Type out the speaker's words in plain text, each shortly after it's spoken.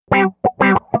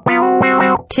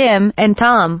Tim and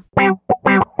Tom.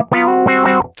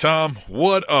 Tom,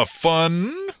 what a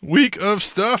fun week of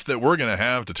stuff that we're going to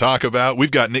have to talk about.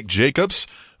 We've got Nick Jacobs,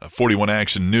 a 41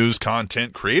 Action News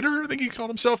content creator, I think he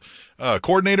called himself,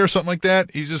 coordinator, something like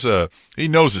that. He's just he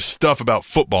knows his stuff about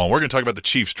football. And we're going to talk about the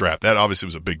Chiefs draft. That obviously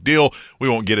was a big deal. We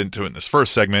won't get into it in this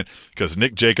first segment because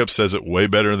Nick Jacobs says it way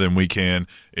better than we can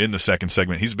in the second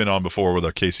segment. He's been on before with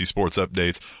our KC Sports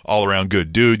updates. All around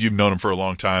good dude. You've known him for a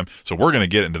long time. So we're going to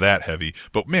get into that heavy.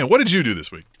 But man, what did you do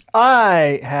this week?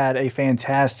 I had a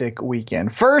fantastic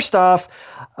weekend. First off,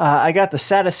 I got the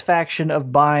satisfaction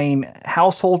of buying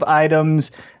household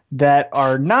items that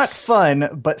are not fun,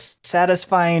 but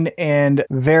satisfying and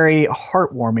very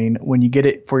heartwarming when you get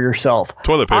it for yourself.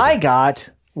 Toilet paper. I got,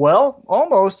 well,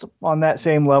 almost on that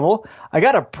same level. I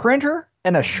got a printer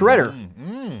and a shredder.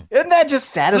 Isn't that just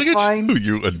satisfying? Look at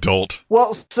you adult.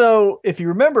 Well, so if you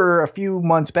remember a few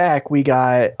months back, we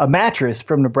got a mattress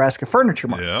from Nebraska Furniture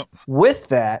Mart. Yeah. With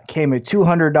that came a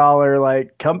 $200,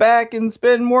 like, come back and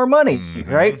spend more money,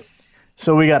 right?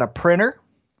 So we got a printer,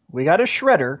 we got a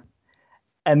shredder,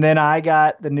 and then I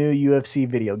got the new UFC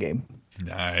video game.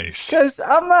 Nice. Because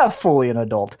I'm not fully an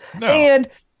adult. No. And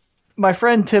my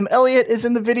friend Tim Elliott is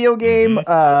in the video game.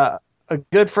 A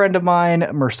good friend of mine,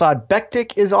 Mirsad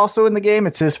Bektik, is also in the game.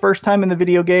 It's his first time in the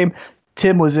video game.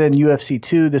 Tim was in UFC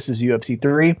 2. This is UFC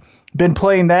 3. Been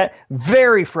playing that.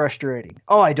 Very frustrating.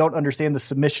 Oh, I don't understand the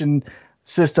submission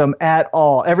system at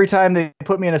all. Every time they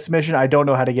put me in a submission, I don't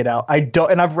know how to get out.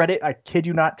 And I've read it. I kid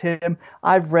you not, Tim.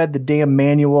 I've read the damn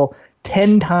manual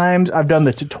 10 times. I've done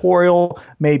the tutorial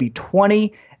maybe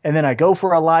 20. And then I go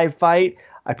for a live fight.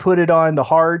 I put it on the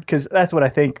hard because that's what I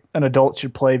think an adult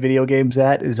should play video games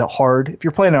at, is a hard. If you're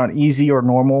playing it on easy or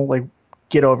normal, like,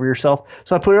 get over yourself.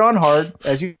 So I put it on hard,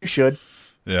 as you should.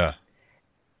 Yeah.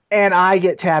 And I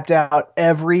get tapped out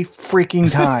every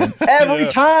freaking time. Every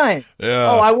time.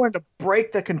 Yeah. Oh, I wanted to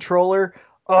break the controller.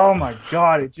 Oh, my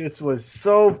God. It just was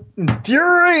so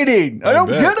infuriating. I don't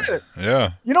get it. Yeah.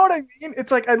 You know what I mean?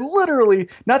 It's like I literally,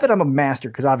 not that I'm a master,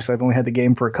 because obviously I've only had the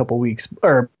game for a couple weeks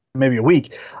or maybe a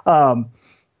week.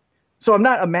 So I'm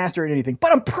not a master at anything,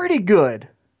 but I'm pretty good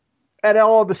at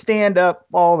all the stand-up,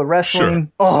 all the wrestling.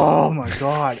 Sure. Oh, my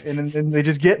God. And then they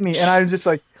just get me. And I'm just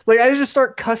like I just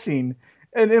start cussing.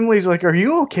 And Emily's like, are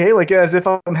you okay? Like, as if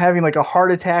I'm having like a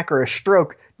heart attack or a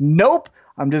stroke. Nope.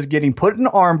 I'm just getting put in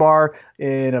an armbar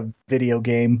in a video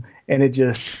game. And it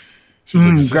just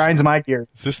grinds my gears.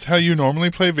 Is this how you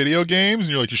normally play video games?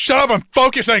 And you're like, shut up, I'm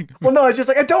focusing. Well, no, it's just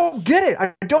like, I don't get it.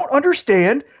 I don't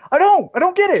understand. I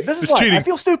don't get it. This is why cheating. I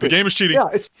feel stupid. The game is cheating. Yeah,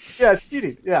 it's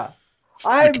cheating. Yeah.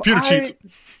 The computer cheats.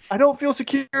 I don't feel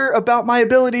secure about my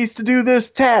abilities to do this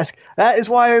task. That is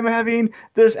why I'm having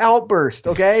this outburst,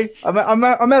 okay?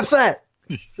 I'm upset.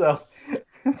 So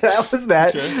that was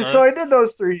that. Okay, so I did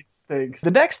those three things.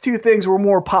 The next two things were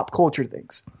more pop culture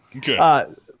things. Okay.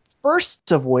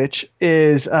 First of which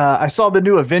is I saw the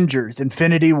new Avengers,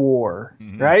 Infinity War,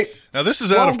 right? Now, this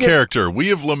is out of character. We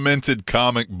have lamented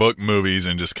comic book movies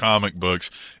and just comic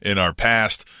books in our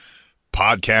past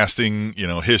podcasting,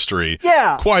 history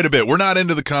quite a bit. We're not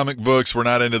into the comic books. We're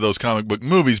not into those comic book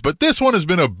movies, but this one has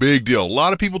been a big deal. A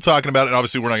lot of people talking about it, and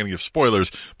obviously we're not going to give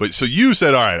spoilers, but so you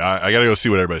said, all right, I got to go see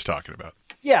what everybody's talking about.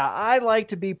 Yeah, I like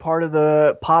to be part of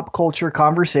the pop culture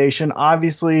conversation.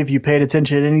 Obviously, if you paid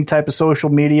attention to any type of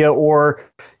social media or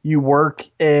you work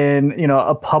in,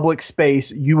 a public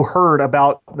space, you heard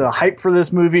about the hype for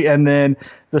this movie and then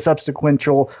the subsequent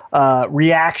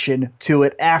reaction to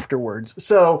it afterwards.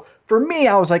 So for me,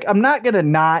 I was like, I'm not going to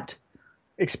not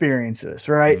experience this,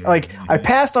 right? Like, I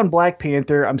passed on Black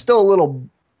Panther. I'm still a little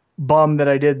bummed that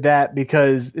I did that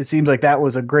because it seems like that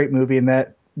was a great movie and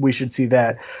that we should see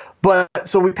that. But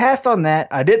so we passed on that.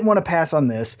 I didn't want to pass on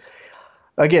this.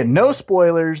 Again, no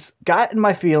spoilers. Got in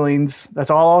my feelings. That's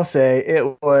all I'll say.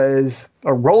 It was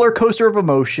a roller coaster of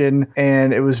emotion,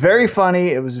 and it was very funny.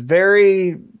 It was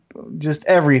very just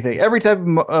everything. Every type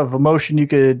of emotion you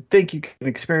could think you can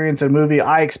experience in a movie,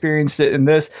 I experienced it in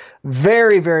this.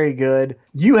 Very, very good.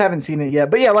 You haven't seen it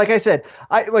yet. But yeah, like I said,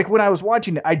 when I was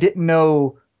watching it, I didn't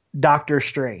know Doctor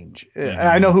Strange.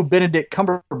 I know who Benedict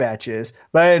Cumberbatch is,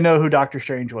 but I didn't know who Doctor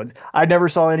Strange was. I never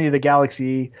saw any of the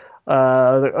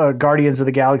Guardians of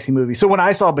the Galaxy movies. So when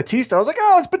I saw Batista, I was like,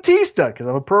 oh, it's Batista, because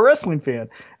I'm a pro wrestling fan.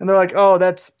 And they're like, oh,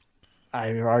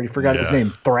 I already forgot his name,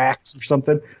 Thrax or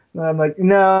something. And I'm like,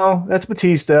 no, that's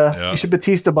Batista. Yeah. You should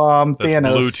Batista bomb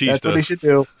Thanos. Blue-tista. That's what he should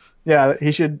do. Yeah,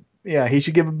 he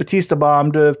should give a Batista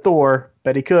bomb to Thor.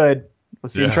 Bet he could.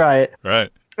 Let's see him try it. Right.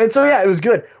 And so, yeah, it was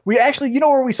good. We actually, you know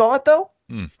where we saw it, though?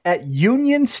 At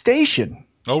Union Station.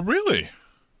 Oh, really?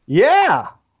 Yeah.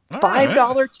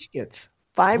 $5 tickets.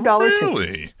 $5 tickets.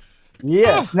 Really?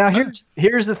 Yes. Now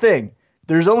here's the thing.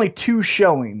 There's only 2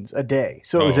 showings a day,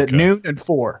 so it was at noon and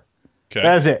 4. Okay.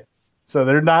 That's it. So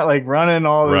they're not like running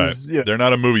all these. Right. They're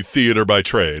not a movie theater by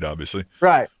trade, obviously.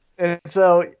 Right. And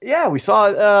so we saw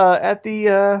it at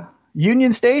the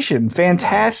Union Station.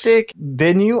 Fantastic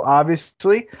venue,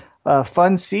 obviously.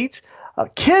 Fun seats.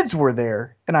 Kids were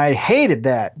there, and I hated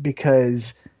that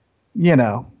because,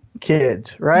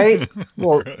 kids, right?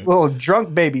 little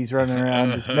drunk babies running around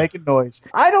just making noise.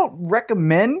 I don't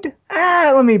recommend.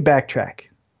 Let me backtrack,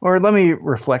 or let me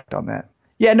reflect on that.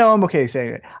 Yeah, no, I'm okay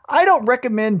saying it. I don't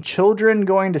recommend children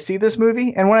going to see this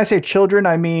movie, and when I say children,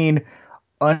 I mean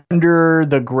under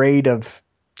the grade of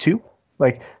 2,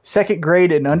 like 2nd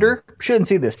grade and under, shouldn't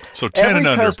see this. So 10 and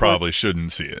under probably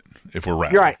shouldn't see it if we're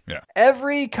right. Right. Yeah.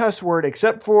 Every cuss word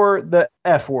except for the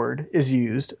F word is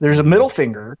used. There's a middle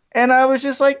finger, and I was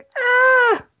just like,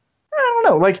 I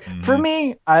don't know. Like for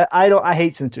me, I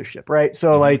hate censorship, right?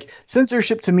 So like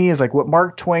censorship to me is like what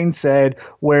Mark Twain said,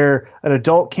 where an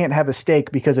adult can't have a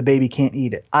steak because a baby can't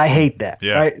eat it. I hate that.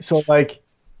 Yeah. Right. So like,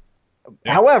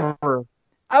 however,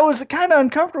 I was kind of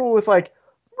uncomfortable with like,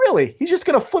 really, he's just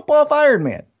gonna flip off Iron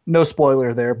Man. No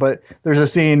spoiler there, but there's a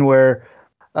scene where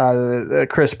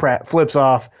Chris Pratt flips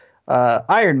off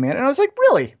Iron Man, and I was like,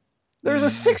 really? There's a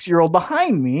 6-year-old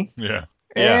behind me. Yeah.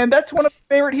 And that's one of his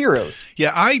favorite heroes.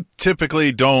 Yeah, I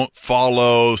typically don't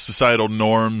follow societal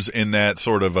norms in that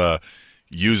sort of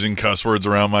using cuss words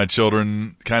around my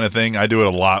children kind of thing. I do it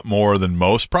a lot more than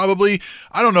most, probably.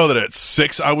 I don't know that at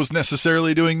 6 I was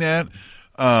necessarily doing that.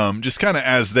 Just kind of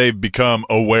as they've become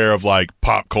aware of like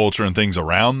pop culture and things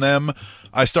around them,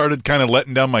 I started kind of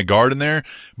letting down my guard in there.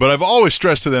 But I've always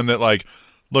stressed to them that like,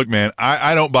 look, man,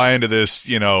 I don't buy into this.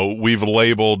 We've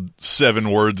labeled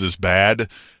 7 words as bad.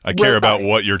 I care about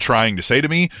what you're trying to say to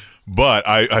me. But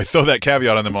I throw that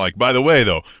caveat on them. I'm like, by the way,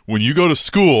 though, when you go to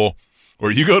school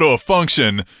or you go to a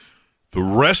function, the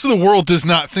rest of the world does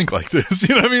not think like this.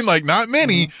 You know what I mean? Like not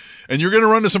many. And you're going to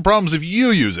run into some problems if you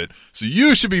use it. So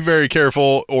you should be very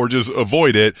careful or just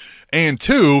avoid it. And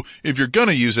 2, if you're going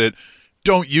to use it,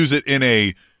 don't use it in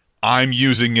a I'm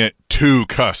using it to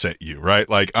cuss at you, right?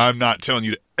 Like I'm not telling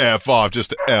you to F off just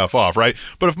to F off, right?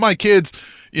 But if my kids,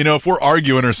 if we're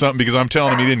arguing or something because I'm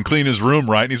telling him he didn't clean his room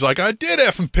right and he's like, I did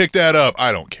F and pick that up,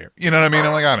 I don't care. You know what I mean?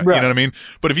 I'm like, I don't, you know what I mean?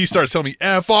 But if he starts telling me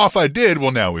F off, I did,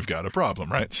 well, now we've got a problem,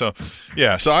 right? So,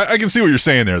 yeah, so I can see what you're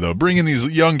saying there, though. Bringing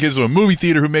these young kids to a movie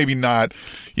theater who maybe not,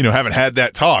 haven't had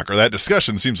that talk or that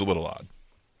discussion seems a little odd.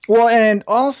 Well, and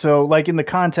also, like in the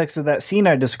context of that scene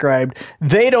I described,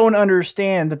 they don't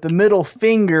understand that the middle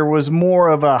finger was more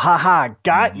of a ha-ha,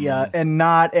 got ya, and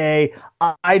not a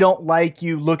I don't like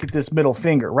you, look at this middle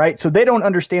finger, right? So they don't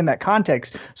understand that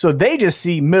context. So they just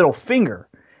see middle finger.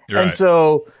 Right. And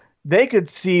so they could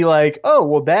see like, oh,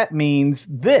 well, that means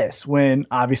this, when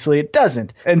obviously it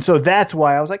doesn't. And so that's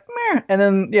why I was like, meh. And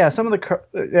then, some of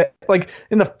the, like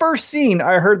in the first scene,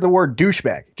 I heard the word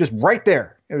douchebag just right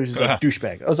there. It was just like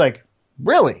douchebag. I was like,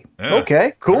 really? Yeah.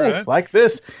 Okay, cool. Right. Like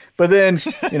this. But then,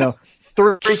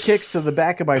 3 kicks to the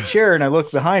back of my chair and I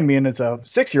look behind me and it's a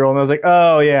 6-year-old and I was like,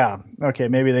 oh yeah, okay,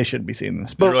 maybe they shouldn't be seeing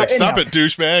this. But you're like, stop it,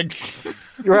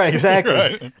 douchebag. Right, exactly.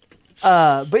 Right.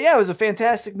 But yeah, it was a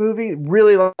fantastic movie.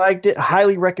 Really liked it.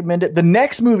 Highly recommend it. The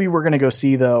next movie we're going to go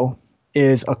see though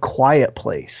is A Quiet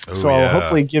Place. Oh, so I'll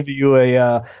hopefully give you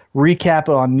a recap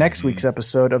on next week's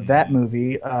episode of that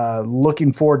movie.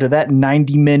 Looking forward to that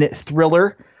 90-minute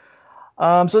thriller.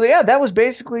 So yeah, that was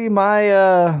basically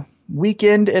my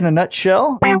weekend in a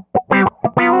nutshell.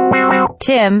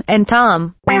 Tim and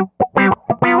Tom.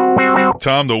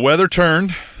 Tom, the weather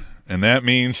turned, and that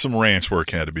means some ranch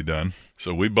work had to be done.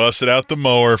 So we busted out the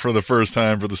mower for the first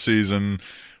time for the season.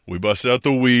 We busted out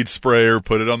the weed sprayer,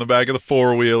 put it on the back of the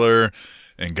four-wheeler,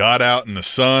 and got out in the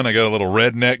sun. I got a little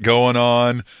redneck going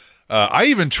on.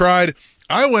 I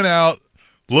went out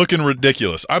looking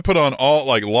ridiculous. I put on all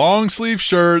like long sleeve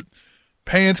shirt,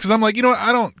 pants, because I'm like,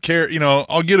 I don't care.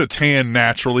 I'll get a tan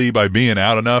naturally by being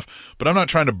out enough, but I'm not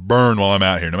trying to burn while I'm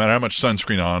out here. No matter how much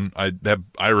sunscreen on, I have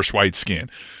Irish white skin.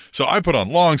 So I put on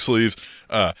long sleeves,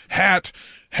 hat,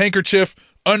 handkerchief,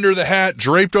 under the hat,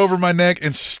 draped over my neck,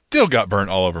 and still got burnt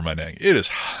all over my neck. It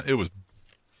was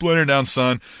blinding down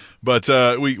sun, but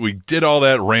we did all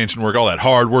that ranching work, all that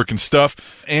hard work and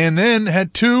stuff, and then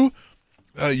had 2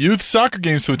 youth soccer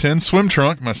games to attend. Swim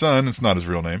Trunk, my son, it's not his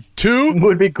real name. 2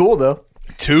 would be cool though.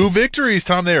 2 victories,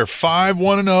 Tom. They are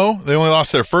 5-1-0. They only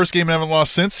lost their first game and haven't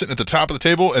lost since, sitting at the top of the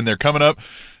table, and they're coming up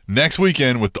next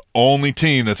weekend with the only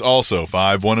team that's also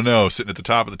 5-1-0, sitting at the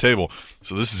top of the table.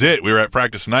 So this is it. We were at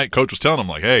practice tonight. Coach was telling them,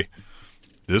 like, hey,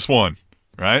 this one,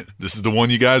 right? This is the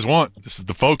one you guys want. This is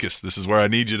the focus. This is where I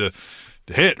need you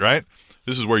to hit, right?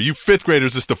 This is where you fifth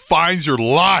graders, this defines your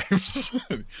lives.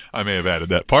 I may have added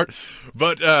that part.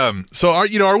 But so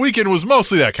our weekend was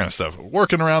mostly that kind of stuff.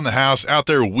 Working around the house, out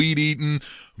there weed eating,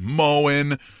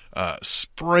 mowing,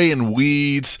 spraying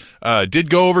weeds. Did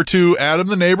go over to Adam,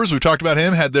 the neighbors. We talked about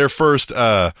him, had their first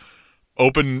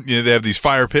open, they have these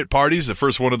fire pit parties, the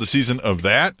first one of the season of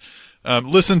that.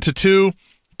 Listen to two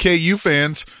KU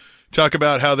fans talk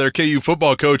about how their KU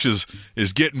football coach is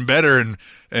getting better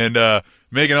and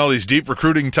making all these deep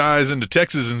recruiting ties into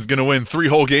Texas and is going to win 3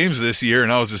 whole games this year.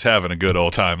 And I was just having a good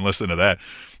old time listening to that,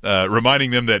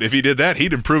 reminding them that if he did that,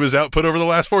 he'd improve his output over the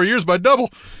last 4 years by double.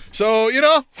 So,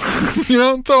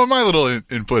 throwing my little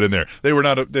input in there. They were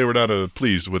not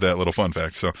pleased with that little fun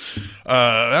fact. So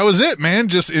that was it, man.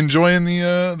 Just enjoying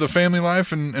the family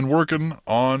life and working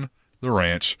on the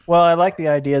ranch. Well, I like the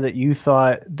idea that you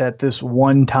thought that this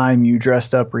one time you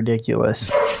dressed up ridiculous.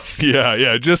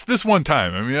 Yeah, just this one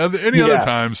time. I mean, any other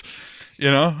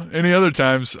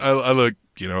times, I look,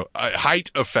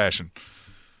 height of fashion.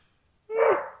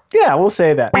 Yeah, we'll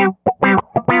say that.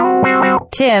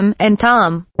 Tim and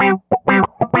Tom.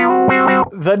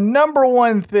 The number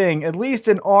one thing, at least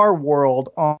in our world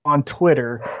on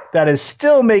Twitter, that is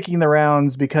still making the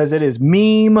rounds because it is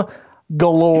meme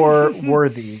galore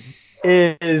worthy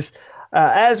is,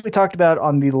 as we talked about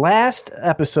on the last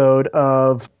episode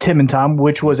of Tim and Tom,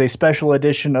 which was a special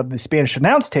edition of the Spanish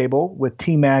Announce Table with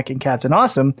T-Mac and Captain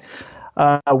Awesome,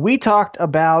 we talked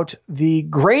about the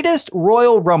greatest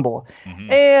Royal Rumble.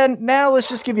 Mm-hmm. And now let's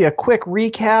just give you a quick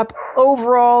recap.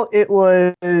 Overall, it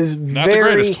was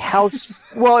very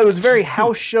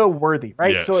house show worthy,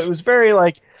 right? Yes. So it was very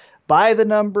by the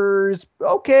numbers.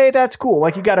 Okay, that's cool.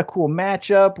 Like you got a cool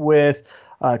matchup with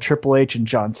Triple H and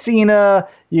John Cena.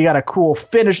 You got a cool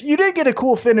finish. You did get a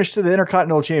cool finish to the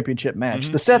Intercontinental Championship match.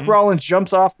 The Seth Rollins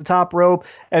jumps off the top rope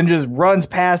and just runs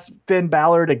past Finn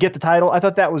Balor to get the title. I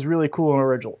thought that was really cool and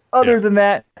original. Other than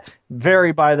that,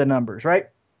 very by the numbers, right?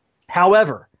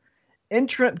 However,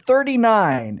 entrant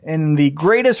 39 in the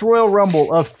greatest Royal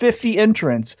Rumble of 50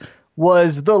 entrants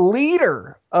was the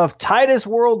leader of Titus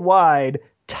Worldwide,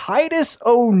 Titus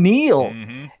O'Neil.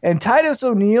 And Titus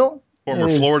O'Neil, former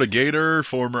Florida Gator,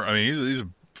 he's a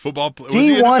football player.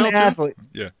 D1 athlete.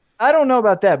 Yeah. I don't know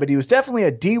about that, but he was definitely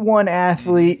a D1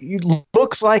 athlete. He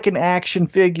looks like an action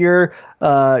figure,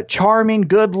 charming,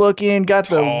 good looking, got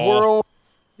the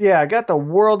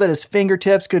world at his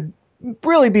fingertips, could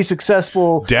really be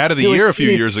successful. Dad of the year a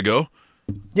few years ago.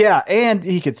 Yeah, and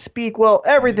he could speak well.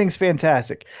 Everything's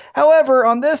fantastic. However,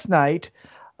 on this night,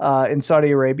 in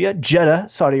Saudi Arabia, Jeddah,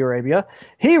 Saudi Arabia,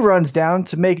 he runs down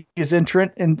to make his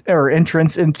entrance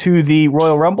into the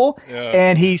Royal Rumble,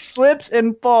 and he slips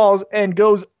and falls and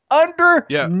goes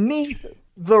underneath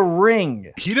the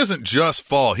ring. He doesn't just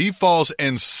fall; he falls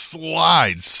and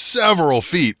slides several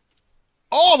feet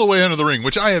all the way under the ring,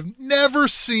 which I have never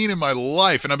seen in my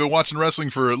life, and I've been watching wrestling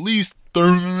for at least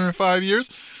 35 years.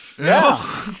 Yeah,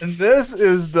 and this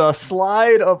is the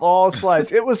slide of all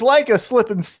slides. It was like a slip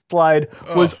and slide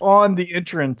was on the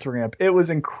entrance ramp. It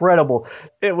was incredible.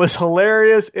 It was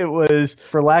hilarious. It was,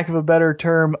 for lack of a better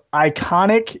term,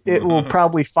 iconic. It will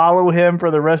probably follow him for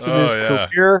the rest of his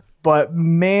career. But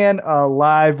man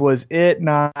alive, was it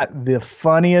not the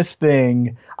funniest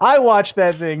thing. I watched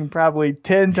that thing probably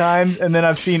 10 times, and then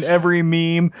I've seen every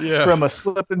meme from a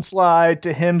slip and slide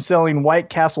to him selling White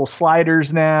Castle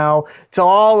sliders now to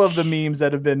all of the memes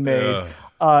that have been made.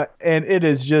 And it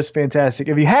is just fantastic.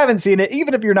 If you haven't seen it,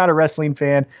 even if you're not a wrestling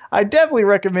fan, I definitely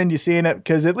recommend you seeing it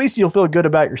because at least you'll feel good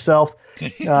about yourself.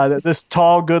 That this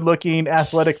tall, good-looking,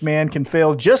 athletic man can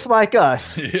fail just like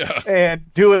us and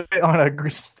do it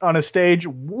on a stage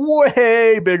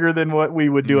way bigger than what we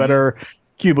would do at our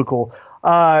cubicle.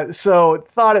 So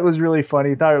thought it was really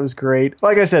funny. Thought it was great.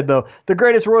 Like I said, though, the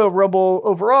greatest Royal Rumble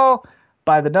overall.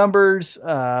 By the numbers,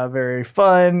 very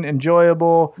fun,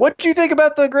 enjoyable. What did you think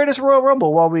about the greatest Royal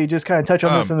Rumble while we just kind of touch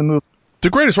on this in the movie?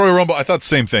 The greatest Royal Rumble, I thought the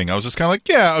same thing. I was just kind of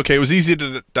like, it was easy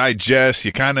to digest.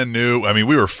 You kind of knew. I mean,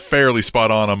 we were fairly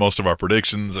spot on most of our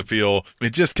predictions, I feel.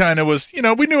 It just kind of was,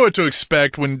 we knew what to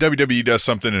expect when WWE does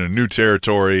something in a new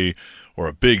territory or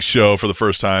a big show for the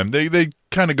first time. They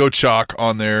kind of go chalk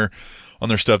on their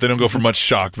stuff. They don't go for much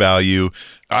shock value.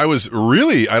 I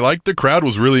liked the crowd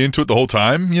was really into it the whole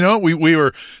time.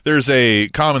 There's a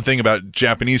common thing about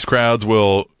Japanese crowds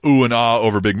will ooh and ah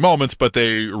over big moments, but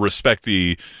they respect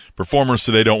the performers,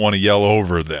 so they don't want to yell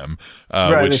over them.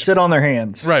 They sit on their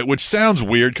hands. Right, which sounds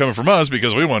weird coming from us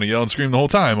because we want to yell and scream the whole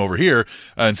time over here.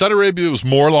 In Saudi Arabia, it was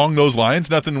more along those lines.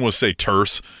 Nothing was, say,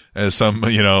 terse as some,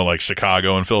 like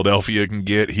Chicago and Philadelphia can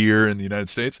get here in the United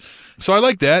States. So I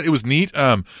like that. It was neat.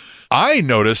 I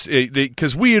noticed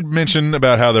because we had mentioned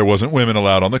about how there wasn't women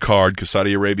allowed on the card because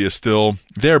Saudi Arabia is still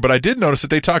there. But I did notice that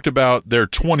they talked about their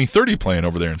 2030 plan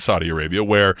over there in Saudi Arabia,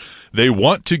 where they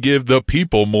want to give the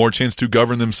people more chance to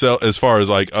govern themselves as far as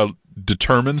like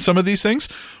determine some of these things,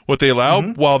 what they allow,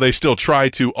 while they still try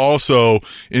to also,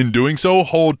 in doing so,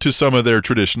 hold to some of their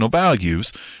traditional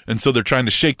values. And so they're trying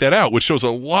to shake that out, which shows a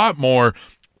lot more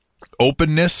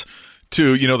openness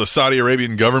to, the Saudi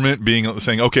Arabian government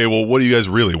saying, okay, well, what do you guys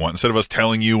really want? Instead of us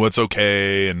telling you what's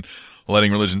okay and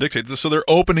letting religion dictate. So they're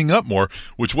opening up more,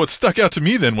 which what stuck out to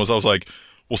me then was I was like,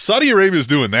 well, Saudi Arabia is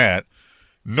doing that.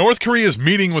 North Korea is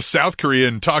meeting with South Korea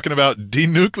and talking about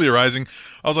denuclearizing.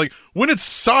 I was like, when did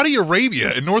Saudi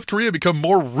Arabia and North Korea become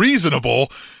more reasonable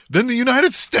than the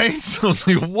United States? I was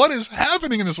like, what is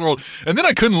happening in this world? And then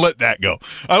I couldn't let that go.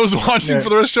 I was watching for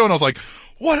the rest of the show and I was like,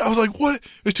 what? I was like, what?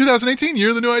 It's 2018, year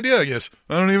of the new idea, I guess.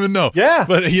 I don't even know. Yeah.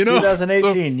 But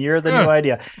 2018, year of the new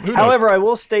idea. However, I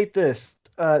will state this.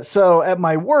 So at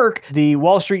my work, the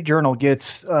Wall Street Journal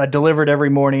gets delivered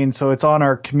every morning. So it's on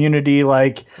our community,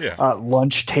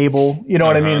 lunch table, you know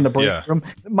what I mean? In the break room.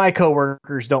 My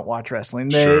coworkers don't watch wrestling.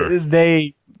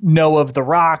 They know of The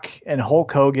Rock and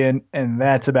Hulk Hogan, and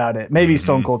that's about it. Maybe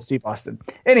Stone Cold Steve Austin.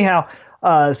 Anyhow,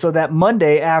 so that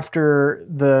Monday after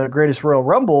the Greatest Royal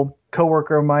Rumble,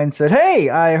 coworker of mine said, "Hey,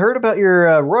 I heard about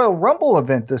your Royal Rumble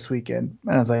event this weekend."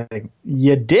 And I was like,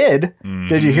 "You did?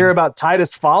 Did you hear about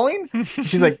Titus falling?"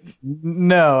 She's like,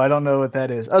 "No, I don't know what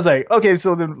that is." I was like, "Okay,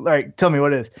 so then, all right, tell me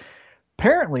what it is."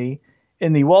 Apparently,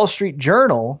 in the Wall Street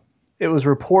Journal, it was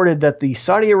reported that the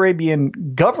Saudi Arabian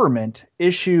government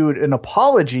issued an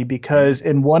apology because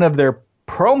in one of their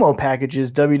promo packages,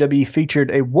 WWE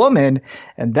featured a woman,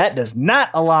 and that does not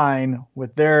align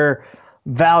with their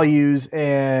values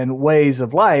and ways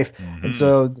of life. And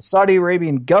so the Saudi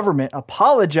Arabian government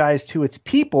apologized to its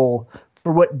people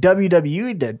for what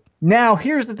WWE did. Now,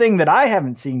 here's the thing that I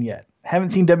haven't seen yet.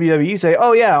 Haven't seen WWE say,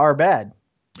 "Oh yeah, our bad."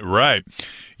 Right.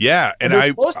 Yeah. And they're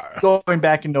supposed to be going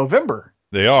back in November.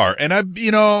 They are. And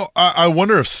I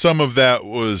wonder if some of that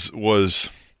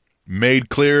was made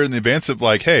clear in the advance of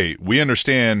like, hey, we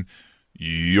understand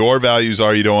your values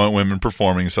are you don't want women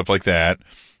performing and stuff like that.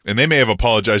 And they may have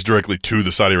apologized directly to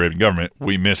the Saudi Arabian government.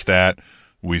 We missed that.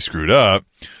 We screwed up.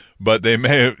 But they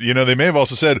may have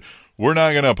also said, we're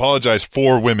not going to apologize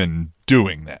for women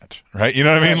doing that. Right? You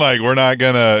know what I mean? Like, we're not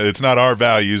going to, it's not our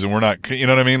values and we're not, you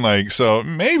know what I mean? Like, so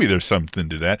maybe there's something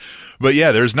to that. But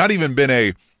yeah, there's not even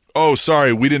been oh,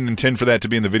 sorry, we didn't intend for that to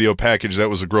be in the video package.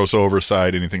 That was a gross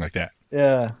oversight, anything like that.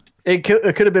 Yeah. It could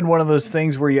have been one of those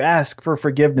things where you ask for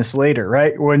forgiveness later,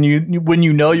 right? When you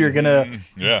know you're gonna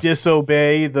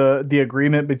disobey the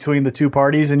agreement between the two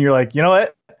parties, and you're like, you know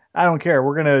what? I don't care.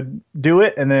 We're gonna do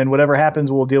it, and then whatever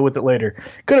happens, we'll deal with it later.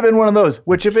 Could have been one of those.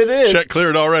 Which, if it is, check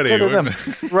cleared already.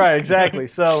 Right, exactly.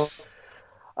 So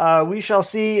we shall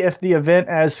see if the event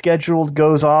as scheduled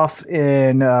goes off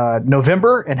in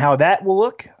November and how that will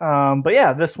look. But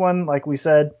yeah, this one, like we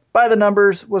said, by the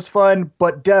numbers was fun,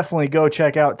 but definitely go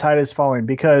check out Titus Falling,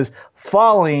 because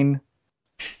falling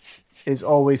is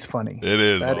always funny. It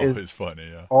is always funny.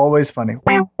 Yeah. Always funny.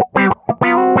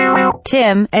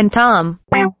 Tim and Tom.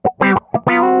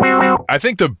 I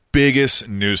think the biggest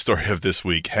news story of this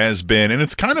week has been, and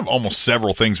it's kind of almost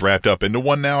several things wrapped up into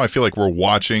one now. I feel like we're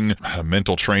watching a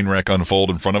mental train wreck unfold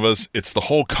in front of us. It's the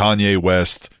whole Kanye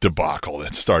West debacle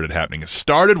that started happening. It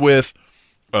started with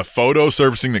a photo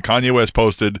surfacing that Kanye West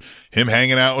posted, him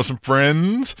hanging out with some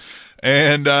friends,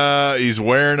 and he's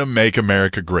wearing a Make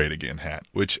America Great Again hat,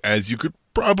 which, as you could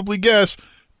probably guess,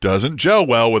 doesn't gel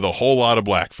well with a whole lot of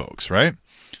black folks, right?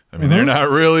 I mean, they're not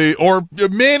really, or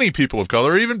many people of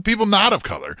color, or even people not of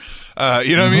color.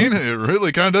 You know what I mean? It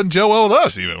really kind of doesn't gel well with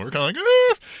us even. We're kind of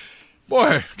like,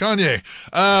 boy, Kanye.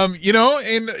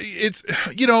 And it's,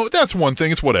 that's one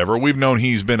thing. It's whatever. We've known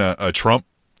he's been a Trump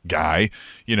guy,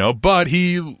 but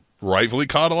he rightfully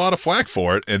caught a lot of flack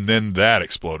for it, and then that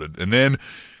exploded. And then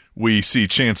we see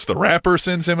Chance the Rapper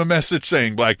sends him a message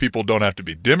saying black people don't have to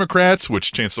be Democrats,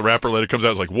 which Chance the Rapper later comes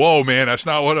out, is like, whoa, man, that's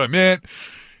not what I meant.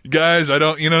 Guys, I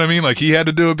don't, you know what I mean? Like, he had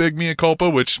to do a big mea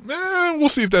culpa, which we'll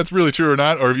see if that's really true or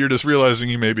not, or if you're just realizing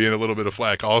you may be in a little bit of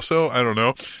flack also. I don't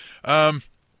know.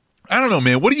 I don't know,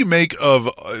 man. What do you make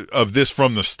of this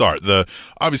from the start?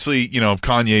 Obviously,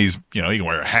 Kanye's, he can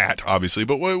wear a hat, obviously,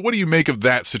 but what do you make of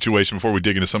that situation before we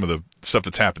dig into some of the stuff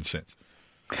that's happened since?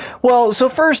 Well, so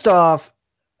first off,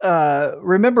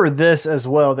 remember this as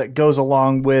well that goes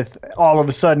along with all of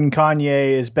a sudden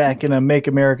Kanye is back in a Make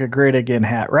America Great Again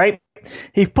hat, right?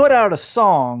 He put out a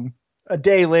song a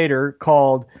day later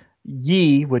called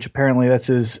Ye, which apparently that's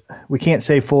his, we can't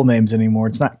say full names anymore.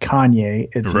 It's not Kanye,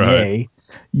 it's right. Ye.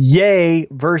 Ye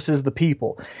versus the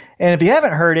People. And if you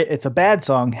haven't heard it, it's a bad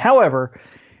song. However,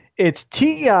 it's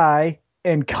T.I.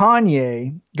 and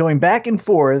Kanye going back and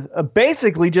forth,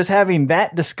 basically just having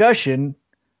that discussion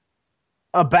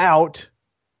about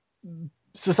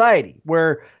society,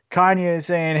 where Kanye is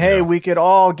saying, hey, we could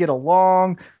all get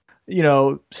along,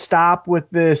 stop with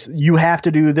this. You have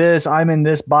to do this. I'm in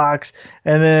this box.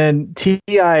 And then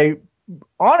T.I.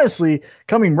 honestly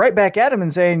coming right back at him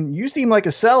and saying, you seem like a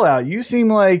sellout. You seem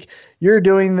like you're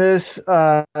doing this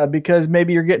because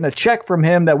maybe you're getting a check from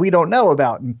him that we don't know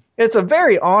about. And it's a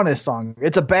very honest song.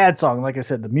 It's a bad song. Like I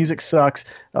said, the music sucks.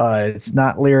 It's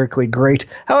not lyrically great.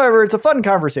 However, it's a fun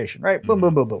conversation, right? Boom,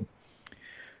 boom, boom, boom.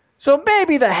 So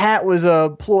maybe the hat was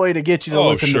a ploy to get you to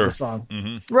listen to the song.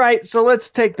 Mm-hmm. Right? So let's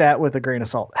take that with a grain of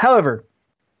salt. However,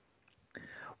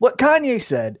 what Kanye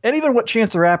said, and even what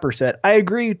Chance the Rapper said, I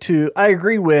agree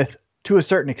with to a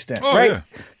certain extent, right? Yeah.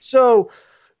 So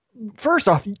first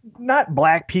off, not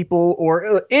black people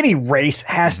or any race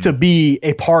has to be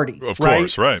a party. Of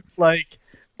course, right. Like,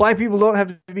 black people don't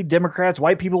have to be Democrats.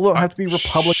 White people don't have to be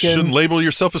Republicans. Shouldn't label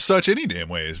yourself as such any damn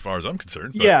way, as far as I'm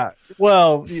concerned. But. Yeah,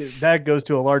 well, that goes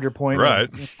to a larger point. Right.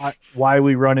 Why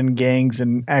we run in gangs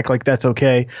and act like that's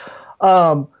okay.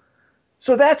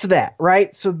 So that's that,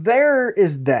 right? So there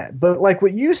is that. But like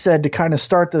what you said to kind of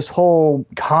start this whole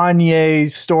Kanye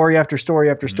story after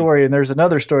story after story, and there's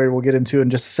another story we'll get into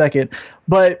in just a second.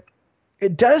 But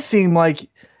it does seem like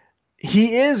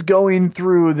he is going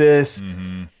through this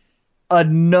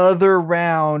another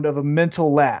round of a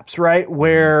mental lapse, right?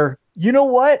 Where, you know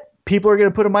what? People are going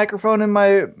to put a microphone in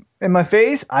my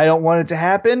face. I don't want it to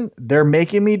happen. They're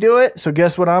making me do it. So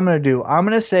guess what I'm going to do? I'm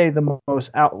going to say the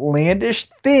most outlandish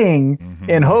thing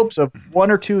in hopes of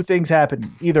one or two things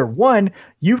happening. Either one,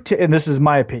 and this is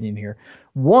my opinion here.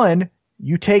 One,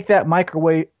 you take that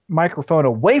microphone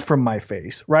away from my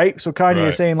face, right? So Kanye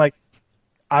is saying like,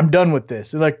 I'm done with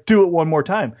this. They're like, do it one more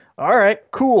time. All right,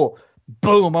 cool.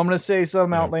 Boom, I'm going to say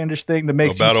some outlandish thing that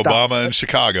makes about you stop. Obama in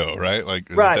Chicago, right? Like,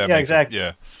 right, yeah, exactly.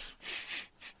 Yeah.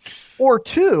 Or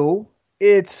two,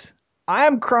 it's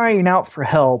I'm crying out for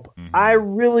help. I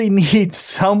really need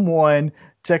someone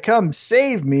to come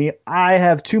save me. I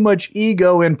have too much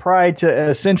ego and pride to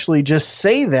essentially just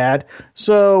say that.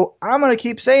 So I'm going to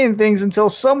keep saying things until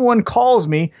someone calls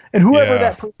me, and whoever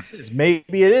that person is,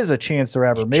 maybe it is a Chance the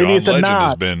Rapper. Maybe it's a Legend nod.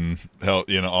 Has been held,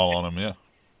 all on him, yeah.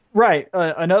 Right.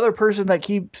 Another person that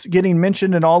keeps getting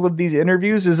mentioned in all of these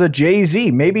interviews is a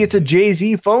Jay-Z. Maybe it's a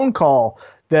Jay-Z phone call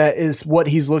that is what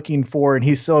he's looking for. And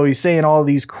he's saying all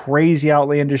these crazy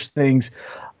outlandish things.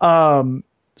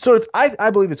 So I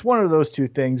believe it's one of those two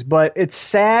things, but it's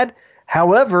sad.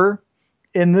 However,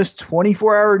 in this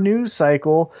 24-hour news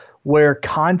cycle where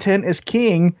content is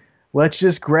king, let's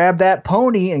just grab that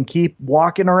pony and keep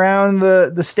walking around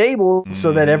the stable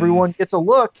so that everyone gets a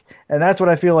look. And that's what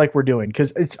I feel like we're doing.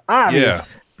 Because it's obvious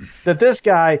that this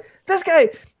guy,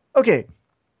 okay,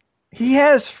 he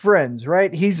has friends,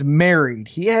 right? He's married.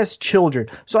 He has children.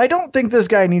 So I don't think this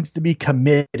guy needs to be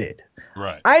committed.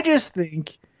 Right. I just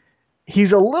think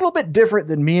he's a little bit different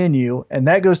than me and you. And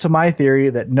that goes to my theory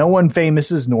that no one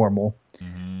famous is normal.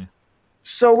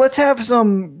 So let's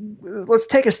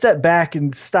take a step back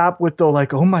and stop with the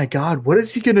like, oh my God, what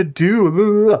is he going to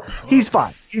do? He's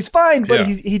fine. He's fine, but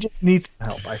he just needs some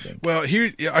help, I think. Well,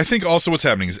 I think also what's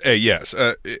happening is,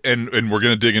 and we're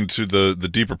going to dig into the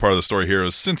deeper part of the story here,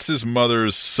 is since his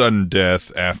mother's sudden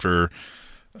death after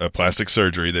plastic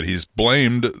surgery that he's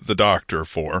blamed the doctor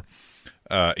for,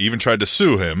 even tried to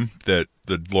sue him, that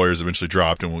the lawyers eventually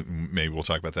dropped, and maybe we'll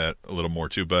talk about that a little more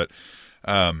too, but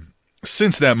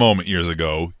since that moment years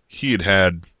ago, he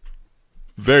had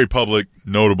very public,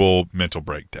 notable mental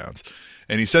breakdowns.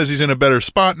 And he says he's in a better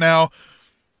spot now.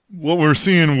 What we're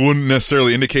seeing wouldn't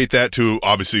necessarily indicate that to,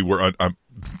 obviously,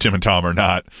 Tim and Tom are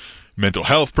not mental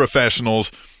health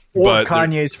professionals. Or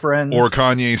Kanye's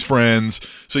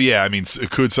friends. So, yeah, I mean,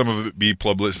 could some of it be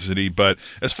publicity? But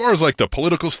as far as, like, the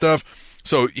political stuff,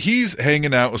 so he's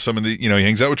hanging out with some of the, he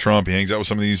hangs out with Trump. He hangs out with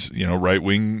some of these,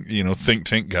 right-wing, think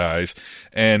tank guys.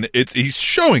 And he's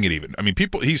showing it even. I mean,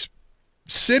 he's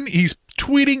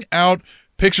tweeting out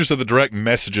pictures of the direct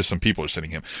messages some people are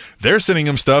sending him. They're sending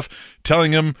him stuff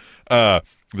telling him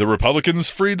the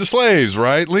Republicans freed the slaves,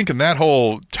 right? Lincoln, that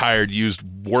whole tired, used,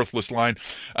 worthless line.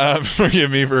 Forgive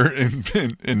me for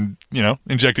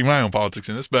injecting my own politics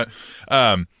in this, but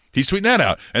he's tweeting that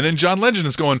out. And then John Legend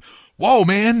is going, whoa,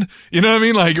 man. You know what I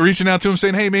mean? Like reaching out to him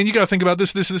saying, hey, man, you got to think about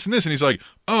this, this, this, and this. And he's like,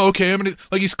 oh, okay.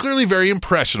 He's clearly very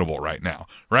impressionable right now,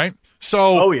 right?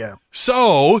 So,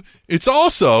 So it's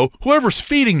also whoever's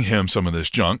feeding him some of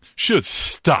this junk should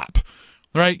stop,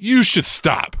 right? You should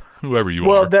stop. whoever you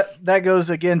Well, are. that goes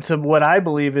again to what I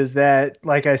believe is that,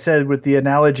 like I said, with the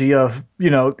analogy of,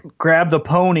 grab the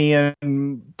pony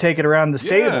and take it around the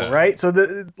stable, Yeah. right? So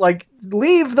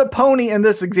leave the pony in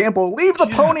this example, leave the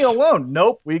pony alone.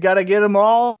 Nope. We got to get him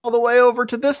all the way over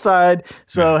to this side.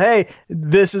 So, hey,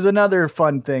 this is another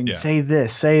fun thing. Yeah. Say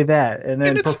this, say that, and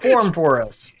then perform for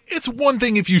us. It's one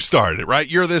thing if you started it,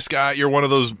 right? You're this guy. You're one of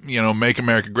those, Make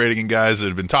America Great Again guys that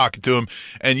have been talking to him,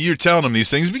 and you're telling him these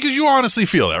things because you honestly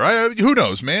feel that, right? Who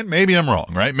knows, man? Maybe I'm wrong,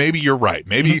 right? Maybe you're right.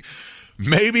 Maybe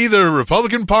the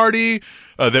Republican Party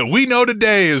that we know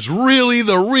today is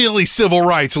really civil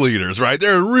rights leaders, right?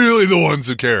 They're really the ones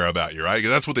who care about you, right?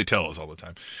 Because that's what they tell us all the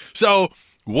time. So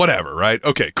whatever, right?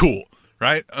 Okay, cool.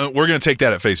 Right? We're going to take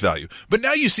that at face value. But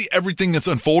now you see everything that's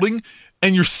unfolding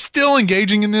and you're still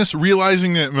engaging in this,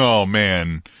 realizing that, oh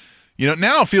man,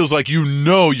 now it feels like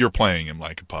you're playing him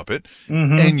like a puppet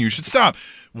and you should stop.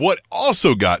 What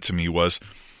also got to me was,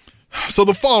 so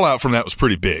the fallout from that was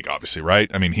pretty big, obviously,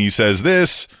 right? I mean, he says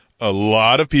this, a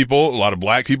lot of people, a lot of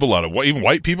black people, a lot of even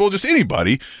white people, just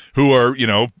anybody who are,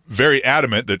 very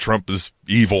adamant that Trump is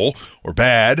evil or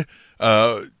bad,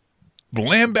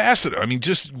 lambasted him. I mean,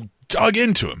 just dug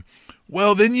into him.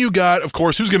 Well, then you got, of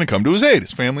course, who's going to come to his aid?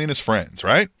 His family and his friends,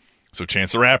 right? So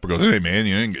Chance the Rapper goes, hey,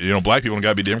 man, black people don't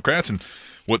got to be Democrats. And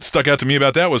what stuck out to me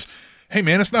about that was, hey,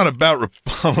 man, it's not about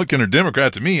Republican or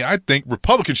Democrat to me. I think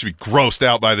Republicans should be grossed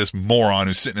out by this moron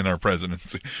who's sitting in our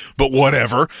presidency. But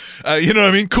whatever. You know what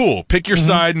I mean? Cool. Pick your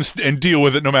side and deal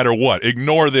with it no matter what.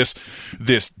 Ignore this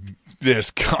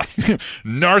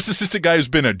narcissistic guy who's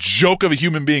been a joke of a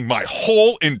human being my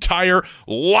whole entire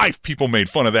life. People made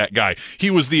fun of that guy. He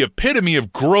was the epitome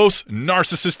of gross,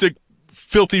 narcissistic,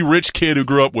 filthy rich kid who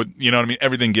grew up with,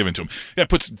 everything given to him. Yeah,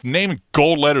 puts name in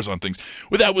gold letters on things.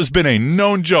 Well, that was been a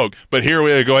known joke. But here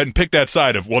we go ahead and pick that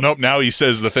side of, well, nope, now he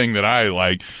says the thing that I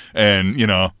like, and,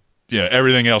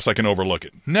 everything else I can overlook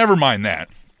it. Never mind that.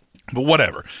 But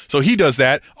whatever. So he does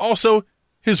that. Also,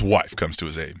 his wife comes to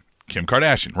his aid. Kim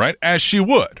Kardashian, right? As she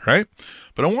would, right?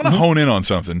 But I want to hone in on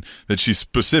something that she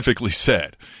specifically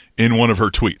said in one of her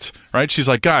tweets, right? She's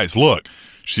like, guys, look,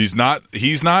 he's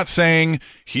not saying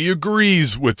he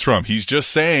agrees with Trump. He's just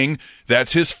saying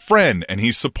that's his friend and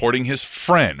he's supporting his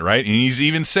friend, right? And he's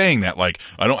even saying that, like,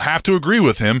 I don't have to agree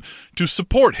with him to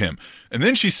support him. And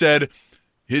then she said,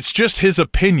 it's just his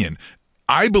opinion.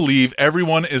 I believe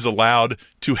everyone is allowed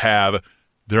to have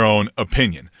their own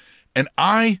opinion. And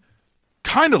I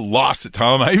kind of lost it,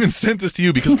 Tom. I even sent this to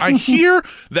you because I hear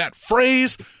that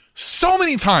phrase so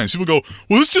many times. People go,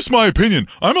 well, it's just my opinion.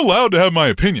 I'm allowed to have my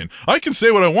opinion. I can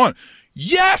say what I want.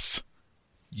 Yes.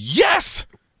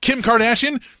 Kim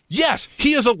Kardashian, yes,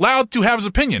 he is allowed to have his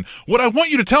opinion. What I want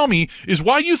you to tell me is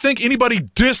why you think anybody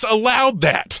disallowed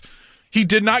that. He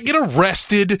did not get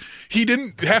arrested. He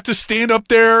didn't have to stand up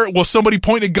there while somebody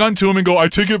pointed a gun to him and go, I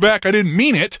take it back. I didn't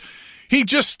mean it. He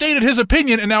just stated his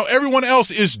opinion, and now everyone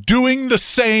else is doing the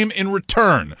same in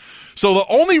return. So the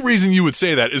only reason you would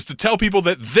say that is to tell people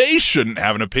that they shouldn't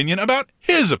have an opinion about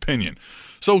his opinion.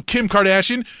 So Kim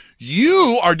Kardashian,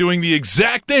 you are doing the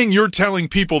exact thing you're telling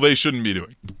people they shouldn't be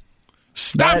doing.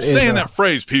 Stop saying that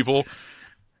phrase, people.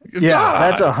 Yeah,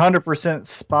 God. that's 100%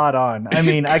 spot on. I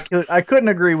mean, I couldn't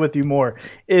agree with you more.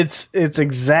 It's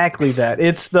exactly that.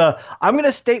 It's I'm going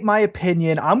to state my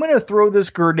opinion. I'm going to throw this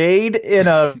grenade in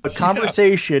a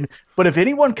conversation. But if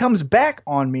anyone comes back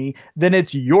on me, then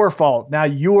it's your fault. Now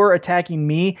you're attacking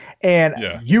me, and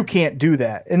you can't do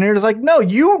that. And they're just like, no,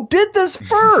 you did this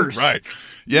first. Right.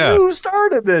 Yeah. You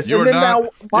started this. You're and then not, now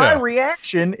my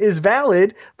reaction is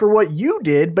valid for what you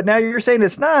did, but now you're saying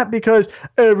it's not because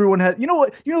everyone has, you know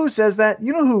what, who says that?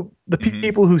 You know who the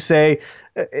people who say,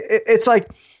 it's like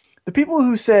the people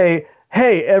who say,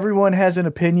 hey, everyone has an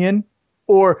opinion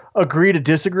or agree to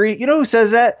disagree. You know who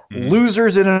says that?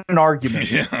 Losers in an argument.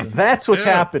 That's what's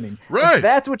happening. Right. And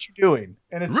that's what you're doing.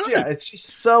 And it's it's just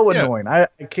so annoying. I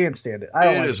can't stand it.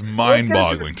 It is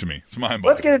mind-boggling to me. It's mind-boggling.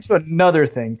 Let's get into another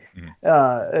thing.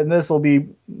 And this will be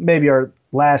maybe our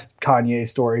last Kanye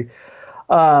story.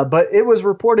 But it was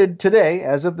reported today,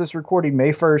 as of this recording,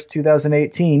 May 1st,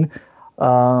 2018,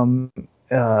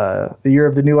 the year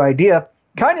of the new idea.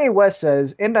 Kanye West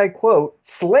says, and I quote,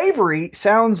 slavery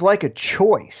sounds like a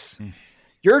choice.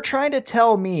 You're trying to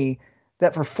tell me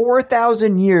that for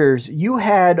 4,000 years you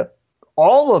had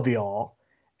all of y'all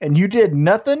and you did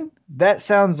nothing? That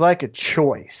sounds like a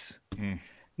choice.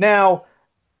 Now,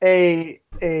 a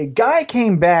guy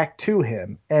came back to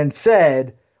him and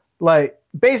said, like,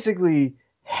 basically,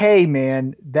 hey,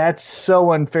 man, that's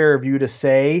so unfair of you to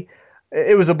say.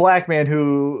 it was a black man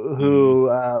who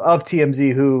of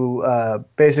TMZ who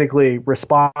basically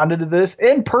responded to this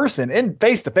in person, in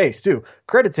face to face too.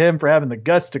 Credit to him for having the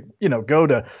guts to, go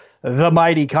to the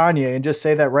mighty Kanye and just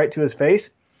say that right to his face.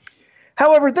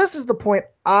 However, this is the point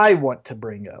I want to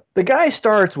bring up. The guy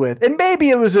starts with, and maybe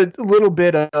it was a little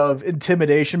bit of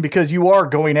intimidation because you are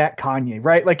going at Kanye,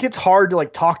 right? Like, it's hard to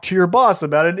talk to your boss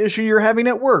about an issue you're having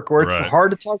at work, or it's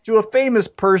hard to talk to a famous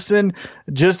person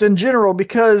just in general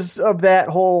because of that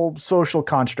whole social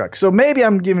construct. So maybe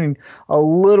I'm being a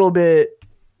little bit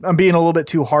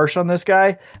too harsh on this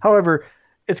guy. However,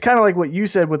 it's kind of like what you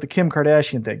said with the Kim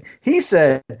Kardashian thing. He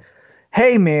said,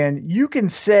 hey, man, you can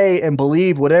say and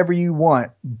believe whatever you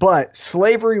want, but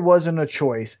slavery wasn't a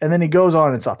choice. And then he goes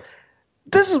on and stuff.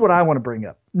 This is what I want to bring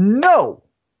up. No.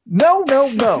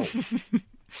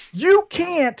 You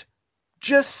can't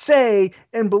just say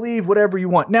and believe whatever you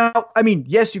want. Now, I mean,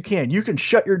 yes, you can. You can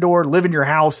shut your door, live in your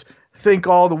house, think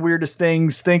all the weirdest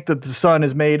things, think that the sun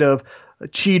is made of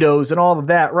Cheetos and all of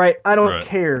that, right? I don't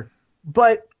care.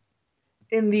 But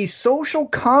in the social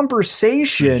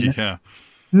conversation,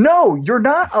 no, you're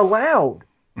not allowed.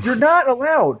 You're not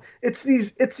allowed. It's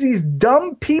these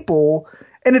dumb people,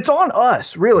 and it's on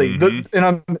us, really.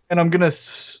 And I'm gonna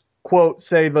quote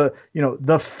say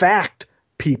the fact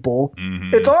people.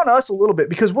 It's on us a little bit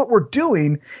because what we're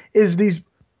doing is these,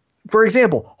 for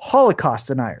example, Holocaust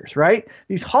deniers, right?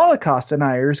 These Holocaust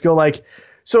deniers go like.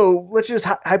 So let's just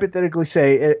hypothetically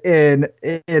say in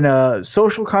a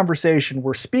social conversation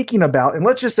we're speaking about, and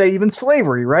let's just say even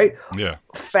slavery, right? Yeah.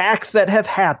 Facts that have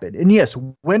happened. And yes,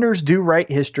 winners do write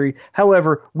history.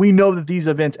 However, we know that these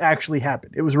events actually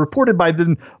happened. It was reported by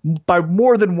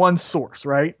more than one source,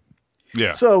 right?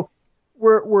 Yeah. So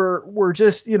we're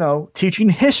just, teaching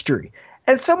history.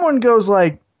 And someone goes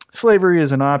like, slavery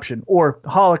is an option, or the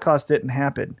Holocaust didn't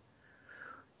happen.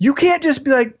 You can't just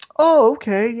be like, oh,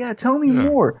 okay, yeah, tell me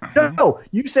more. No,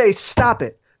 you say stop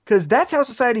it, because that's how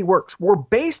society works. We're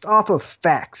based off of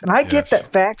facts, and I get that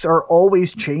facts are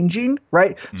always changing,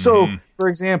 right? So, for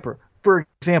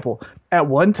example, at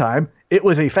one time it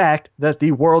was a fact that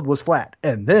the world was flat,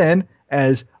 and then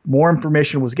as more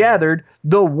information was gathered,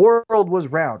 the world was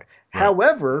round.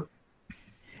 However,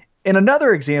 in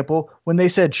another example, when they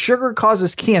said sugar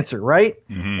causes cancer, right?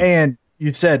 And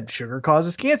you said sugar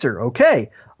causes cancer. Okay,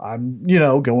 I'm,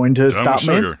 going to stop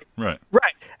sugar. Right.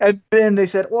 And then they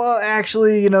said, well,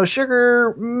 actually,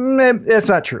 sugar, that's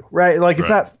not true, right? Like it's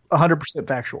not 100%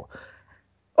 factual.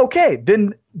 Okay,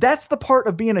 then that's the part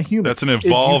of being a human. That's an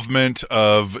involvement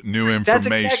of new information, that's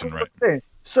exactly right? What I'm saying.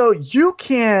 So you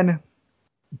can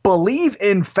believe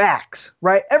in facts,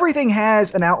 right? Everything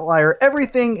has an outlier.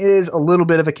 Everything is a little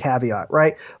bit of a caveat,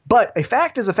 right? But a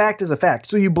fact is a fact is a fact.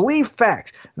 So you believe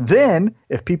facts. Then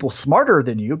if people smarter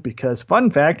than you, because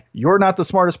fun fact, you're not the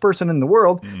smartest person in the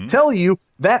world, tell you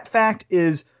that fact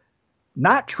is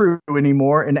not true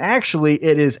anymore, and actually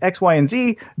it is X, Y, and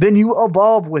Z, then you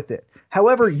evolve with it.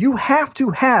 However, you have to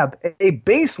have a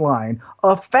baseline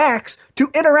of facts to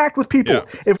interact with people. Yeah.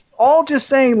 If all just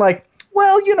saying like,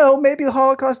 well, maybe the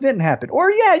Holocaust didn't happen.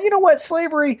 Or,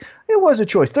 slavery, it was a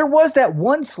choice. There was that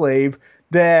one slave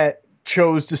that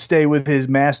chose to stay with his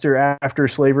master after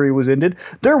slavery was ended.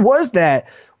 There was that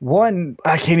one,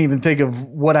 I can't even think of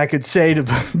what I could say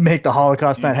to make the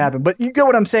Holocaust not happen. But you get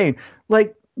what I'm saying.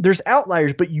 Like, there's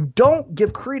outliers, but you don't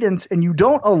give credence and you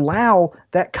don't allow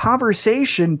that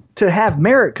conversation to have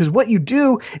merit, because what you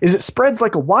do is it spreads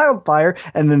like a wildfire,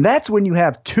 and then that's when you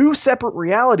have two separate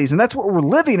realities, and that's what we're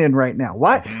living in right now.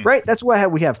 Why? Right? That's why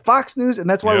we have Fox News, and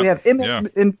that's why we have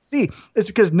MSNBC. It's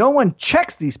because no one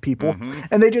checks these people,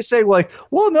 and they just say like,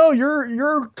 "Well, no,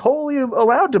 you're totally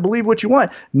allowed to believe what you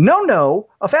want." No,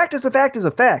 a fact is a fact is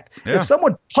a fact. Yeah. If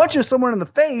someone punches someone in the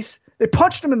face, they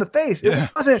punched him in the face. It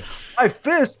wasn't my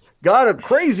fist got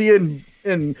crazy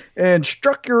and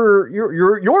struck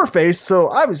your face. So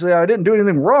obviously I didn't do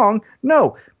anything wrong.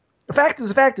 No, a fact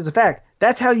is a fact is a fact.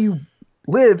 That's how you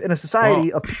live in a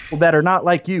society of people that are not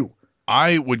like you.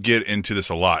 I would get into this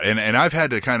a lot, and I've had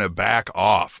to kind of back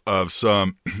off of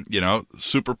some,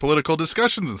 super political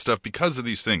discussions and stuff because of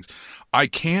these things. I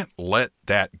can't let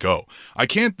that go. I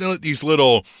can't let these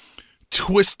little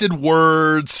twisted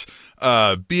words,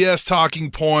 BS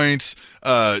talking points,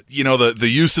 the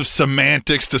use of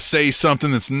semantics to say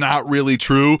something that's not really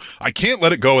true. I can't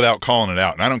let it go without calling it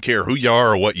out. And I don't care who you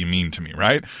are or what you mean to me,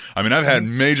 right? I mean, I've had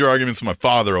major arguments with my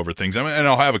father over things, and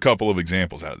I'll have a couple of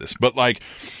examples out of this. But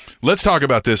let's talk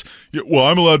about this. Well,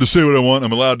 I'm allowed to say what I want.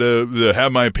 I'm allowed to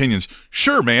have my opinions.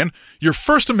 Sure, man. Your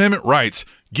First Amendment rights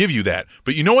give you that.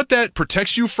 But you know what that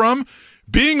protects you from?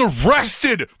 Being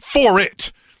arrested for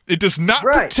it. It does not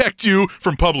protect you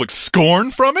from public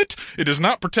scorn from it. It does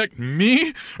not protect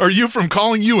me or you from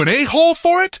calling you an a-hole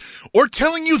for it or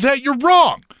telling you that you're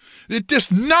wrong. It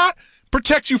does not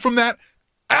protect you from that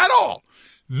at all.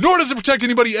 Nor does it protect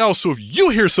anybody else. So if you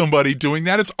hear somebody doing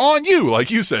that, it's on you, like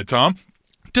you said, Tom,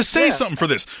 to say something for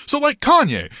this. So like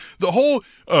Kanye, the whole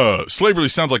slavery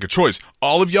sounds like a choice.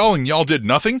 All of y'all and y'all did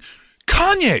nothing.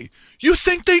 Kanye, you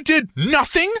think they did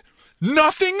nothing?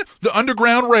 Nothing? The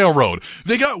Underground Railroad.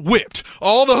 They got whipped.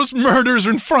 All those murders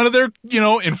in front of their,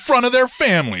 in front of their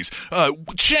families.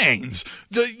 Chains.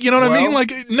 You know what I mean?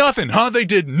 Like nothing, huh? They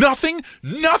did nothing?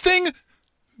 Nothing?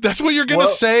 That's what you're going to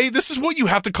say? This is what you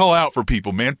have to call out for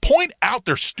people, man. Point out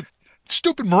their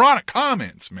stupid moronic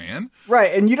comments, man.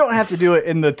 Right, and you don't have to do it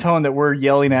in the tone that we're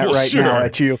yelling at now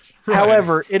at you. Right.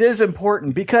 However, it is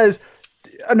important because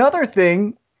another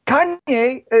thing,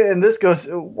 Kanye, and this goes,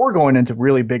 we're going into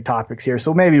really big topics here,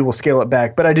 so maybe we'll scale it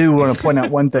back, but I do want to point out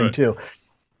one thing too.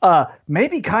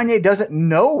 Maybe Kanye doesn't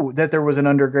know that there was an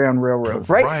Underground Railroad,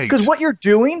 right? Because what you're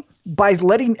doing by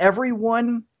letting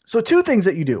everyone... So two things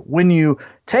that you do when you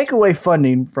take away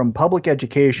funding from public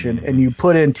education and you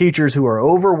put in teachers who are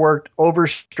overworked,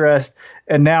 overstressed,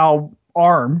 and now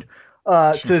armed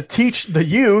to teach the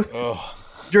youth,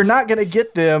 you're not going to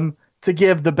get them to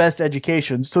give the best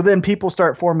education. So then people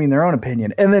start forming their own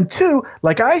opinion. And then two,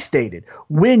 like I stated,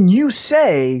 when you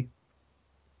say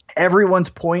everyone's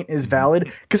point is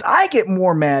valid, because I get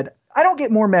more mad. I don't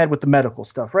get more mad with the medical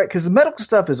stuff, right? Because the medical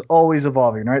stuff is always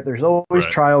evolving, right? There's always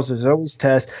trials. There's always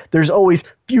tests. There's always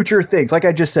future things. Like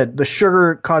I just said, the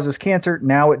sugar causes cancer.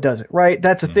 Now it doesn't, right?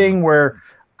 That's a thing where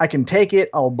I can take it.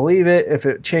 I'll believe it. If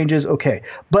it changes, okay.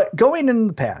 But going in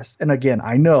the past, and again,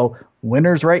 I know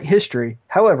winners write history.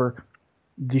 However,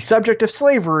 the subject of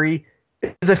slavery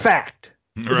is a fact.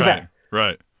 Right.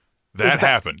 That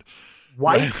happened.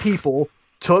 White people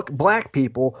took black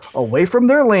people away from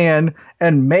their land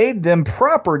and made them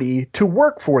property to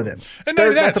work for them. And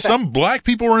not that, some black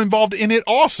people were involved in it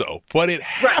also, but it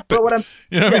happened. Right, but what I'm,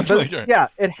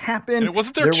 it happened. And it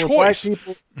wasn't their choice.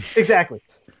 Exactly.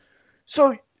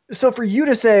 So for you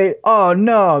to say, oh,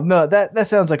 no, that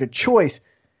sounds like a choice.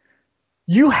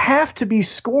 You have to be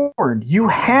scorned. You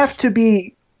have to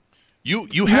be...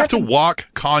 You have to walk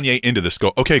Kanye into this.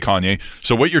 Go, okay, Kanye,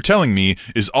 so what you're telling me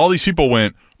is all these people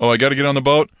went, oh, I got to get on the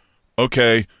boat?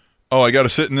 Okay. Oh, I got to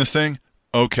sit in this thing?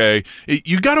 Okay.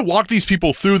 You got to walk these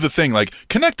people through the thing. Like,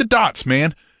 connect the dots,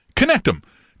 man. Connect them.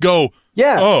 Go,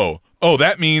 oh,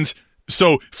 that means,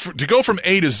 so to go from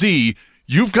A to Z,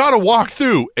 you've got to walk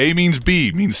through. A means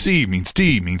B, means C, means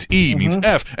D, means E, means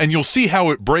F, and you'll see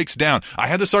how it breaks down. I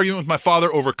had this argument with my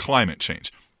father over climate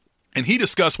change. And he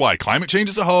discussed why climate change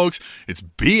is a hoax. It's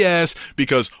BS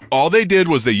because all they did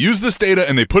was they used this data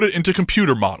and they put it into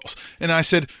computer models. And I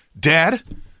said, Dad,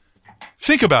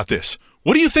 think about this.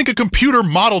 What do you think a computer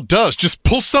model does? Just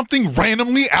pull something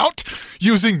randomly out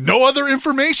using no other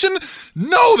information?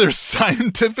 No, there's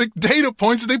scientific data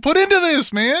points that they put into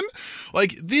this, man.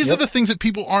 Like, these are the things that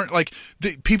people aren't like,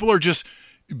 people are just...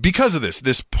 Because of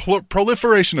this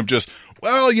proliferation of just,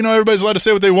 well, everybody's allowed to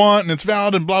say what they want and it's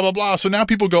valid and blah, blah, blah. So now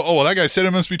people go, oh, well, that guy said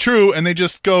it must be true. And they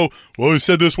just go, well, he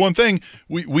said this one thing.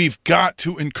 We've got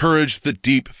to encourage the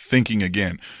deep thinking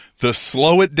again. The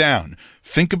slow it down.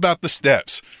 Think about the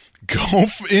steps. Go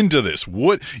into this.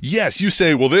 Yes, you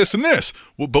say, well, this and this.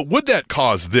 Well, but would that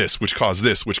cause this, which caused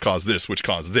this, which caused this, which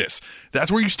caused this?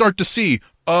 That's where you start to see,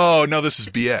 oh, no, this is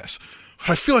BS.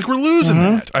 I feel like we're losing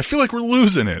that. I feel like we're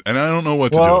losing it, and I don't know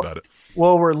what to do about it.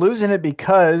 Well, we're losing it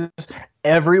because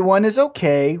everyone is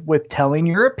okay with telling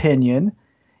your opinion,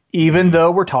 even though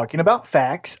we're talking about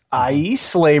facts, i.e.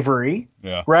 slavery,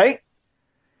 right?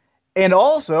 And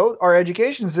also, our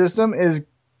education system is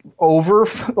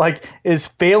is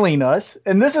failing us.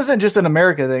 And this isn't just an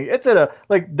America thing. It's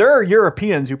there are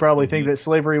Europeans who probably think that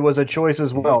slavery was a choice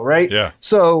as well, right? Yeah.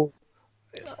 So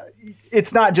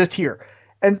it's not just here.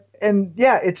 And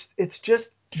it's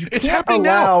just it's happening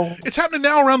now. It's happening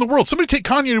now around the world. Somebody take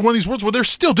Kanye to one of these worlds where they're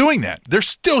still doing that. They're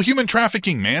still human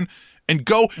trafficking, man. And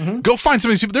go find some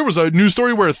of these people. There was a news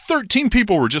story where 13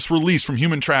 people were just released from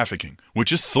human trafficking,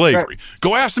 which is slavery. Right.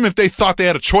 Go ask them if they thought they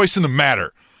had a choice in the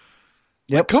matter.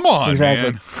 Yep. Like, come on,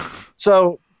 man.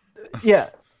 So,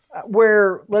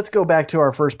 let's go back to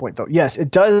our first point, though. Yes,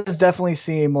 it does definitely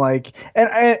seem like,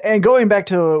 and going back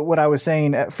to what I was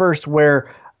saying at first,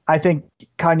 where I think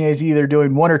Kanye is either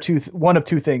doing one of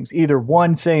two things. Either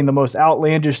one, saying the most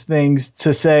outlandish things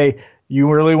to say, You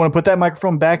really want to put that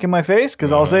microphone back in my face?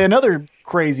 Because I'll say another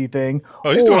crazy thing.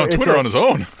 Oh, he's doing it on Twitter on his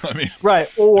own. I mean, right.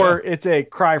 Or it's a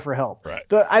cry for help. Right.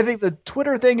 I think the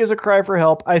Twitter thing is a cry for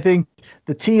help. I think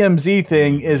the TMZ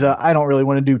thing is I don't really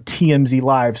want to do TMZ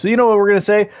live. So you know what we're going to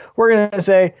say? We're going to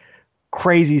say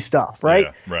crazy stuff, right?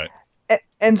 Yeah, right.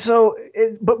 And so,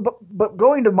 but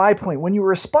going to my point, when you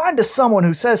respond to someone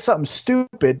who says something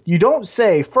stupid, you don't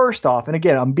say, first off, and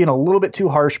again, I'm being a little bit too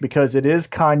harsh because it is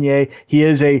Kanye. He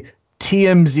is a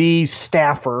TMZ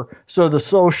staffer, so the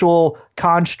social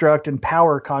construct and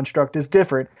power construct is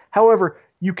different. However,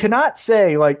 you cannot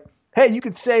say like, hey, you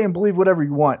can say and believe whatever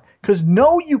you want, because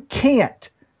no, you can't.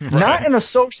 Right. Not in a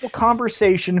social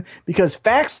conversation, because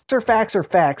facts are facts are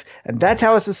facts, and that's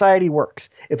how a society works.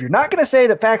 If you're not going to say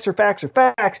that facts are facts are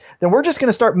facts, then we're just going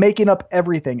to start making up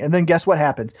everything. And then guess what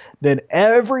happens? Then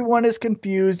everyone is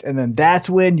confused, and then that's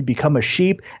when you become a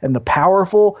sheep, and the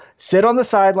powerful sit on the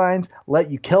sidelines, let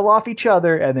you kill off each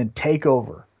other, and then take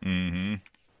over. Mm-hmm.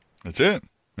 That's it.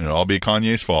 It'll all be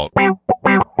Kanye's fault.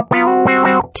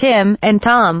 Tim and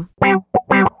Tom.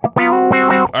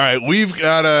 All right, we've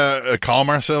got to calm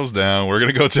ourselves down. We're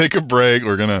going to go take a break.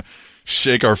 We're going to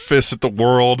shake our fists at the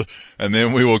world, and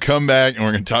then we will come back, and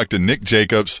we're going to talk to Nick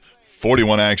Jacobs,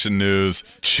 41 Action News,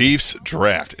 Chiefs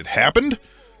draft. It happened.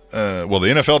 The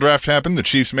NFL draft happened. The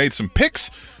Chiefs made some picks,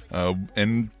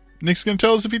 and Nick's going to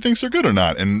tell us if he thinks they're good or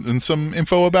not, and some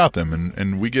info about them,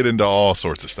 and we get into all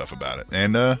sorts of stuff about it.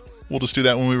 And we'll just do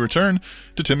that when we return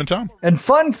to Tim and Tom. And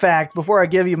fun fact, before I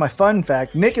give you my fun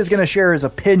fact, Nick is going to share his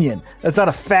opinion. That's not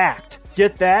a fact.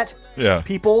 Get that? Yeah.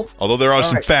 People? Although there are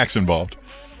some facts involved.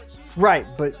 Right,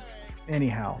 but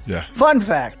anyhow. Yeah. Fun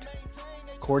fact.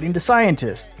 According to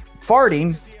scientists,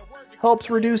 farting helps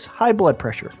reduce high blood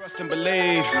pressure. Trust and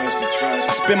believe. I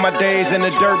spend my days in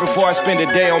the dirt before I spend a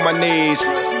day on my knees.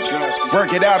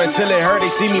 Work it out until it hurt. They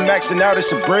see me maxing out,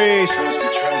 it's a breeze.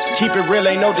 Keep it real,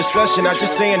 ain't no discussion. I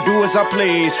just say and do as I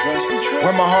please.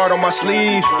 Wear my heart on my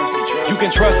sleeve. You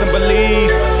can trust and believe.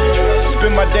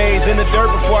 Spend my days in the dirt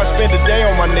before I spend a day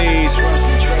on my knees.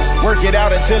 Work it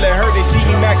out until it hurt. They see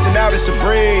me maxing out, it's a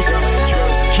breeze.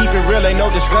 Keep it real, ain't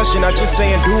no discussion. I just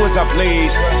say and do as I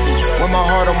please. Wear my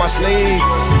heart on my sleeve.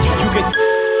 You can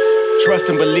trust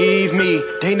and believe me.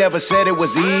 They never said it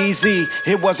was easy.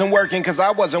 It wasn't working cause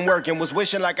I wasn't working. Was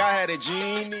wishing like I had a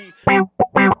genie.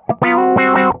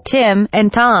 Tim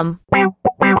and Tom.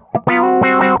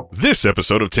 This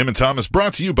episode of Tim and Tom is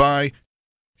brought to you by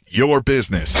Your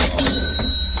Business.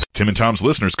 Tim and Tom's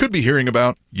listeners could be hearing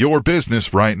about your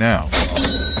business right now.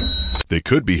 They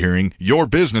could be hearing your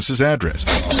business's address,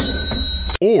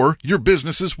 or your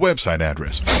business's website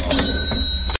address,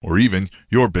 or even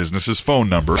your business's phone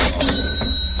number.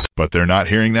 But they're not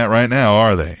hearing that right now,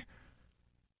 are they?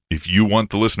 If you want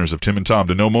the listeners of Tim and Tom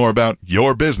to know more about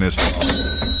your business,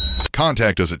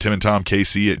 contact us at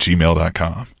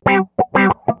timandtomkc@gmail.com.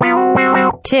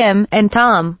 Tim and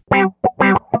Tom.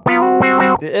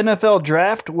 The NFL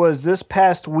draft was this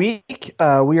past week.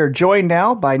 We are joined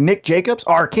now by Nick Jacobs,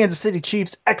 our Kansas City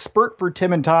Chiefs expert for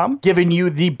Tim and Tom, giving you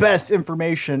the best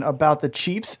information about the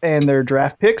Chiefs and their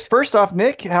draft picks. First off,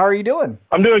 Nick, how are you doing?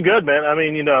 I'm doing good, man. I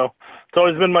mean, it's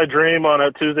always been my dream on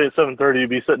a Tuesday at 7:30 to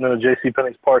be sitting in a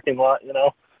JCPenney's parking lot,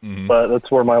 Mm-hmm. But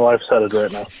that's where my life's headed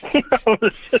right now.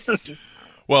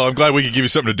 Well, I'm glad we could give you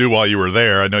something to do while you were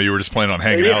there. I know you were just planning on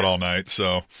hanging out all night,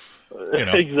 so,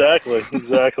 Exactly.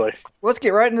 Let's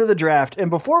get right into the draft. And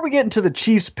before we get into the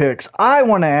Chiefs picks, I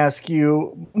want to ask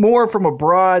you more from a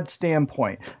broad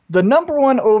standpoint. The number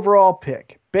one overall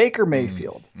pick, Baker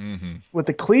Mayfield, with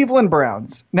the Cleveland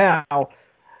Browns. Now,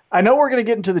 I know we're going to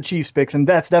get into the Chiefs picks, and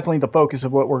that's definitely the focus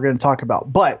of what we're going to talk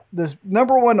about. But this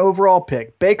number one overall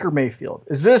pick, Baker Mayfield,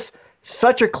 is this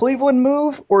such a Cleveland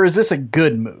move, or is this a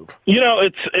good move?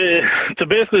 It's to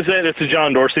basically say it's a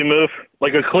John Dorsey move.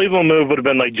 Like a Cleveland move would have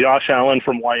been like Josh Allen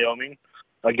from Wyoming,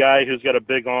 a guy who's got a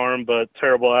big arm but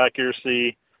terrible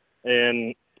accuracy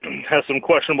and has some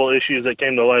questionable issues that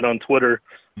came to light on Twitter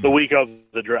the week of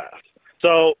the draft.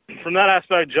 So from that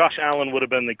aspect, Josh Allen would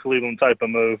have been the Cleveland type of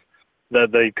move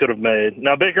that they could have made.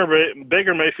 Now, Baker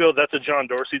Mayfield, that's a John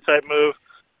Dorsey type move.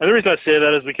 And the reason I say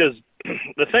that is because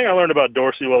the thing I learned about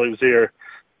Dorsey while he was here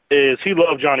is he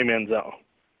loved Johnny Manziel.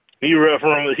 He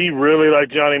really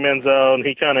liked Johnny Manziel, and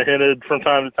he kind of hinted from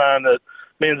time to time that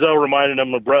Manziel reminded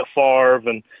him of Brett Favre,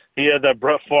 and he had that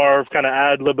Brett Favre kind of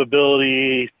ad-lib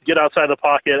ability, get outside the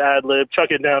pocket, ad-lib,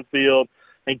 chuck it downfield,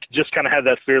 and just kind of had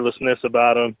that fearlessness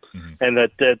about him, and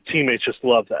that teammates just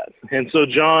loved that. And so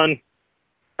John,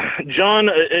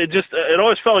 it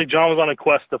always felt like John was on a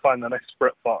quest to find the next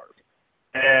Brett Favre.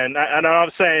 And I'm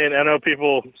saying, I know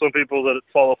some people that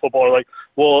follow football are like,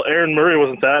 Well, Aaron Murray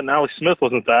wasn't that, and Alex Smith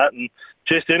wasn't that, and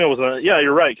Chase Daniel wasn't that. Yeah,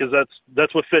 you're right, because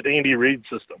that's what fit Andy Reid's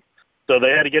system. So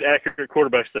they had to get accurate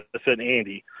quarterbacks that fit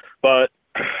Andy. But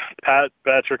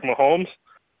Patrick Mahomes,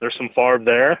 there's some Favre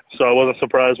there, so I wasn't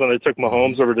surprised when they took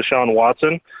Mahomes over Deshaun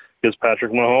Watson, because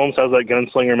Patrick Mahomes has that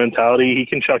gunslinger mentality. He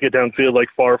can chuck it downfield like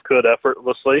Favre could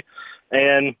effortlessly.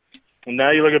 And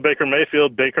now you look at Baker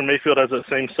Mayfield. Baker Mayfield has that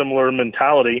same similar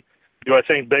mentality. Do I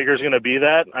think Baker's going to be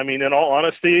that? I mean, in all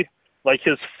honesty, like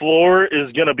his floor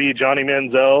is going to be Johnny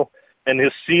Manziel, and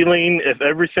his ceiling, if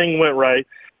everything went right,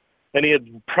 and he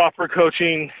had proper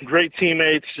coaching, great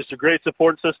teammates, just a great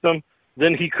support system,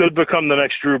 then he could become the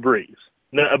next Drew Brees.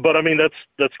 But, I mean,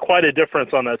 that's quite a difference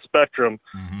on that spectrum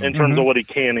in terms of what he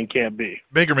can and can't be.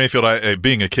 Baker Mayfield,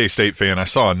 being a K-State fan, I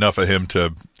saw enough of him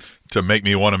to make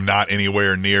me want him not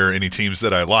anywhere near any teams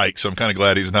that I like. So I'm kind of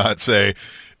glad he's not, say,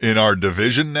 in our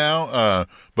division now.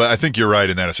 But I think you're right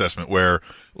in that assessment where,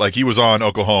 like, he was on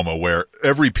Oklahoma, where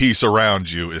every piece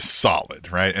around you is solid,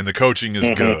 right? And the coaching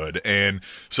is good. And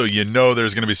so you know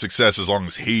there's going to be success as long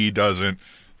as he doesn't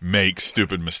make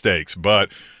stupid mistakes.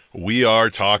 But we are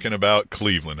talking about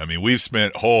Cleveland. I mean, we've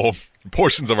spent whole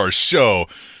portions of our show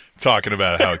talking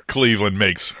about how Cleveland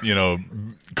makes,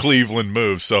 Cleveland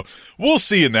moves. So we'll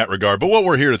see in that regard. But what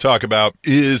we're here to talk about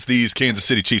is these Kansas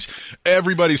City Chiefs.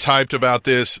 Everybody's hyped about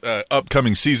this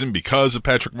upcoming season because of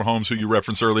Patrick Mahomes, who you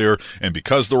referenced earlier, and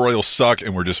because the Royals suck,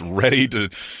 and we're just ready to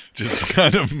just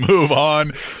kind of move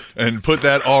on and put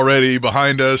that already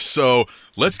behind us. So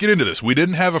let's get into this. We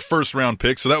didn't have a first-round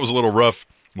pick, so that was a little rough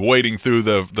wading through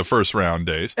the first round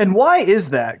days. And why is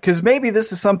that? Because maybe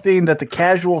this is something that the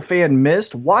casual fan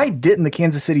missed. Why didn't the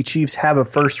Kansas City Chiefs have a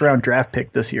first-round draft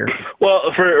pick this year?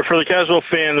 Well, for the casual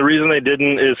fan, the reason they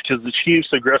didn't is because the Chiefs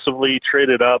aggressively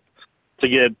traded up to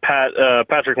get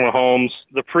Patrick Mahomes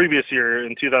the previous year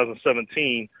in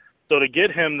 2017. So to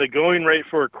get him, the going rate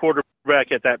for a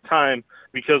quarterback at that time,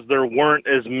 because there weren't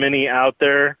as many out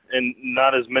there and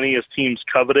not as many as teams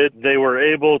coveted, they were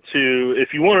able to,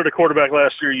 if you wanted a quarterback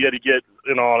last year, you had to get,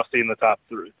 in all honesty, in the top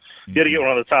three. You had to get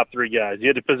one of the top three guys. You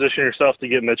had to position yourself to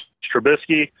get Mitch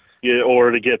Trubisky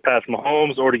or to get Pat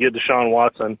Mahomes or to get Deshaun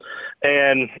Watson.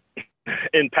 And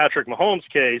in Patrick Mahomes'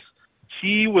 case,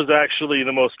 he was actually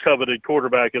the most coveted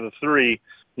quarterback of the three.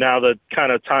 Now that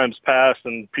kind of time's passed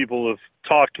and people have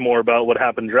talked more about what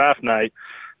happened draft night,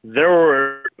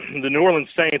 the New Orleans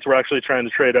Saints were actually trying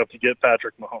to trade up to get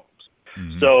Patrick Mahomes.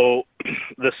 Mm-hmm. So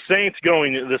the Saints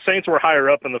were higher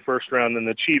up in the first round than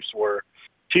the Chiefs were.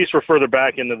 Chiefs were further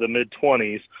back into the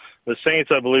mid-20s. The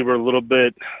Saints, I believe, were a little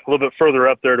bit further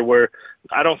up there to where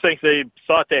I don't think they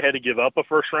thought they had to give up a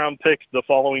first-round pick the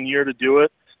following year to do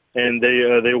it, and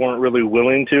they weren't really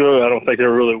willing to. I don't think they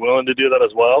were really willing to do that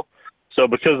as well. So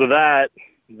because of that,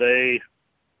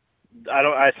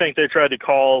 I think they tried to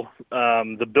call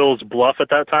the Bills' bluff at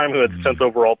that time, who had the 10th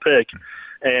overall pick.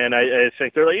 And I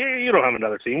think they're like, yeah, you don't have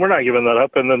another team. We're not giving that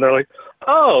up. And then they're like,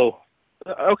 oh,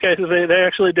 okay. So they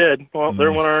actually did. Well,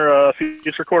 they're one of our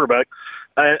future quarterback.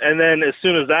 And then as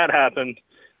soon as that happened,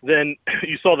 then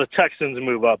you saw the Texans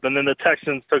move up. And then the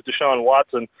Texans took Deshaun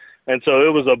Watson. And so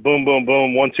it was a boom, boom,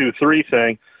 boom, 1, 2, 3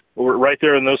 thing. Right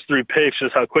there in those three picks,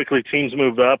 just how quickly teams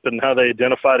moved up and how they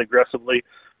identified aggressively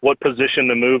what position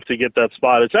to move to get that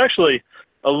spot. It's actually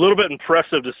a little bit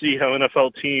impressive to see how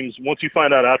NFL teams, once you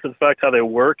find out after the fact how they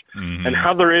work and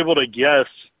how they're able to guess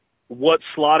what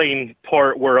slotting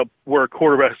part where a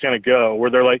quarterback's going to go,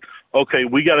 where they're like, okay,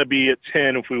 we got to be at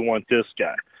 10 if we want this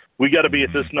guy. We got to be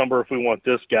at this number if we want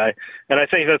this guy. And I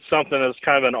think that's something that's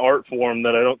kind of an art form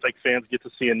that I don't think fans get to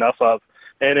see enough of.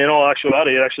 And in all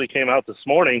actuality, it actually came out this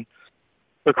morning,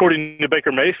 according to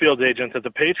Baker Mayfield's agent, that the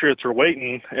Patriots were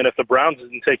waiting, and if the Browns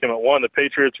didn't take him at 1, the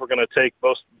Patriots were going to take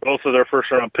both of their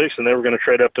first-round picks, and they were going to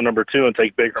trade up to number 2 and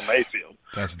take Baker Mayfield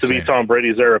to be Tom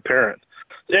Brady's heir apparent.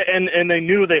 And they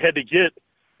knew they had to get,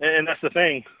 and that's the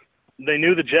thing, they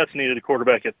knew the Jets needed a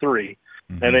quarterback at 3,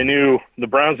 and they knew the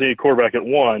Browns needed a quarterback at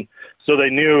 1, so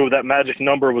they knew that magic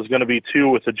number was going to be 2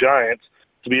 with the Giants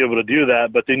to be able to do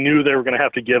that, but they knew they were going to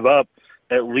have to give up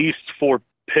at least 4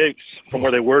 picks from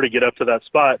where they were to get up to that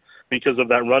spot because of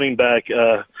that running back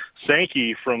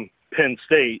Sankey from Penn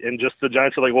State. And just the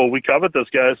Giants are like, well, we covet this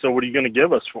guy, so what are you going to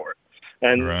give us for it?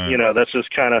 And, that's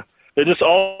just kind of – it just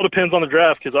all depends on the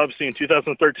draft because obviously in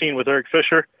 2013 with Eric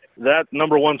Fisher, that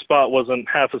number 1 spot wasn't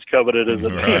half as coveted as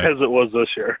it was this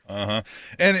year.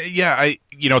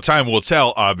 And time will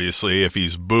tell, obviously, if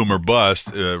he's boom or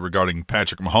bust regarding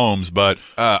Patrick Mahomes. But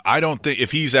I don't think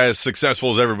if he's as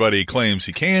successful as everybody claims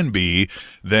he can be,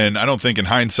 then I don't think in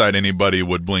hindsight anybody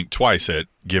would blink twice at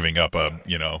giving up a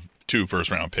 2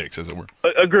 first-round picks, as it were.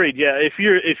 Agreed. Yeah, if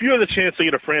you have the chance to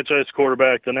get a franchise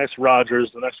quarterback, the next Rodgers,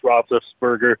 the next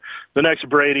Roethlisberger, the next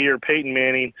Brady or Peyton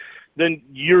Manning, then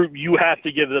you have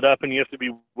to give it up, and you have to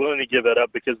be willing to give it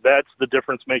up, because that's the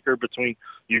difference maker between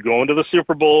you going to the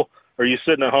Super Bowl or you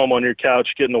sitting at home on your couch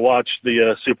getting to watch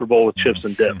the Super Bowl with chips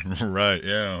and dip. Right.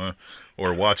 Yeah.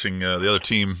 Or watching the other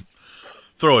team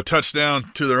throw a touchdown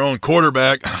to their own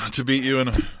quarterback to beat you in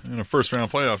a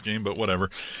first-round playoff game, but whatever.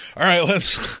 All right,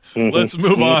 let's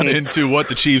move on into what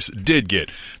the Chiefs did get.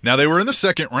 Now, they were in the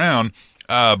second round,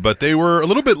 but they were a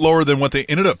little bit lower than what they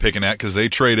ended up picking at, because they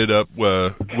traded up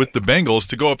with the Bengals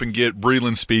to go up and get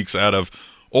Breeland Speaks out of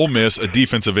Ole Miss, a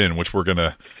defensive end, which we're going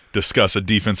to discuss a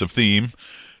defensive theme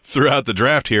throughout the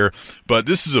draft here. But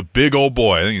this is a big old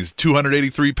boy. I think he's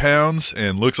 283 pounds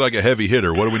and looks like a heavy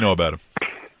hitter. What do we know about him?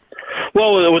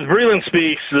 Well, with Breeland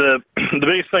Speaks, the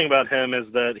biggest thing about him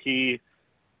is that he's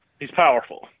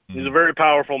powerful. He's a very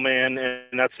powerful man,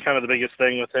 and that's kind of the biggest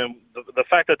thing with him. The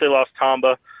fact that they lost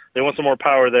Tamba, they want some more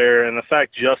power there, and the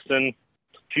fact Justin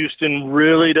Houston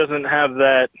really doesn't have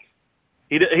that.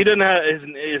 He doesn't have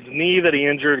his knee that he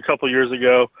injured a couple years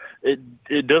ago.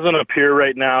 It doesn't appear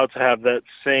right now to have that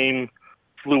same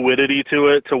fluidity to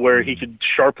it, to where he could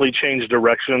sharply change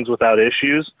directions without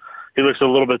issues. He looks a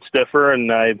little bit stiffer,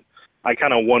 and I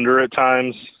kind of wonder at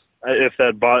times if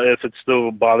it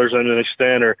still bothers him to an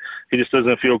extent, or he just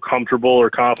doesn't feel comfortable or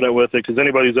confident with it. Because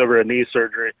anybody who's ever had knee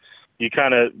surgery, you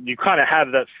kind of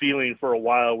have that feeling for a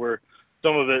while where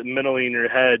some of it mentally in your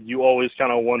head, you always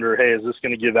kind of wonder, hey, is this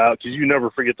going to give out? Because you never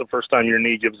forget the first time your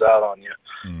knee gives out on you,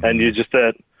 and you just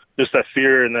that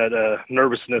fear and that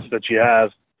nervousness that you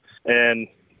have. And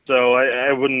so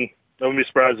I wouldn't be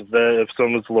surprised if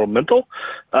someone's a little mental,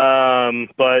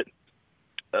 but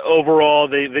overall,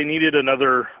 they needed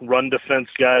another run defense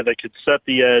guy that could set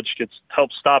the edge, could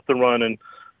help stop the run, and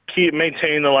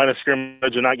maintain the line of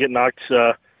scrimmage and not get knocked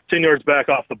 10 yards back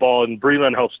off the ball. And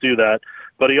Breeland helps do that.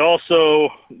 But he also,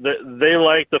 they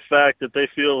like the fact that they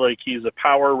feel like he's a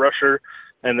power rusher,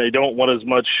 and they don't want as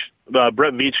much.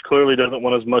 Brett Veach clearly doesn't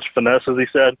want as much finesse, as he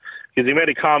said, because he made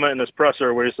a comment in his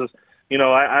presser where he says,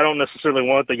 I don't necessarily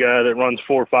want the guy that runs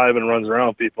 4.5 and runs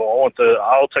around people.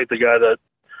 I'll take the guy that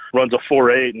runs a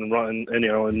 4.8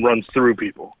 and runs through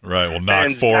people. Right. Well,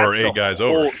 knock 4 or 8 guys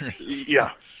over. Yeah.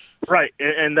 Right.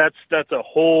 And that's a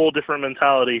whole different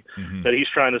mentality that he's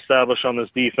trying to establish on this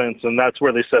defense, and that's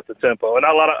where they set the tempo. And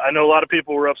I know a lot of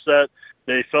people were upset.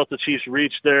 They felt the Chiefs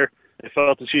reached there. They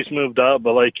felt the Chiefs moved up,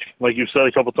 but like you've said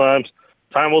a couple times,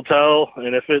 time will tell,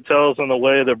 and if it tells in the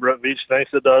way that Brett Veach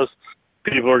thinks it does,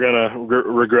 people are going to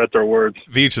regret their words.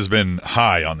 Veach has been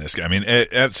high on this guy. I mean,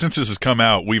 since this has come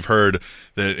out, we've heard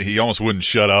that he almost wouldn't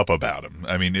shut up about him.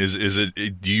 I mean,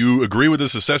 do you agree with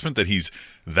this assessment that he's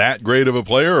that great of a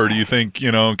player, or do you think,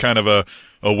 kind of a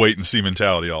wait-and-see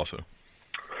mentality also?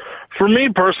 For me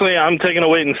personally, I'm taking a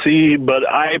wait-and-see, but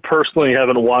I personally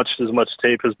haven't watched as much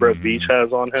tape as Brett Veach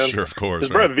has on him. Sure, of course.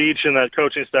 Because Brett Veach and that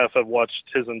coaching staff have watched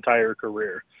his entire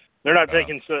career. They're not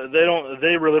taking.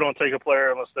 They really don't take a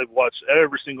player unless they've watched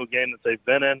every single game that they've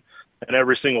been in and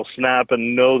every single snap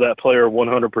and know that player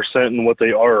 100% and what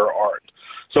they are or aren't.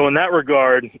 So in that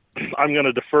regard, I'm going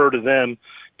to defer to them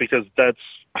because that's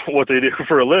what they do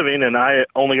for a living. And I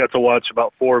only got to watch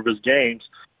about 4 of his games,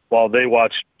 while they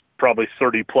watched probably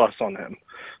 30 plus on him.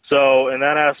 So in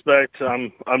that aspect,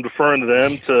 I'm deferring to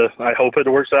them. I hope it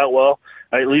works out well.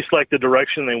 I at least like the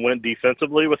direction they went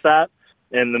defensively with that,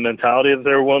 and the mentality that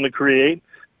they were willing to create.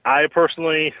 I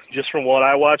personally, just from what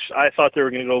I watched, I thought they were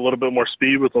going to go a little bit more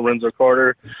speed with Lorenzo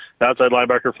Carter, the outside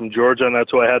linebacker from Georgia, and that's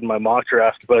who I had in my mock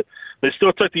draft. But they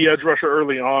still took the edge rusher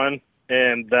early on,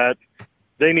 and that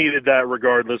they needed that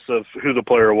regardless of who the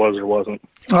player was or wasn't.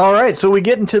 All right, so we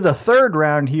get into the third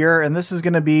round here, and this is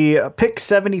going to be pick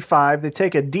 75. They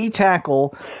take a D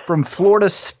tackle from Florida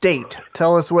State.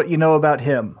 Tell us what you know about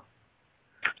him.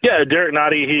 Yeah, Derek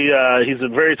Nottie, he's a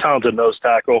very talented nose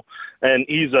tackle, and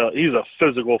he's a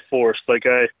physical force. Like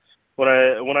when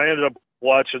I ended up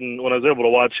watching, when I was able to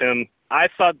watch him, I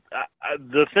thought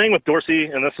the thing with Dorsey,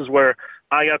 and this is where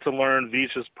I got to learn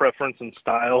Veach's preference and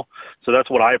style. So that's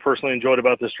what I personally enjoyed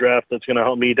about this draft. That's going to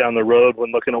help me down the road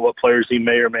when looking at what players he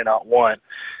may or may not want.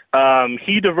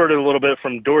 He diverted a little bit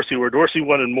from Dorsey, where Dorsey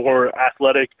wanted more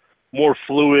athletic, more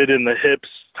fluid in the hips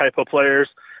type of players.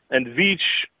 And Veach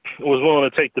was willing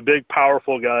to take the big,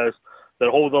 powerful guys that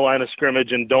hold the line of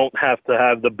scrimmage and don't have to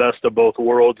have the best of both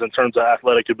worlds in terms of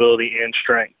athletic ability and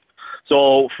strength.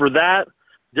 So for that,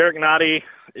 Derek Nottie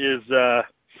is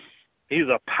he's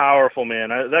a powerful man.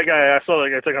 That guy, I saw that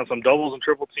guy take on some doubles and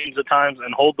triple teams at times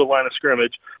and hold the line of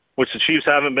scrimmage, which the Chiefs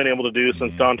haven't been able to do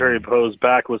since Dontari Poe's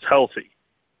back was healthy.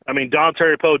 I mean, Don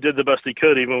Terry Poe did the best he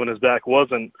could, even when his back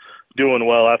wasn't doing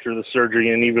well after the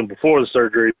surgery and even before the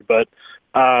surgery. But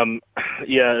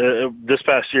this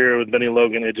past year with Benny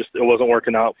Logan, it wasn't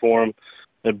working out for him.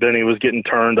 And Benny was getting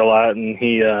turned a lot, and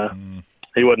he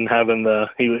wasn't having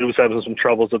he was having some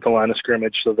troubles at the line of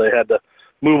scrimmage, so they had to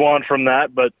move on from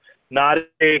that. But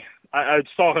I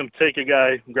saw him take a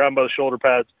guy, grab him by the shoulder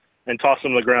pads, and toss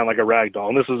him to the ground like a rag doll.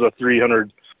 And this is a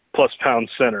 300-plus pound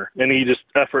center, and he just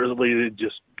effortlessly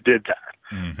just did that.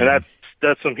 Mm-hmm. And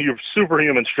that's some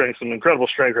superhuman strength, some incredible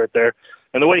strength right there.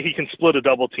 And the way he can split a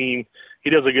double team, he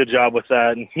does a good job with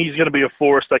that. And he's going to be a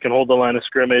force that can hold the line of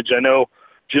scrimmage. I know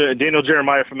Daniel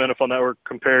Jeremiah from NFL Network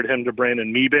compared him to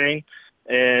Brandon Mebane,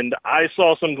 and I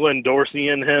saw some Glenn Dorsey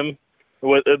in him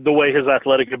with the way his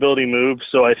athletic ability moves.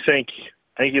 So I think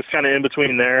he's kind of in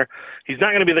between there. He's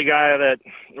not going to be the guy that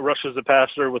rushes the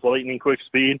passer with lightning quick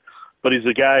speed, but he's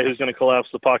the guy who's going to collapse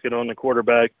the pocket on the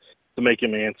quarterback to make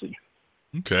him antsy.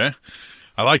 Okay.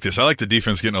 I like this. I like the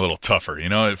defense getting a little tougher. You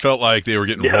know, it felt like they were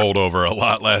getting rolled over a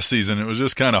lot last season. It was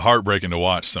just kind of heartbreaking to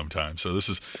watch sometimes. So this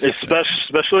is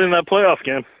especially in that playoff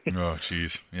game. Oh,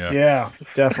 geez. Yeah. Yeah,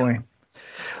 definitely.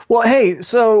 Well, hey,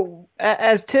 so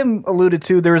as Tim alluded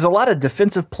to, there was a lot of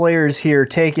defensive players here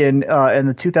taken in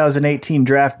the 2018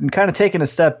 draft and kind of taking a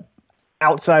step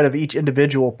outside of each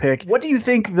individual pick. What do you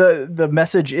think the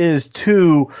message is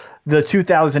to the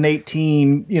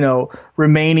 2018,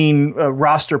 remaining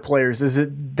roster players? Is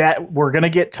it that we're going to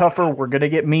get tougher, we're going to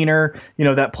get meaner?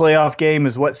 That playoff game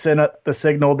is what sent up the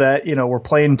signal that, we're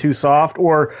playing too soft,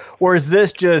 or is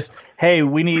this just, hey,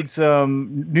 we need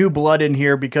some new blood in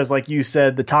here because, like you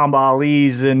said, the Tamba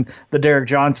Alis and the Derek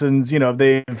Johnsons,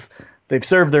 they've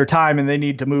served their time and they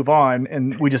need to move on,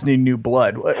 and we just need new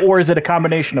blood? Or is it a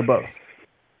combination of both?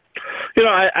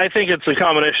 I think it's a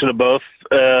combination of both.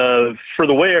 For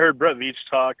the way I heard Brett Veach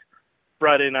talk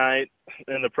Friday night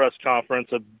in the press conference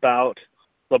about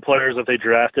the players that they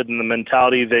drafted and the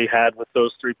mentality they had with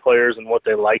those three players and what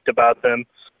they liked about them,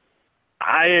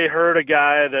 I heard a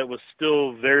guy that was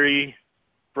still very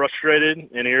frustrated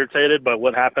and irritated by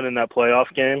what happened in that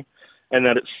playoff game, and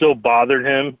that it still bothered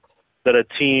him that a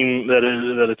team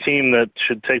that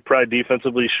should take pride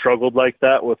defensively struggled like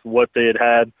that with what they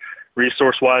had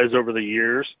resource-wise over the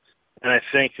years. And I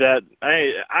think that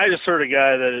I just heard a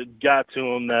guy that it got to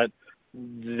him that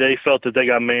they felt that they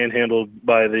got manhandled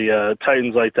by the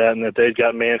Titans like that, and that they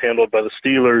got manhandled by the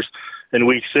Steelers in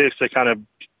Week 6 that kind of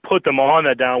put them on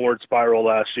that downward spiral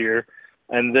last year.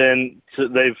 And then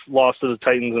they've lost to the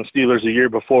Titans and Steelers a year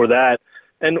before that.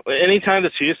 And anytime the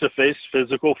Chiefs have faced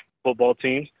physical football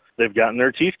teams, they've gotten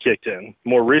their teeth kicked in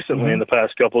more recently in the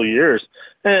past couple of years,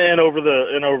 and over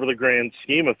the grand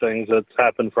scheme of things, that's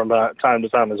happened from time to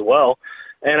time as well.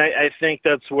 And I think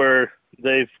that's where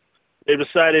they've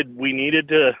decided we need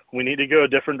to go a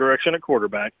different direction at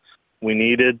quarterback. We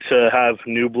needed to have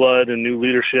new blood and new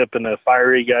leadership and a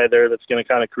fiery guy there that's going to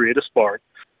kind of create a spark.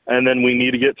 And then we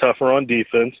need to get tougher on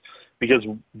defense, because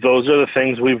those are the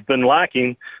things we've been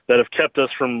lacking that have kept us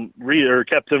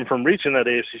kept them from reaching that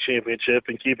AFC Championship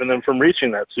and keeping them from reaching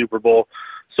that Super Bowl.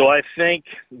 So I think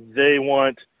they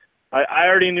want – I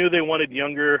already knew they wanted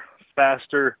younger,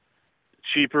 faster,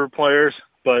 cheaper players,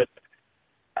 but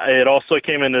it also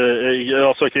came in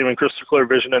crystal clear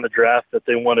vision in the draft that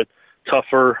they wanted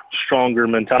tougher, stronger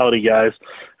mentality guys.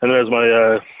 And as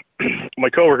my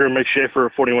coworker, Mick Schaefer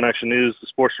of 41 Action News, the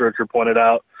sports director, pointed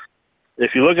out,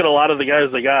 if you look at a lot of the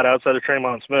guys they got outside of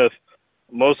Traymon Smith,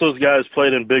 most of those guys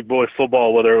played in big boy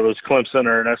football, whether it was Clemson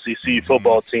or an SEC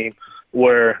football team,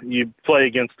 where you play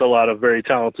against a lot of very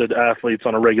talented athletes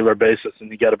on a regular basis, and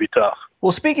you got to be tough.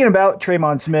 Well, speaking about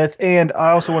Traymon Smith, and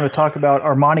I also want to talk about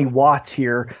Armani Watts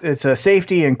here. It's a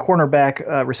safety and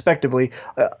cornerback, respectively.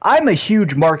 I'm a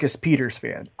huge Marcus Peters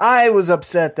fan. I was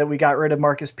upset that we got rid of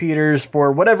Marcus Peters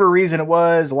for whatever reason it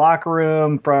was, locker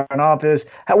room, front office,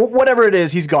 whatever it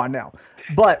is, he's gone now.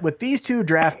 But with these two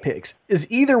draft picks, is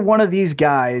either one of these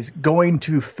guys going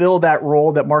to fill that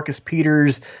role that Marcus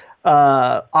Peters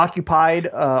occupied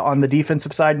on the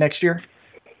defensive side next year?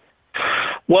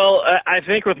 Well, I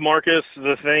think with Marcus,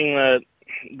 the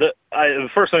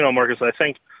first thing on Marcus, I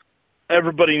think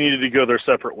everybody needed to go their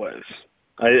separate ways.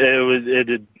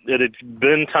 It had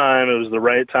been time. It was the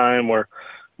right time where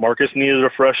Marcus needed a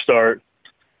fresh start.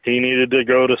 He needed to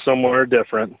go to somewhere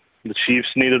different. The Chiefs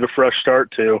needed a fresh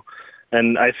start too.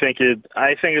 And I think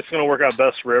it's going to work out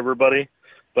best for everybody.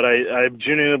 But I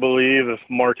genuinely believe if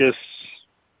Marcus,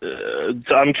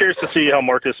 I'm curious to see how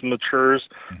Marcus matures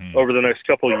over the next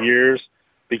couple of years,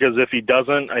 because if he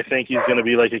doesn't, I think he's going to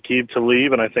be like Aqib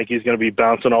Talib, and I think he's going to be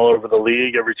bouncing all over the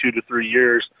league every 2 to 3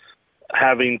 years,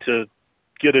 having to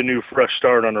get a new fresh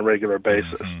start on a regular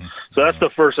basis. So that's the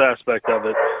first aspect of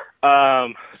it.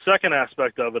 Second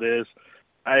aspect of it is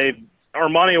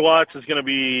Armani Watts is going to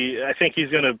be, I think he's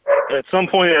going to, at some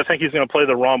point, I think he's going to play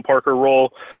the Ron Parker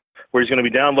role where he's going to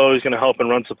be down low. He's going to help and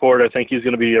run support. I think he's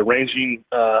going to be a ranging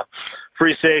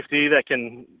free safety that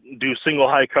can do single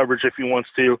high coverage if he wants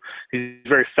to. He's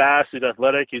very fast. He's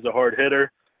athletic. He's a hard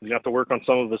hitter. He's going to have to work on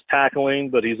some of his tackling,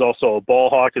 but he's also a ball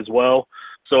hawk as well.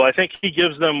 So I think he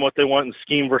gives them what they want in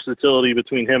scheme versatility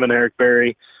between him and Eric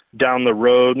Berry down the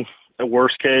road. At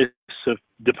worst case,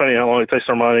 depending on how long it takes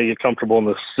Armani to get comfortable in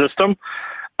the system.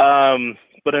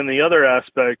 But in the other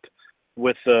aspect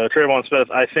with Trayvon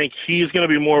Smith, I think he's going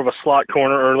to be more of a slot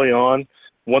corner early on.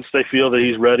 Once they feel that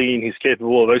he's ready and he's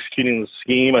capable of executing the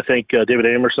scheme, I think David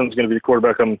Amerson is going to be the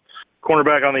cornerback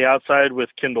on the outside with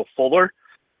Kendall Fuller.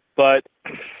 But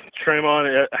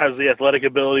Trayvon has the athletic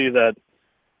ability that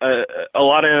a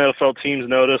lot of NFL teams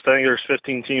noticed. I think there's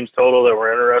 15 teams total that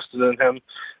were interested in him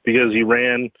because he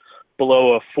ran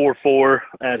below a 4.4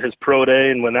 at his pro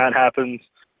day, and when that happens,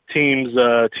 teams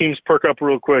perk up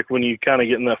real quick when you kind of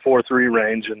get in that 4.3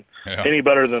 range, and any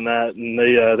better than that, and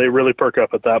they really perk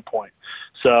up at that point.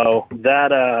 So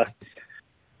that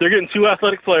they're getting two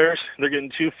athletic players, they're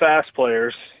getting two fast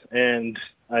players, and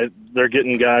they're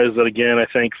getting guys that, again, I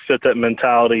think fit that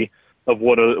mentality of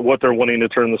what they're wanting to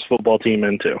turn this football team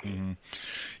into. Mm-hmm.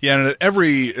 Yeah, and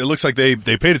it looks like they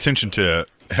paid attention to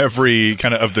every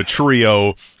kind of the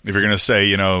trio, if you're going to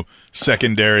say,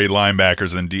 secondary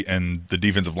linebackers and the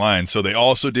defensive line. So they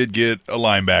also did get a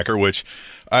linebacker, which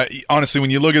honestly,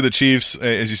 when you look at the Chiefs,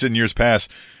 as you said in years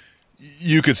past,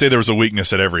 you could say there was a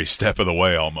weakness at every step of the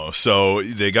way almost. So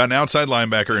they got an outside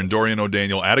linebacker in Dorian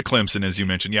O'Daniel out of Clemson, as you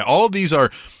mentioned. Yeah, all of these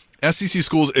are SEC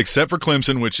schools except for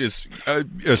Clemson, which is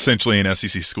essentially an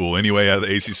SEC school anyway out of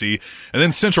the ACC, and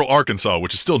then Central Arkansas,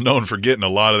 which is still known for getting a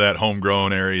lot of that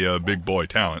homegrown area big boy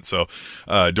talent. So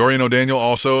Dorian O'Daniel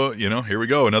also, here we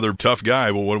go, another tough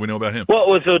guy. Well, what do we know about him? Well,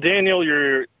 with O'Daniel,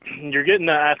 you're getting an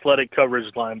athletic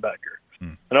coverage linebacker.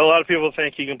 I know a lot of people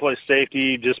think he can play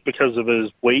safety just because of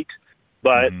his weight,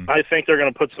 but I think they're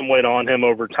going to put some weight on him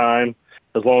over time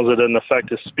as long as it doesn't affect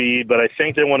his speed. But I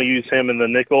think they want to use him in the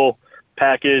nickel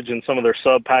package and some of their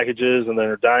sub packages and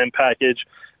their dime package,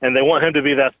 and they want him to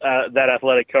be that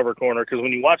athletic cover corner, because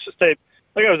when you watch this tape,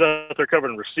 I was out there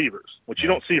covering receivers, which you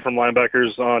don't see from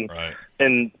linebackers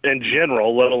in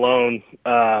general, let alone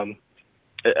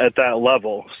at that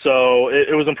level. So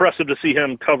it was impressive to see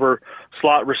him cover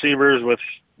slot receivers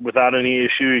without any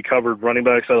issue. He covered running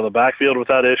backs out of the backfield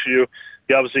without issue.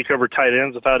 He obviously covered tight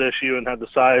ends without issue and had the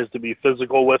size to be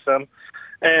physical with them.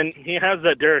 And he has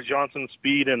that Derek Johnson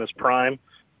speed in his prime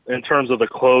in terms of the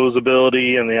close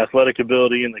ability and the athletic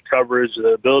ability and the coverage,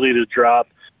 the ability to drop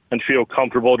and feel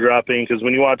comfortable dropping. Because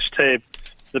when you watch tape,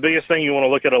 the biggest thing you want to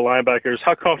look at a linebacker is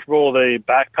how comfortable are they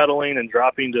backpedaling and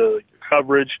dropping to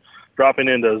coverage, dropping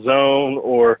into zone,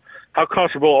 or how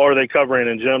comfortable are they covering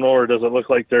in general, or does it look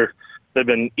like they've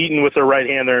been eating with their right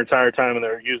hand their entire time and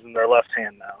they're using their left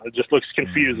hand now? It just looks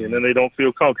confusing and they don't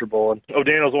feel comfortable. And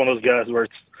O'Daniel's one of those guys where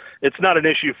it's not an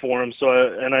issue for him. So,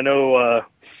 and I know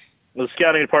the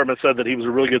scouting department said that he was a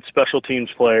really good special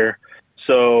teams player.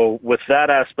 So with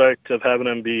that aspect of having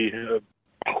him be a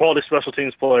quality special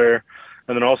teams player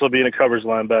and then also being a coverage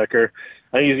linebacker,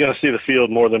 I think he's going to see the field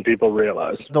more than people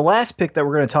realize. The last pick that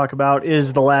we're going to talk about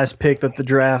is the last pick that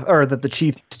the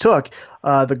Chiefs took,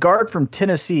 the guard from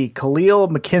Tennessee, Khalil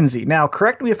McKenzie. Now,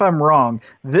 correct me if I'm wrong.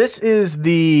 This is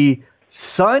the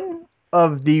son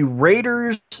of the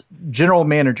Raiders general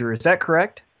manager. Is that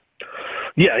correct?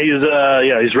 Yeah,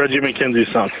 he's Reggie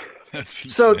McKenzie's son.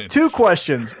 So 2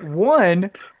 questions.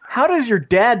 1, how does your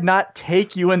dad not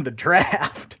take you in the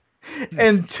draft?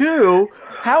 And 2,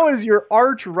 how is your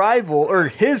arch rival, or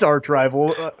his arch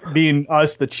rival, being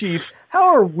us, the Chiefs,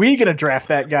 how are we going to draft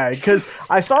that guy? Because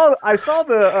I saw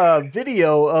the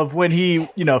video of when he,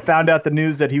 found out the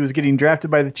news that he was getting drafted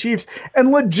by the Chiefs,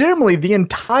 and legitimately the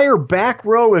entire back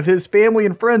row of his family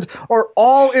and friends are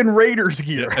all in Raiders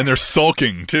gear. Yeah, and they're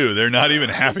sulking too. They're not even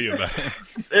happy about it.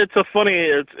 It's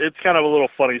kind of a little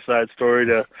funny side story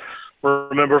to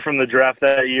remember from the draft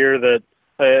that year that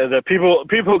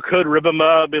people could rib him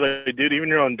up, be like, dude, even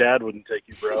your own dad wouldn't take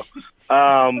you, bro.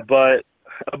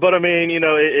 But I mean,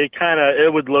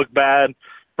 it would look bad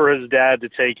for his dad to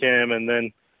take him, and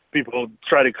then people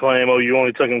try to claim, oh, you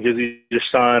only took him because he's your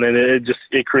son, and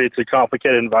it creates a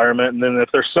complicated environment. And then if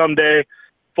there's someday,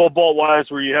 football wise,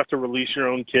 where you have to release your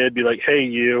own kid, be like, hey,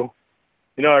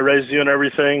 I raised you and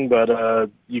everything, but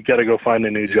you got to go find a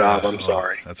new job. I'm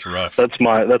sorry. That's rough. That's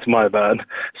my bad.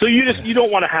 So you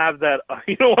don't want to have that.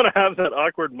 You don't want to have that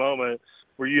awkward moment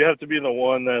where you have to be the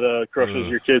one that crushes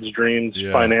your kids' dreams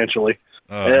financially.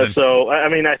 So, I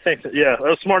mean, I think that, that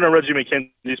was smart on Reggie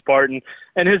McKenzie's part, and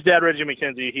his dad, Reggie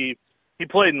McKenzie, he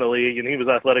played in the league, and he was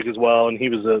athletic as well, and he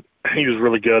was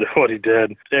really good at what he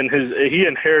did, and he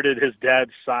inherited his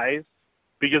dad's size,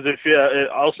 because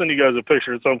I'll send you guys a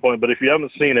picture at some point, but if you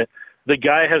haven't seen it, the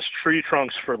guy has tree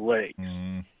trunks for legs.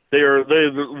 They're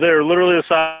literally the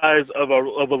size of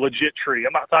a legit tree.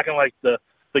 I'm not talking like the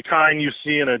kind you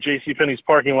see in a JCPenney's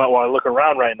parking lot while I look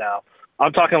around right now.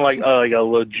 I'm talking like a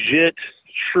legit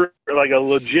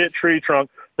tree trunk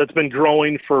that's been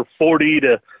growing for 40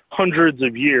 to hundreds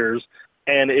of years,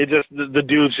 and the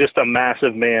dude's just a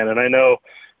massive man. And I know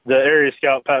the area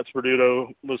scout Pat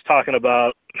Sperduto was talking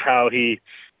about how he's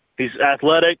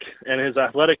athletic, and his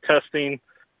athletic testing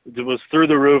was through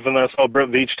the roof. And I saw Brett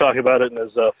Veach talk about it in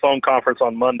his phone conference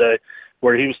on Monday,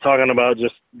 where he was talking about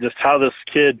just how this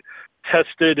kid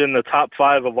tested in the top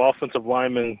 5 of offensive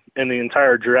linemen in the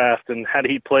entire draft, and had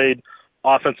he played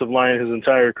offensive line his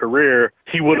entire career,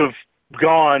 he would have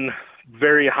gone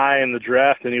very high in the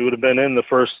draft, and he would have been in the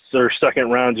first or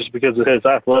second round just because of his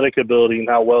athletic ability and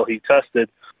how well he tested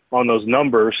on those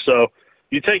numbers. So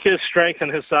you take his strength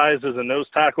and his size as a nose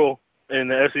tackle in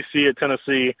the SEC at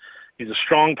Tennessee. He's a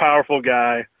strong, powerful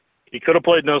guy. He could have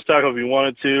played nose tackle if he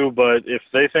wanted to, but if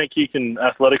they think he can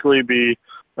athletically be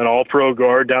an all-pro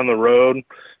guard down the road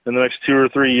in the next 2 or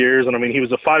 3 years, and I mean, he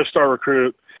was a 5-star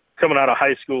recruit coming out of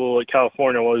high school at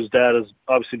California while his dad is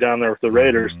obviously down there with the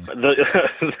Raiders.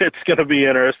 It's going to be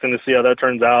interesting to see how that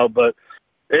turns out, but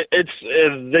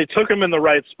they took him in the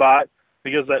right spot,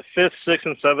 because that 5th, 6th,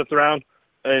 and 7th round,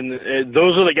 and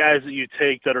those are the guys that you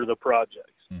take that are the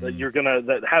projects, that you're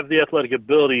that have the athletic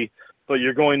ability, but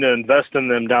you're going to invest in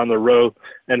them down the road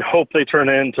and hope they turn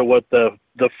into what the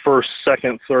 1st,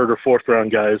 2nd, 3rd, or 4th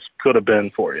round guys could have been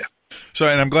for you. So,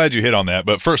 and I'm glad you hit on that.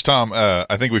 But first, Tom,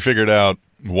 I think we figured out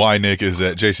why Nick is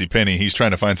at JCPenney. He's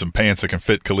trying to find some pants that can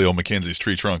fit Khalil McKenzie's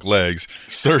tree trunk legs.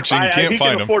 Searching, can't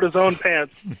find them. He can afford his own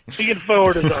pants. He can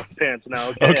afford his own pants now.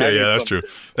 Okay, that's true.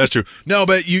 That's true. No,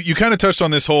 but you kind of touched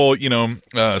on this whole,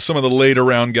 some of the later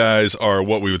round guys are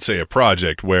what we would say a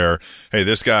project, where, hey,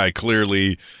 this guy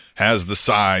clearly has the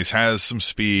size, has some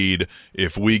speed.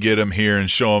 If we get him here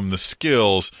and show him the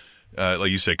skills,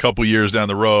 like you say, a couple years down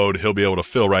the road, he'll be able to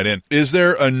fill right in. Is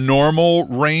there a normal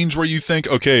range where you think,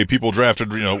 okay, people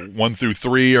drafted, 1 through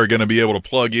 3 are going to be able to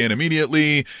plug in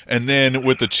immediately, and then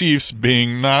with the Chiefs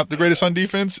being not the greatest on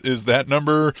defense, is that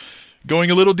number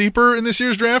going a little deeper in this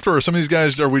year's draft, or some of these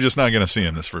guys are we just not going to see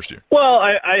him this first year? Well,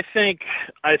 I think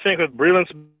with Breland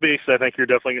Speaks, I think you're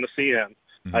definitely going to see him.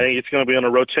 Mm-hmm. I think it's going to be on a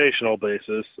rotational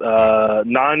basis.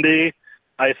 Nandi,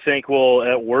 I think will,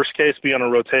 at worst case, be on a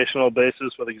rotational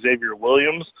basis with Xavier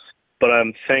Williams, but I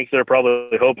think they're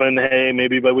probably hoping, hey,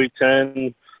 maybe by week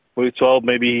 10, week 12,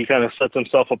 maybe he kind of sets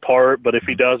himself apart, but if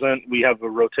he doesn't, we have a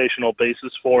rotational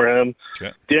basis for him.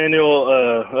 Okay.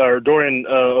 Dorian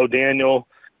O'Daniel,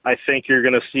 I think you're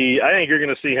going to see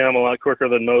him a lot quicker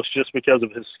than most, just because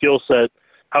of his skill set,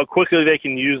 how quickly they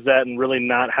can use that and really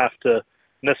not have to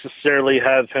necessarily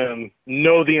have him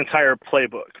know the entire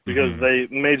playbook, because they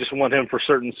may just want him for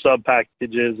certain sub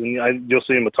packages, and you'll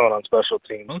see him a ton on special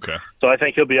teams. Okay. So I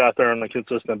think he'll be out there on a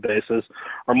consistent basis.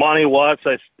 Armani Watts,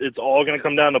 it's all going to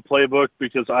come down to playbook,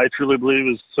 because I truly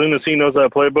believe as soon as he knows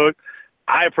that playbook,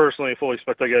 I personally fully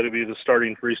expect that guy to be the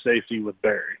starting free safety with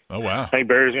Barry. Oh wow! I think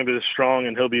Barry's going to be the strong,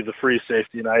 and he'll be the free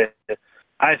safety. And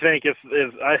I think if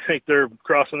they're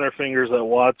crossing their fingers that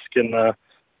Watts can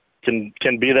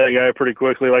be that guy pretty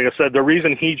quickly. Like I said, the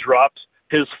reason he dropped,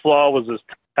 his flaw was his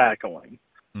tackling.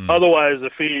 Otherwise,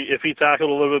 if he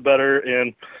tackled a little bit better,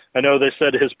 and I know they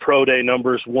said his pro day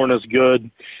numbers weren't as good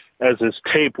as his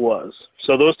tape was.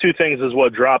 So those two things is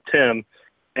what dropped him.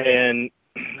 And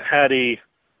had he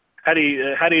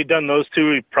done those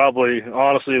two, he probably,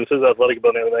 honestly, with his athletic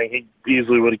ability and everything, he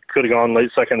easily could have gone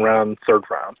late 2nd round, 3rd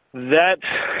round.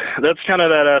 That's kind of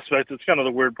that aspect. It's kind of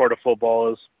the weird part of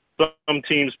football is some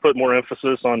teams put more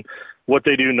emphasis on what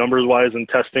they do numbers-wise in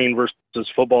testing versus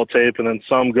football tape, and then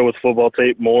some go with football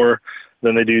tape more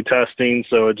than they do testing.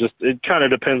 So it kind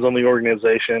of depends on the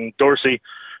organization. Dorsey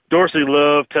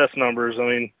loved test numbers. I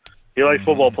mean, he liked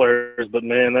football players, but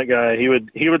man, that guy, he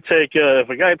would take if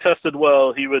a guy tested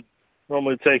well, he would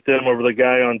normally take them over the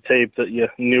guy on tape that you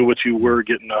knew what you were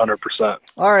getting 100%.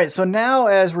 All right, so now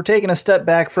as we're taking a step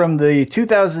back from the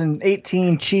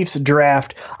 2018 Chiefs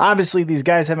draft, obviously these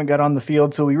guys haven't got on the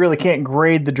field, so we really can't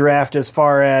grade the draft as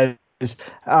far as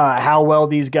how well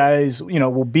these guys,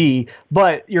 will be.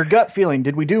 But your gut feeling,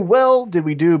 did we do well? Did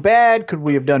we do bad? Could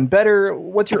we have done better?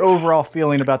 What's your overall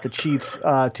feeling about the Chiefs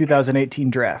 2018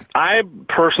 draft? I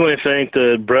personally think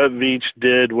that Brett Veach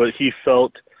did what he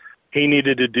felt he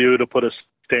needed to do to put a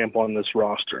stamp on this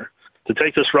roster, to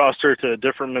take this roster to a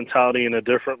different mentality and a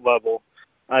different level.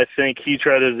 I think he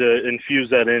tried to infuse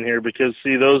that in here because,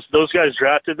 see, those guys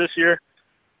drafted this year,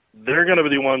 they're going to be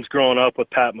the ones growing up with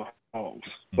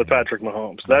with Patrick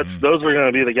Mahomes. Those are going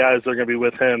to be the guys that are going to be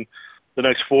with him the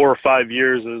next 4 or 5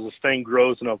 years as this thing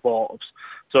grows and evolves.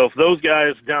 So if those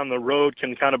guys down the road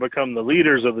can kind of become the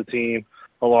leaders of the team,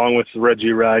 along with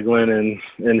Reggie Ragland and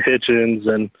Hitchens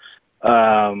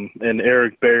and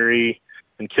Eric Berry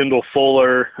and Kendall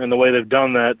Fuller, and the way they've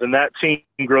done that, then that team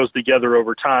grows together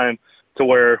over time to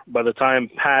where by the time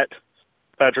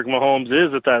Patrick Mahomes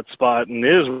is at that spot and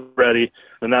is ready,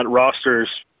 and that roster's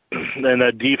and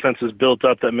that defense has built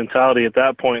up that mentality at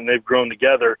that point, and they've grown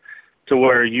together to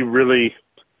where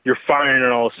you're firing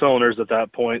on all the cylinders at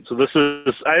that point. So I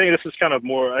think this is kind of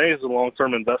more, I think it's a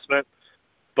long-term investment,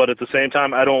 but at the same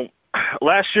time,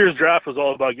 last year's draft was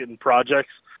all about getting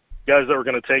projects, guys that were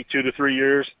going to take 2 to 3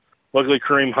 years. Luckily,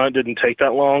 Kareem Hunt didn't take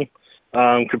that long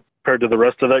compared to the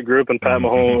rest of that group, and Patrick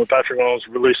Mahomes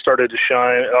really started to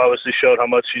shine. It obviously showed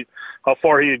how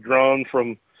far he had grown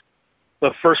from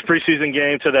the first preseason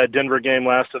game to that Denver game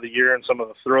last of the year, and some of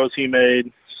the throws he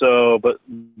made. So, but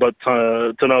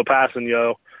to no passing,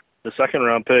 the second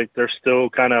round pick, they're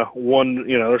still kind of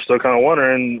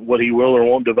wondering what he will or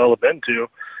won't develop into.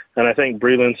 And I think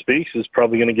Breeland Speaks is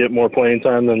probably going to get more playing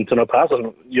time than Tano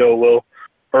Passan will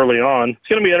early on. It's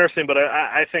going to be interesting, but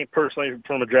I think personally,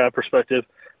 from a draft perspective,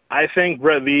 I think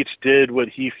Brett Veach did what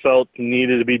he felt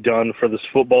needed to be done for this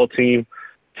football team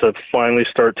to finally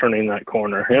start turning that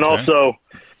corner. And also,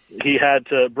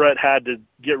 Brett had to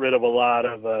get rid of a lot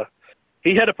of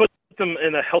he had to put them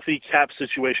in a healthy cap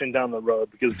situation down the road,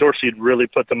 because Dorsey had really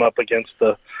put them up against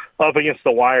the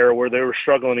wire, where they were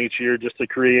struggling each year just to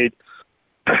create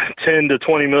 10 to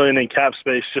 20 million in cap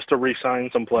space just to re-sign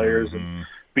some players and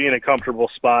be in a comfortable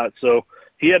spot. So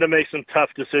he had to make some tough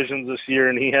decisions this year,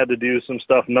 and he had to do some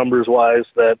stuff numbers-wise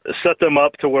that set them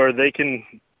up to where they can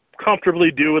comfortably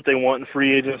do what they want in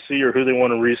free agency or who they want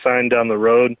to re-sign down the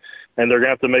road, and they're going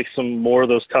to have to make some more of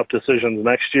those tough decisions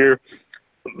next year.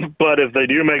 But if they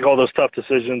do make all those tough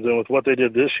decisions, and with what they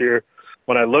did this year,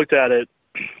 when I looked at it,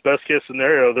 best case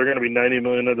scenario, they're going to be $90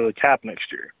 million under the cap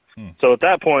next year. So at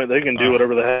that point, they can do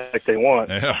whatever the heck they want.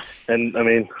 Yeah. And I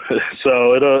mean,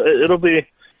 so it'll be.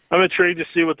 I'm intrigued to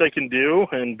see what they can do,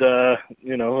 and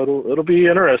it'll be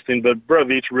interesting. But Brett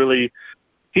Veach really,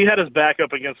 he had his back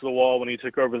up against the wall when he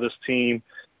took over this team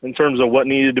in terms of what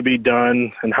needed to be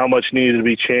done and how much needed to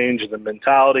be changed in the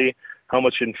mentality, how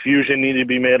much infusion needed to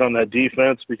be made on that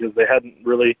defense, because they hadn't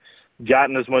really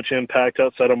gotten as much impact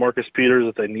outside of Marcus Peters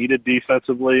that they needed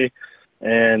defensively,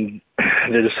 and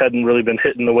they just hadn't really been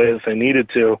hitting the way that they needed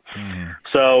to.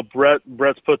 So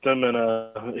Brett's put them in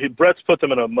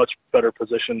a much better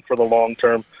position for the long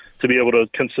term to be able to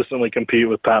consistently compete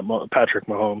with Patrick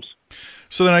Mahomes.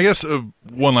 So then I guess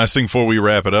one last thing before we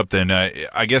wrap it up then,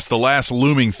 I guess the last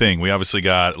looming thing, we obviously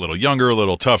got a little younger, a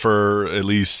little tougher, at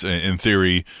least in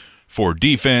theory, for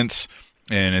defense.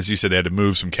 And as you said, they had to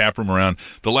move some cap room around.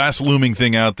 The last looming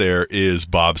thing out there is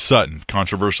Bob Sutton,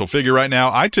 controversial figure right now.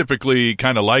 I typically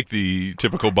kind of like the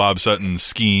typical Bob Sutton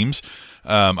schemes.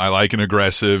 I like an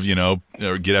aggressive,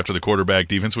 get after the quarterback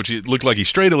defense, which it looked like he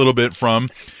strayed a little bit from.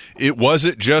 It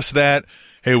wasn't just that,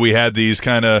 hey, we had these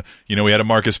kind of, we had a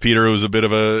Marcus Peter who was a bit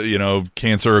of a,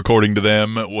 cancer according to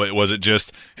them. Was it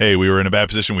just, hey, we were in a bad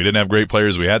position, we didn't have great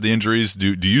players, we had the injuries?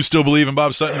 Do you still believe in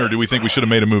Bob Sutton, or do we think we should have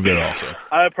made a move there also?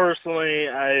 I personally,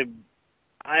 I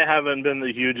haven't been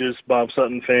the hugest Bob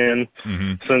Sutton fan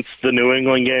since the New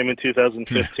England game in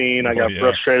 2015. I got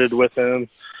frustrated with him.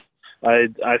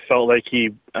 I felt like he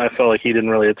didn't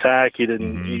really attack. He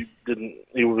didn't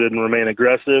remain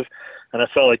aggressive. And I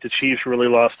felt like the Chiefs really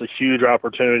lost a huge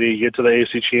opportunity to get to the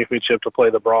AFC Championship to play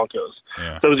the Broncos.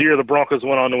 Yeah. So it was the year the Broncos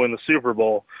went on to win the Super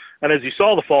Bowl. And as you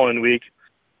saw the following week,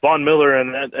 Von Miller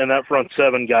and that front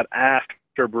seven got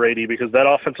after Brady, because that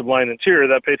offensive line interior,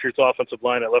 that Patriots offensive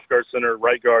line at left guard, center,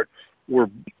 right guard, were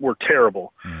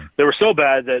terrible. They were so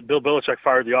bad that Bill Belichick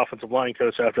fired the offensive line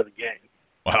coach after the game.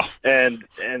 Wow. And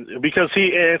because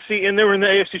and they were in the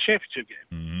AFC Championship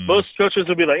game. Most coaches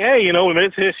would be like, hey, we made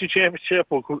it to the AFC Championship.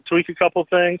 We'll tweak a couple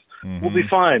things. We'll be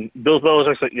fine. Bill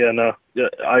Belichick's like,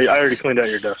 I already cleaned out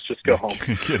your desk. Just go home.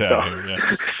 Get out of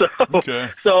here.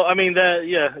 Yeah. So I mean,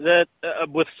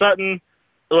 with Sutton,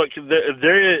 look,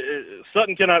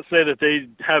 Sutton cannot say that they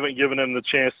haven't given him the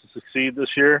chance to succeed this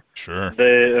year. Sure.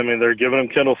 They're giving him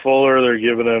Kendall Fuller. They're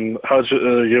giving him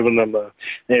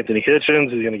Anthony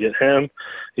Hitchens. He's going to get him.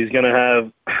 He's going to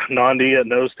have Nandi at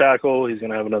nose tackle. He's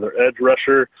going to have another edge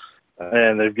rusher,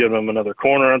 and they've given him another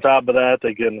corner on top of that.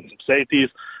 They've given him some safeties.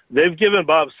 They've given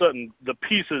Bob Sutton the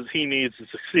pieces he needs to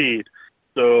succeed.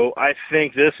 So I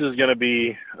think this is going to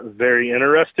be a very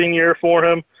interesting year for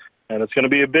him, and it's going to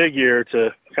be a big year to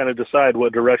kind of decide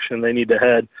what direction they need to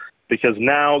head, because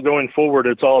now going forward,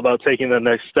 it's all about taking the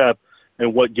next step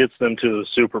and what gets them to the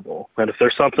Super Bowl. And if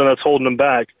there's something that's holding them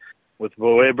back, with the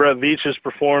way Brett Veach has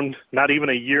performed, not even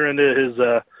a year into his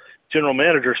general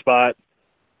manager spot,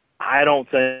 I don't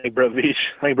think Brett Veach.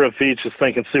 I think Brett Veach is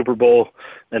thinking Super Bowl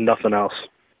and nothing else.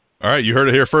 All right, you heard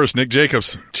it here first. Nick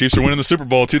Jacobs. Chiefs are winning the Super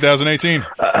Bowl 2018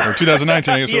 or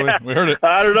 2019. I guess Yeah, we heard it.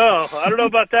 I don't know. I don't know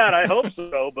about that. I hope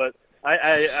so, but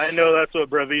I know that's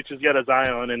what Brett Veach has got his eye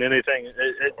on, and anything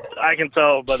I can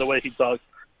tell by the way he talks,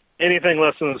 anything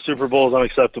less than the Super Bowl is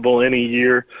unacceptable any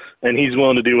year, and he's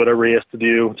willing to do whatever he has to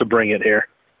do to bring it here.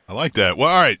 I like that. Well,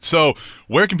 all right. So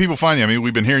where can people find you? I mean,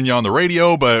 we've been hearing you on the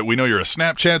radio, but we know you're a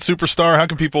Snapchat superstar. How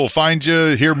can people find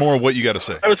you, hear more of what you got to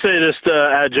say? I would say just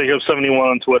at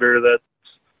Jacob71 on Twitter.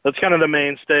 That's kind of the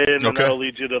mainstay, and then that'll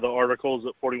lead you to the articles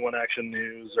at 41 Action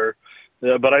News.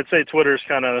 But I'd say Twitter's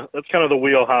kind of the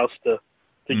wheelhouse to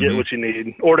get what you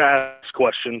need, or to ask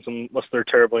questions unless they're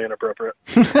terribly inappropriate.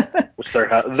 Which there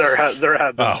have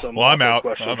been some. Well, I'm out.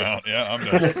 Questions. I'm out. Yeah, I'm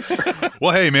done.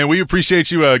 Well, hey, man, we appreciate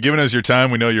you giving us your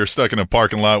time. We know you're stuck in a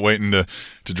parking lot waiting to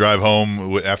drive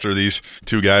home after these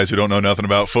two guys who don't know nothing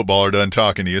about football are done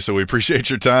talking to you. So we appreciate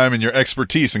your time and your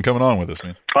expertise in coming on with us,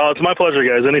 man. Oh, it's my pleasure,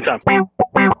 guys. Anytime.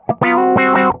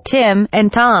 Tim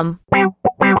and Tom.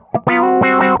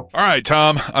 All right,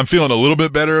 Tom, I'm feeling a little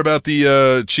bit better about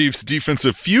the Chiefs'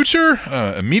 defensive future.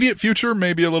 Immediate future,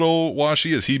 maybe a little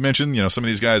washy, as he mentioned. You know, some of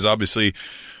these guys obviously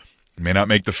may not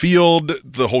make the field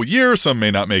the whole year. Some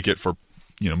may not make it for,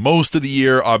 most of the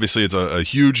year. Obviously, it's a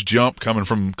huge jump coming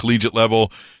from collegiate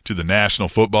level to the National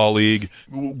Football League.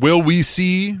 Will we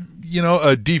see,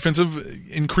 a defensive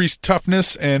increased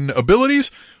toughness and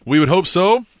abilities? We would hope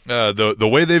so. The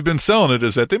way they've been selling it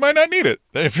is that they might not need it.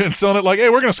 They've been selling it like, hey,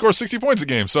 we're going to score 60 points a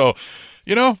game. So,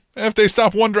 if they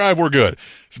stop one drive, we're good.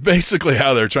 It's basically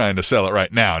how they're trying to sell it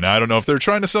right now. Now, I don't know if they're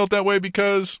trying to sell it that way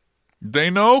because they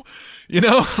know,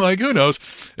 like who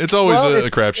knows? It's always a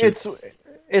crapshoot.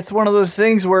 It's one of those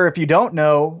things where if you don't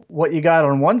know what you got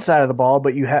on one side of the ball,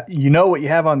 but you know what you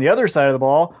have on the other side of the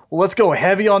ball, well, let's go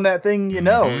heavy on that thing.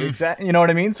 Exactly. You know what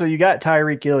I mean? So you got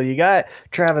Tyreek Hill, you got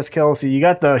Travis Kelce, you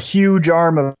got the huge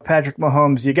arm of Patrick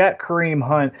Mahomes, you got Kareem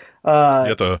Hunt.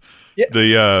 You got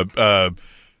the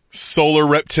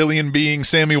solar reptilian being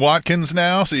Sammy Watkins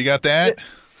now. So you got that.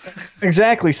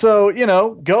 Exactly. So,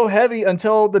 go heavy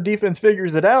until the defense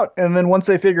figures it out. And then once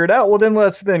they figure it out, well, then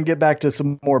let's get back to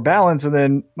some more balance and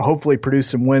then hopefully produce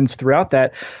some wins throughout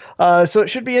that. So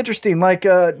it should be interesting. Like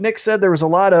Nick said, there was a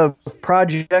lot of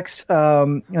projects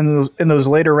in those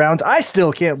later rounds. I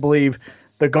still can't believe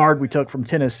the guard we took from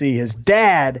Tennessee, his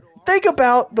dad. Think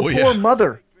about the poor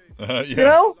mother,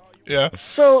 Yeah.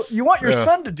 So you want your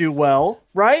son to do well,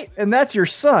 right? And that's your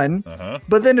son. Uh-huh.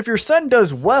 But then if your son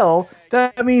does well,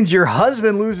 that means your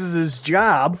husband loses his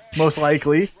job, most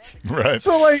likely. Right.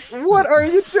 So, what are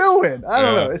you doing? I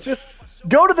don't know. It's just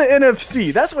go to the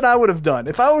NFC. That's what I would have done.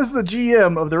 If I was the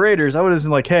GM of the Raiders, I would have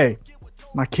been like, hey,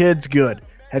 my kid's good.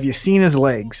 Have you seen his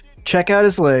legs? Check out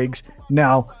his legs.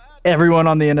 Now, everyone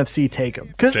on the NFC take him.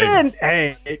 Because then,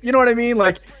 hey, you know what I mean?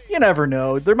 You never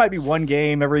know. There might be one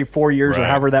game every 4 years or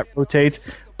however that rotates.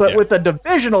 But with a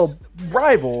divisional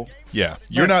rival. Yeah.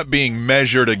 You're not being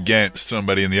measured against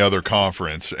somebody in the other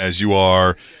conference as you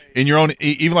are in your own,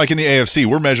 even like in the AFC.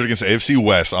 We're measured against the AFC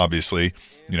West, obviously.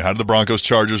 How do the Broncos,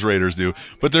 Chargers, Raiders do?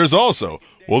 But there's also,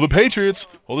 the Patriots,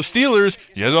 the Steelers,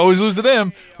 you guys always lose to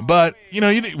them. But,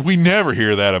 we never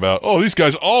hear that about, these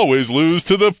guys always lose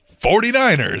to the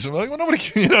 49ers. I'm like, well,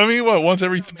 nobody, once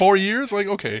every 4 years?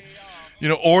 Okay.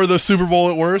 Or the Super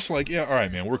Bowl at worst. All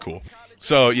right, man, we're cool.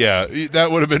 So, that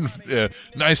would have been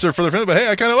nicer for their fans. But, hey,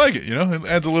 I kind of like it, It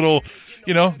adds a little,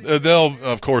 they'll,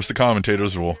 of course, the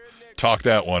commentators will talk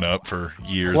that one up for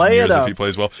years and years if he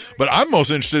plays well. But I'm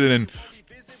most interested in,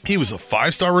 he was a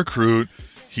 5-star recruit.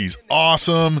 He's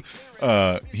awesome.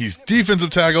 He's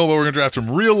defensive tackle, but we're going to draft him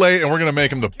real late, and we're going to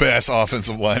make him the best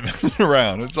offensive lineman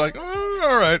around. It's like, all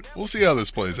all right, we'll see how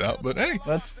this plays out. But hey,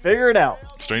 Let's figure it out.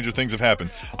 stranger things have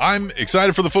happened. I'm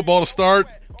excited for the football to start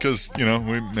because, we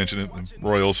mentioned it, the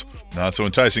Royals, not so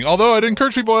enticing. Although I'd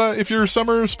encourage people, if your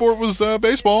summer sport was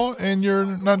baseball and you're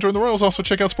not enjoying the Royals, also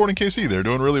check out Sporting KC. They're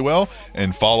doing really well.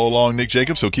 And follow along Nick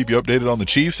Jacobs. He'll keep you updated on the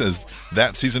Chiefs as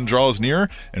that season draws near.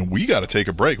 And we got to take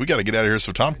a break. We got to get out of here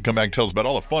so Tom can come back and tell us about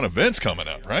all the fun events coming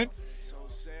up, right?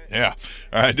 Yeah.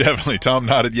 All right, definitely. Tom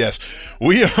nodded yes.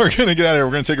 We are going to get out of here.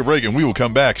 We're going to take a break, and we will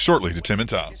come back shortly to Tim and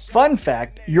Tom. Fun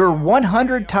fact, you're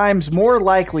 100 times more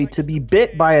likely to be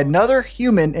bit by another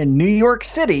human in New York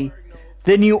City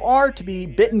than you are to be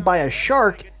bitten by a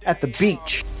shark at the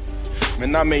beach.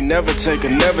 Man, I may never take. We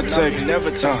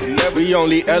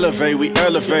only elevate, we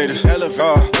elevators.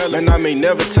 Man, I may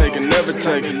never take.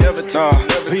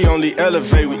 We only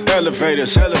elevate, we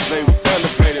elevators.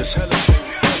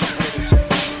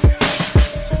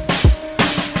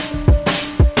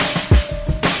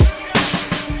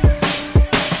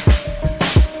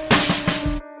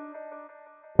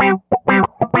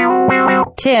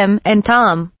 Tim and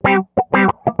Tom. All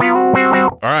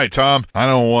right, Tom, I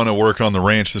don't want to work on the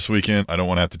ranch this weekend. I don't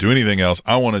want to have to do anything else.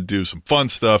 I want to do some fun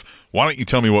stuff. Why don't you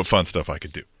tell me what fun stuff I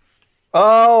could do?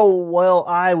 Oh, well,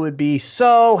 I would be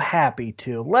so happy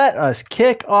to. Let us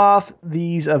kick off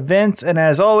these events. And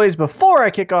as always, before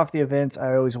I kick off the events,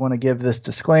 I always want to give this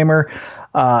disclaimer.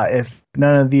 If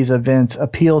none of these events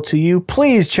appeal to you,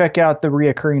 please check out the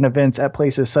reoccurring events at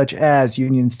places such as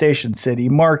Union Station, City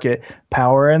Market,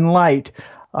 Power and Light,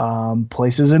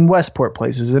 places in Westport,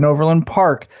 places in Overland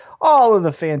Park, all of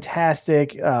the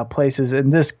fantastic places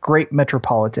in this great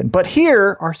metropolitan. But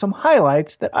here are some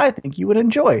highlights that I think you would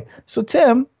enjoy. So,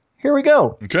 Tim, here we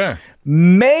go. Okay.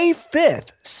 May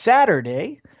 5th,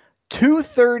 Saturday,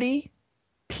 2:30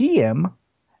 p.m.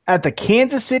 at the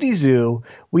Kansas City Zoo,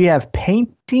 we have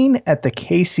painting at the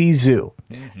KC Zoo.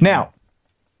 Mm-hmm. Now,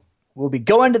 we'll be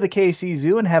going to the KC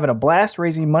Zoo and having a blast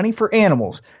raising money for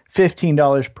animals.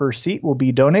 $15 per seat will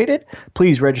be donated.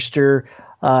 Please register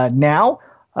now.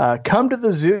 Come to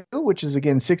the zoo, which is,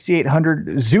 again,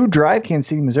 6800 Zoo Drive, Kansas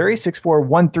City, Missouri,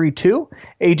 64132.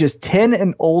 Ages 10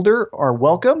 and older are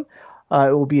welcome.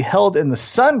 It will be held in the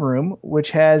Sunroom,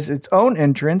 which has its own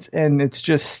entrance, and it's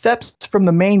just steps from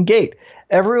the main gate.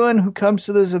 Everyone who comes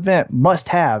to this event must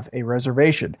have a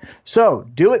reservation. So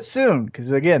do it soon,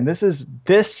 because, again, this is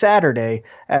this Saturday,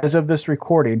 as of this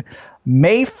recording,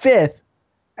 May 5th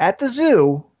at the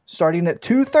zoo, starting at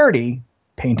 2:30,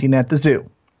 painting at the zoo.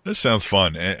 This sounds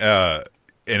fun. And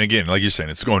again, like you're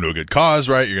saying, it's going to a good cause,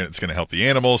 right? It's going to help the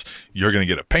animals. You're going to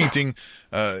get a painting.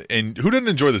 And who doesn't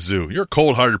enjoy the zoo? You're a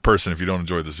cold-hearted person if you don't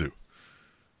enjoy the zoo.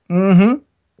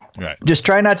 Mm-hmm. Right. Just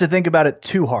try not to think about it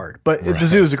too hard. But the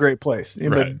zoo is a great place. Right.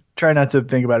 But try not to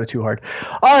think about it too hard.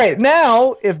 All right.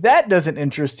 Now, if that doesn't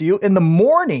interest you, in the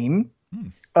morning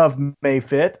of May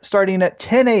 5th, starting at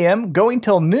 10 a.m., going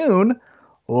till noon,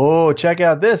 oh, check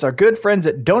out this. Our good friends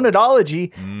at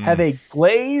Donutology have a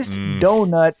glazed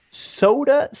donut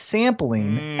soda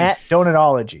sampling at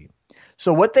Donutology.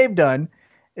 So what they've done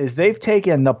is they've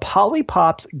taken the Polly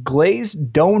Pops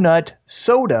glazed donut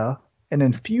soda and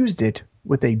infused it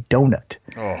with a donut.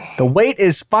 Oh. The wait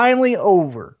is finally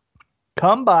over.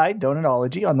 Come by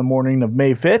Donutology on the morning of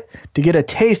May 5th to get a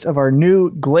taste of our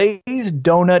new glazed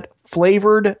donut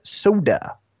flavored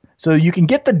soda. So you can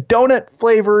get the donut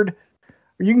flavored,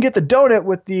 or you can get the donut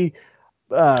with the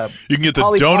you can get the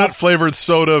donut flavored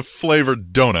soda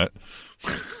flavored donut.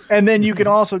 And then you can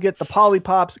also get the Polly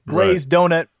Pops glazed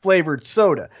donut flavored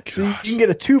soda. So you can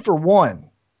get a 2-for-1.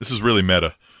 This is really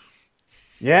meta.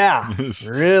 Yeah,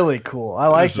 really cool. I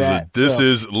like that. This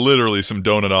is literally some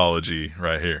donutology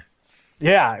right here.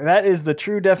 Yeah, that is the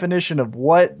true definition of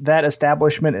what that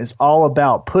establishment is all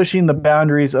about, pushing the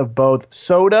boundaries of both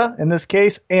soda, in this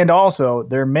case, and also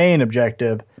their main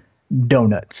objective,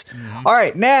 donuts. Mm-hmm. All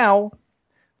right, now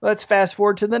let's fast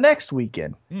forward to the next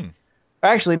weekend.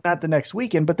 Actually, not the next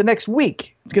weekend, but the next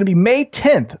week. It's going to be May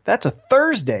 10th. That's a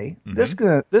Thursday.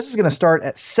 Mm-hmm. This is going to start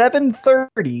at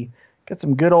 7:30. Got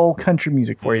some good old country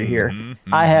music for you here.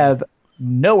 Mm-hmm. I have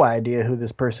no idea who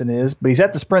this person is, but he's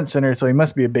at the Sprint Center, so he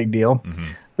must be a big deal. Mm-hmm.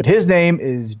 But his name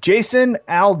is Jason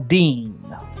Aldean.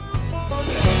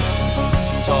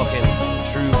 Talking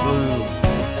true blue,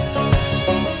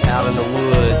 out in the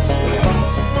woods,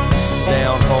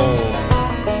 down home,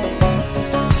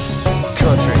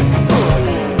 country.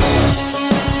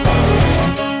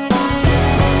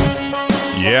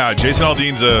 Yeah, Jason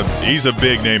Aldean's he's a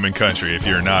big name in country. If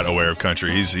you're not aware of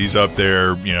country, he's up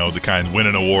there, the kind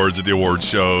winning awards at the awards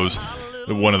shows.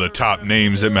 One of the top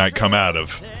names that might come out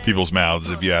of people's mouths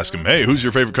if you ask them, hey, who's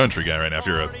your favorite country guy right now? If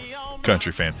you're a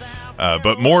country fan,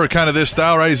 But more kind of this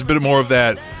style, right? He's a bit more of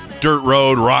that dirt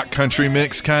road rock country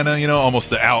mix, kind of, almost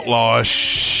the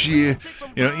outlaw-ish,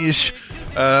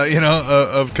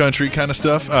 of country kind of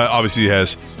stuff. Obviously, he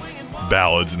has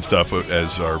ballads and stuff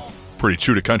as are pretty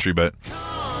true to country, but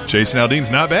Jason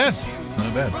Aldean's not bad.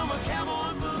 Not bad.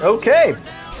 Okay.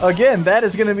 Again, that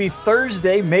is going to be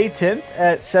Thursday, May 10th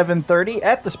at 7:30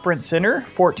 at the Sprint Center,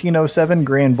 1407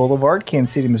 Grand Boulevard,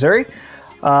 Kansas City, Missouri.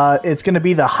 It's going to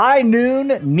be the High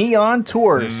Noon Neon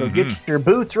Tour. So get your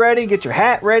boots ready, get your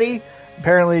hat ready.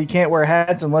 Apparently you can't wear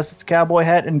hats unless it's a cowboy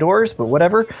hat indoors, but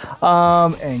whatever.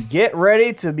 And get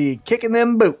ready to be kicking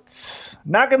them boots.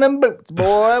 Knocking them boots,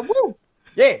 boy. Woo!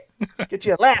 Yeah. Get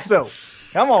you a lasso.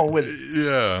 Come on with it.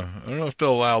 Yeah. I don't know if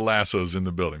they'll allow lassos in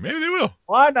the building. Maybe they will.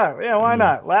 Why not? Yeah, why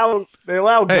not? They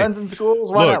allow guns in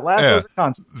schools. Why not lassos at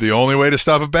concerts? The only way to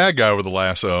stop a bad guy with a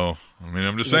lasso. I mean,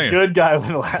 I'm just saying. A good guy with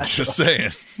a lasso. Just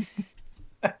saying.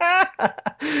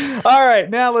 All right,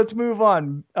 now let's move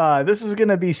on. This is going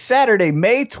to be Saturday,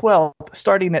 May 12th,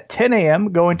 starting at 10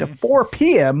 a.m., going to 4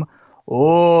 p.m.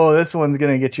 Oh, this one's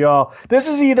going to get you all. This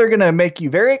is either going to make you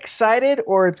very excited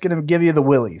or it's going to give you the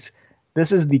willies.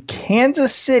 This is the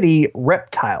Kansas City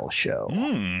Reptile Show.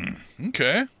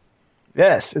 Okay.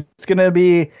 Yes, it's going to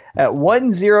be at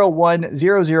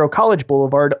 10100 College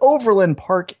Boulevard, Overland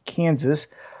Park, Kansas.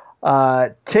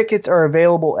 Tickets are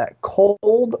available at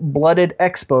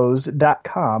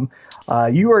coldbloodedexpos.com.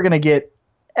 You are going to get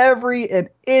every and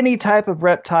any type of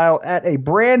reptile at a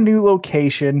brand new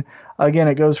location. Again,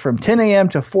 it goes from 10 a.m.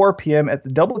 to 4 p.m. at the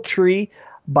Doubletree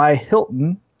by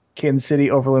Hilton, Kansas City,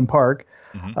 Overland Park.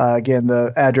 Again,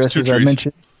 the address, as I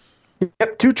mentioned.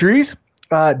 Yep, 2 trees.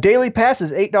 Daily pass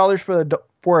is $8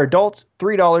 for adults,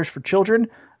 $3 for children,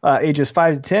 ages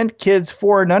 5 to 10. Kids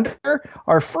 4 and under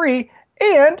are free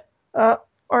and are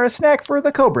a snack for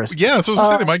the cobras. Yeah, that's what I was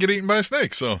saying. They might get eaten by a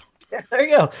snake. So yes, there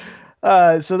you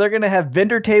go. So they're going to have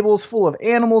vendor tables full of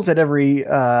animals at every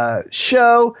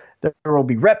show. There will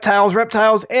be reptiles,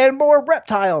 and more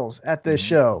reptiles at this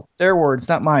show. Their words,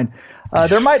 not mine.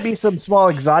 There might be some small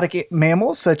exotic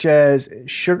mammals such as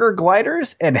sugar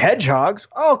gliders and hedgehogs.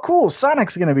 Oh, cool.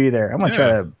 Sonic's going to be there. I'm going to try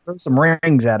to throw some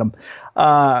rings at him.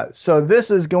 So this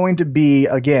is going to be,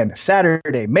 again,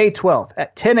 Saturday, May 12th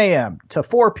at 10 a.m. to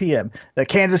 4 p.m. The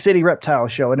Kansas City Reptile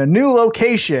Show in a new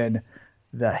location,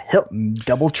 the Hilton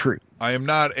Doubletree. I am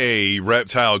not a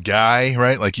reptile guy,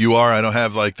 right? Like you are. I don't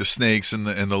have like the snakes and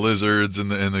the lizards and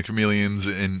the chameleons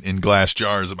in glass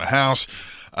jars at my house.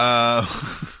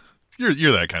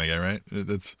 You're that kind of guy, right?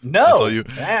 That's all you.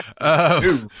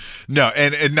 No,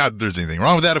 and not there's anything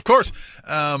wrong with that, of course.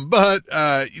 But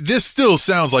this still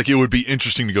sounds like it would be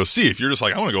interesting to go see. If you're just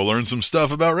like, I want to go learn some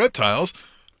stuff about reptiles,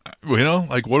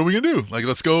 like what are we gonna do? Like,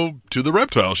 let's go to the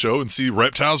reptile show and see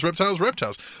reptiles.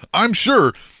 I'm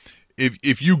sure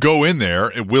if you go in there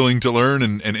and willing to learn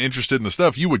and interested in the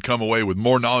stuff, you would come away with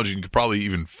more knowledge and you could probably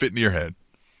even fit into your head.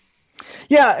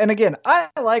 Yeah, and again, I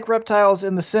like reptiles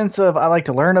in the sense of I like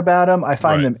to learn about them. I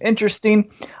find them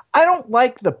interesting. I don't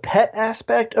like the pet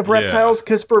aspect of reptiles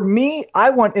because for me,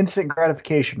 I want instant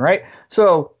gratification, right?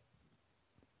 So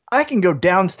I can go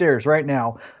downstairs right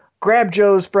now, grab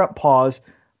Joe's front paws,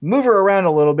 move her around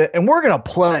a little bit, and we're going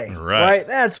to play, right?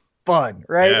 That's fun,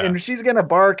 right? Yeah. And she's going to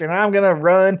bark and I'm going to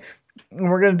run. And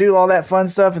we're going to do all that fun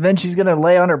stuff. And then she's going to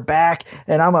lay on her back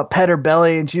and I'm going to pet her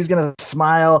belly and she's going to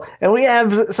smile. And we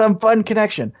have some fun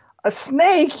connection. A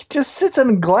snake just sits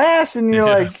in glass and you're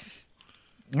like,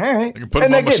 all right. I can put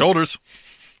them on my shoulders.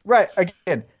 Right.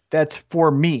 Again, that's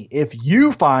for me. If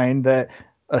you find that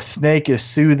a snake is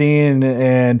soothing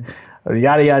and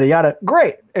yada, yada, yada,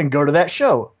 great. And go to that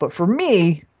show. But for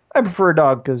me, I prefer a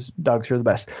dog because dogs are the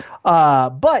best.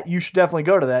 But you should definitely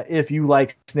go to that if you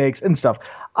like snakes and stuff.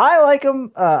 I like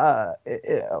them,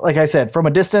 like I said, from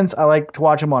a distance. I like to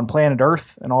watch them on Planet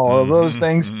Earth and all of those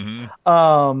things.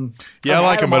 I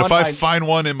like them, but if I find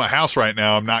one in my house right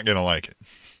now, I'm not going to like it.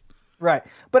 Right.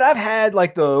 But I've had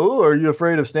like are you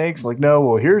afraid of snakes? Like, no,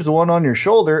 well, here's the one on your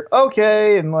shoulder.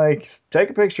 Okay. And like,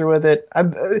 take a picture with it.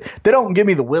 They don't give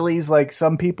me the willies like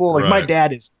some people. Like my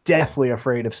dad is deathly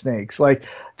afraid of snakes. Like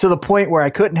to the point where I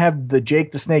couldn't have the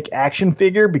Jake the Snake action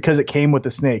figure because it came with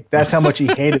the snake. That's how much he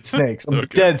hated snakes. I'm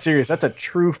dead serious. That's a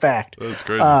true fact. That's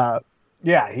crazy.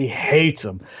 Yeah, he hates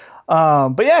them.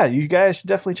 But yeah, you guys should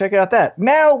definitely check out that.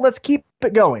 Now let's keep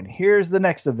it going. Here's the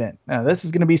next event. Now this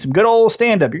is going to be some good old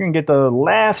stand-up. You're going to get the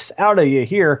laughs out of you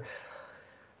here.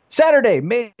 Saturday,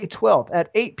 May 12th at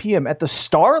 8 p.m. at the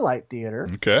Starlight Theater.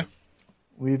 Okay.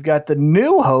 We've got the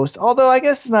new host, although I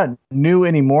guess it's not new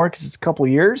anymore because it's a couple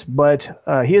of years, but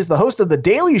he is the host of The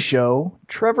Daily Show,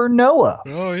 Trevor Noah.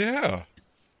 Oh, yeah.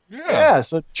 Yeah,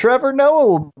 so Trevor Noah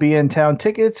will be in town.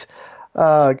 Tickets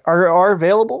are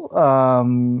available.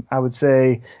 I would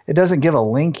say it doesn't give a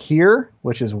link here,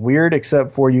 which is weird,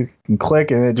 except for you can click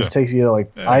and it just takes you to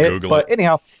buy it. But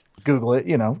anyhow, Google it,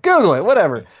 Google it,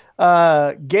 whatever.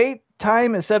 Gate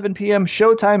time is 7 p.m.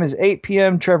 Showtime is 8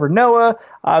 p.m. Trevor Noah,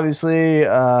 obviously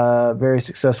very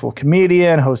successful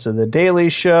comedian, host of The Daily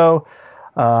Show,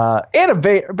 and a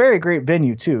very great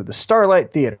venue too, the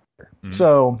Starlight Theater. Mm-hmm.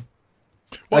 So...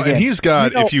 Well, again, and he's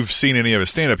got, if you've seen any of his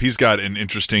stand-up, he's got an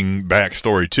interesting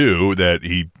backstory, too, that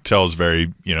he tells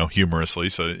very, humorously.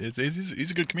 So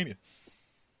he's a good comedian.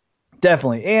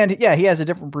 Definitely. And, yeah, he has a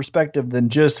different perspective than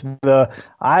just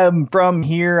I'm from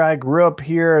here, I grew up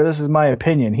here, this is my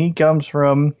opinion. He comes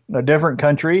from a different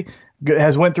country,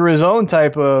 has went through his own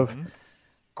type of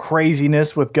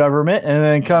craziness with government, and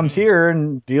then comes here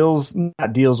and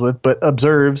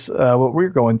observes what we're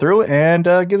going through and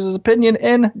gives his opinion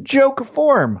in joke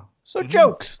form. So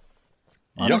jokes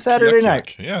on a Saturday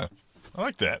night. Yeah, I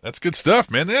like that. That's good stuff,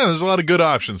 man. Yeah, there's a lot of good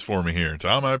options for me here,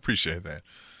 Tom. I appreciate that.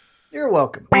 You're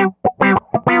welcome.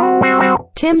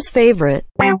 Tim's favorite.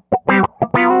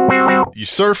 You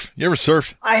surf? You ever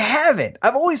surfed? I haven't.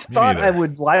 I've always thought I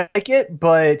would like it,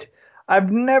 but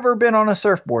I've never been on a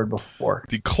surfboard before.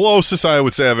 The closest I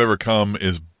would say I've ever come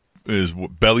is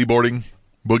belly boarding,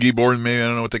 boogie boarding, maybe. I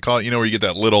don't know what they call it. Where you get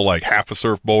that little, half a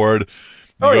surfboard.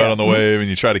 You go out on the wave and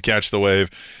you try to catch the wave.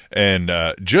 And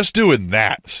just doing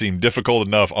that seemed difficult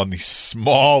enough on the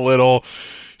small little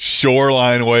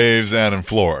shoreline waves down in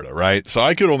Florida, right? So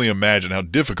I could only imagine how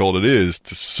difficult it is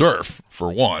to surf,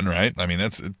 for one, right? I mean,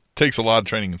 it takes a lot of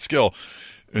training and skill.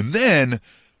 And then,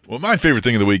 my favorite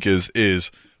thing of the week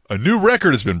is a new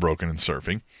record has been broken in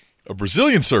surfing. A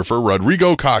Brazilian surfer,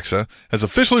 Rodrigo Coxa, has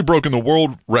officially broken the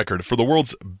world record for the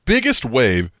world's biggest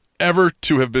wave ever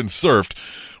to have been surfed,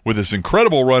 with this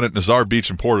incredible run at Nazar Beach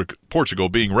in Portugal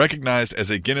being recognized as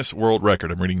a Guinness World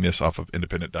Record. I'm reading this off of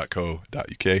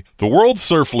independent.co.uk. The World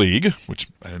Surf League, which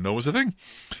I didn't know was a thing,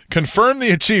 confirmed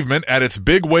the achievement at its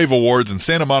Big Wave Awards in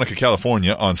Santa Monica,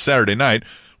 California on Saturday night,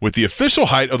 with the official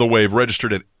height of the wave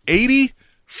registered at 80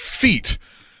 feet.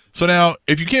 So now,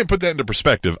 if you can't put that into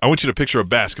perspective, I want you to picture a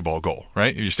basketball goal,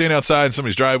 right? If you're standing outside in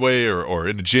somebody's driveway or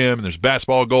in the gym and there's a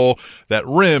basketball goal, that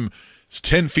rim is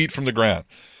 10 feet from the ground.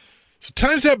 So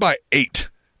times that by 8,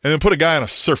 and then put a guy on a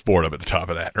surfboard up at the top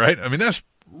of that, right? I mean, that's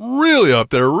really up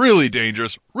there, really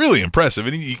dangerous, really impressive.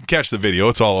 And you can catch the video.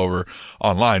 It's all over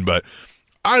online. But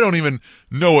I don't even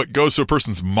know what goes to a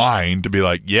person's mind to be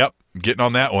like, yep, getting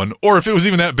on that one, or if it was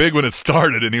even that big when it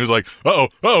started and he was like, right?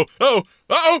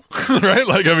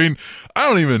 I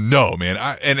don't even know, man.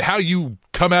 And how you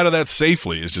come out of that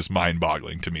safely is just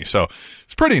mind-boggling to me. So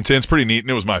it's pretty intense, pretty neat,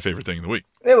 and it was my favorite thing of the week.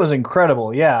 It was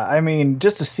incredible. Yeah. I mean,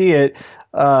 just to see it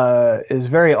is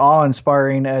very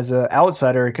awe-inspiring as an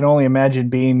outsider. I can only imagine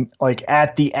being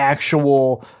at the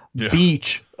actual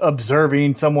beach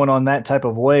observing someone on that type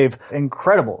of wave.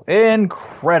 Incredible.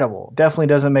 Definitely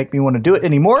doesn't make me want to do it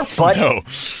anymore, but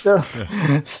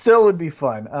still would be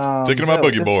fun. Taking my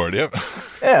boogie board, yep.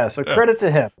 Yeah, so credit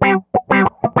to him.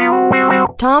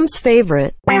 Tom's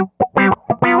favorite.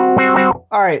 All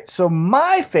right, so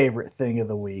my favorite thing of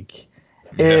the week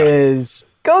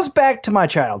goes back to my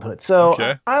childhood. So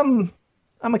I'm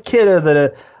a kid of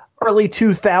the early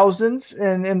 2000s,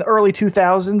 and in the early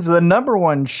 2000s, the number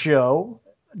one show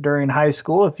during high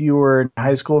school, if you were in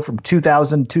high school from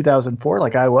 2000 to 2004,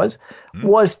 like I was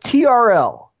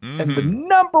TRL. Mm-hmm. And the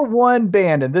number one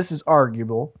band, and this is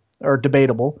arguable or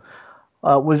debatable,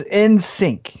 was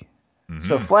NSYNC. Mm-hmm.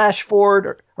 So fast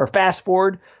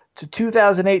forward to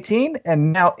 2018,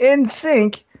 and now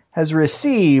NSYNC has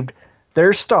received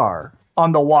their star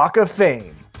on the Walk of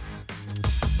Fame.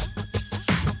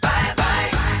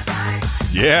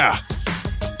 Yeah.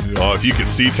 Oh, if you could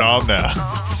see Tom now.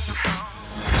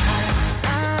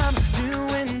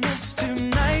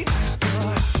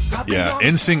 Yeah,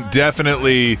 NSYNC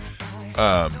definitely,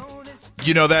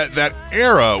 that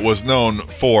era was known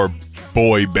for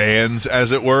boy bands,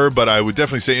 as it were, but I would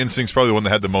definitely say NSYNC's probably the one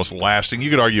that had the most lasting. You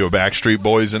could argue a Backstreet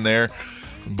Boys in there,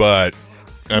 but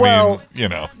I mean.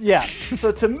 Yeah,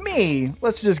 so to me,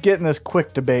 let's just get in this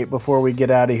quick debate before we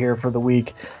get out of here for the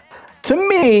week. To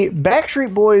me,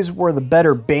 Backstreet Boys were the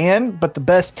better band, but the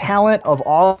best talent of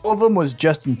all of them was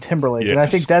Justin Timberlake, and I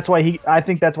think that's why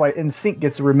NSYNC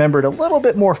gets remembered a little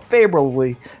bit more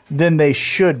favorably than they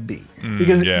should be.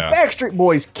 Because Backstreet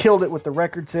Boys killed it with the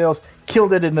record sales,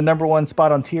 killed it in the number one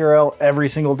spot on TRL every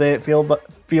single day. It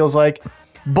feels like,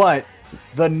 but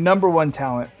the number one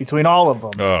talent between all of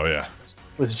them,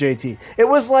 was JT. It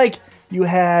was like you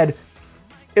had.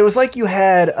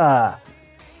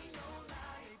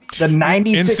 the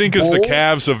 96 NSYNC is the Bulls.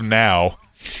 Cavs of now.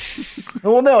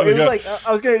 Well, no, it was Yeah. like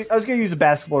I was gonna use a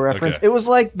basketball reference. Okay. It was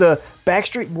like the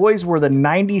Backstreet Boys were the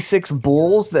 96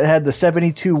 Bulls that had the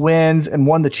 72 wins and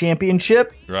won the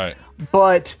championship, Right.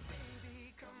 but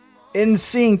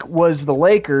NSYNC was the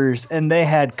Lakers and they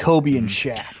had Kobe and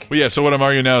Shaq. Well, yeah, so what I'm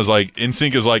arguing now is like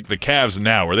NSYNC is like the Cavs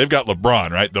now, where they've got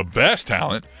LeBron, right? The best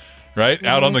talent, right?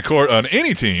 Out on the court on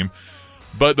any team,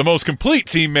 but the most complete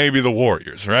team may be the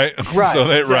Warriors, right? Right. So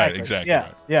they, exactly. right, exactly. Yeah,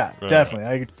 right. yeah, Right, definitely.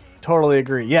 I totally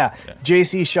agree. Yeah.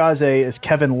 JC Chazé is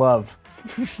Kevin Love.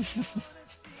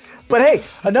 But hey,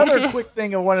 another quick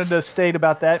thing I wanted to state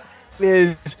about that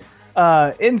is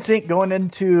NSYNC going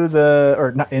into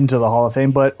not into the Hall of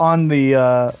Fame, but on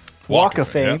the Walk of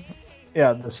Fame.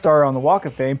 Yeah, the star on the Walk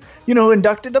of Fame. You know who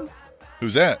inducted him?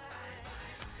 Who's that?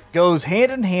 Goes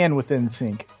hand in hand with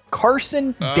NSYNC.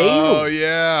 Carson Daly. Oh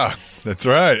yeah, that's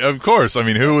right. Of course. I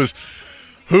mean, who was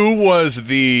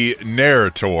the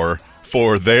narrator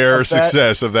for their Of that?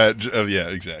 success of that? Yeah,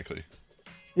 exactly.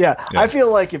 Yeah, I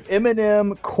feel like if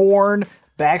Eminem, Korn,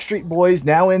 Backstreet Boys,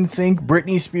 now NSYNC,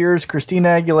 Britney Spears, Christina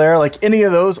Aguilera, like any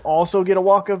of those also get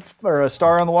a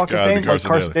star on the Walk of gotta be Fame, like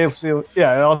Carson Daly.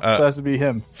 Yeah, it also has to be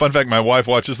him. Fun fact: my wife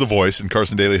watches The Voice, and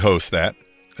Carson Daly hosts that.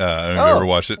 Have you ever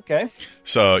watched it? Okay.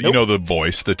 So you know The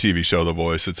Voice, the TV show The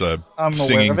Voice. It's a I'm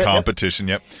singing aware of it, yep. competition.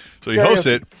 Yep. So he Yeah, hosts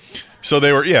yeah. it. So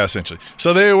they were, essentially.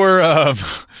 So they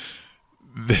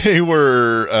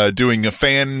were, doing a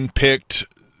fan picked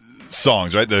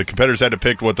songs, right? The competitors had to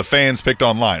pick what the fans picked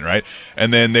online, right?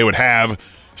 And then they would have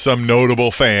some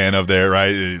notable fan of their,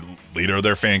 right, leader of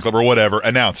their fan club or whatever,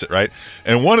 announce it, right?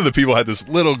 And one of the people had this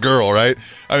little girl, right?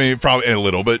 I mean, probably a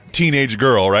little, but teenage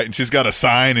girl, right? And she's got a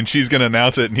sign and she's going to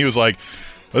announce it. And he was like,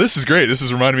 well, this is great. This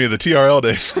is reminding me of the TRL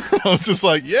days. I was just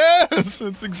like, yes,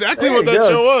 it's exactly There what you that go.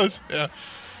 show was. Yeah.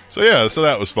 So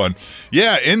that was fun.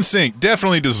 Yeah, NSYNC,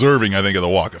 definitely deserving, I think, of the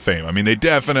Walk of Fame. I mean, they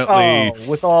definitely...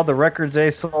 with all the records they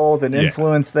sold and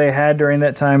influence they had during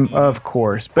that time, of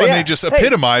course. But Well, they just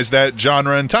epitomize that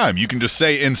genre and time. You can just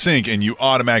say NSYNC and you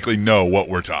automatically know what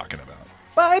we're talking about.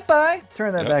 Bye.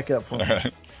 Turn that back up for me.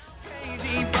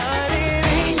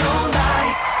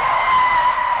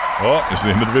 Oh, it's the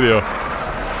end of the video.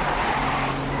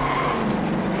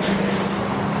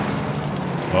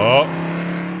 Oh,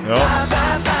 no.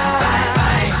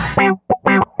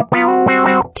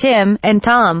 Tim and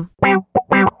Tom.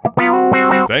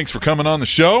 Thanks for coming on the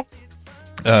show.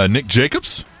 Nick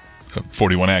Jacobs,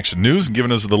 41 Action News, and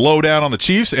giving us the lowdown on the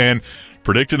Chiefs and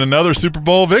predicting another Super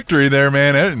Bowl victory there,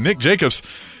 man. Nick Jacobs,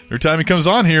 every time he comes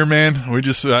on here, man,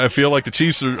 I feel like the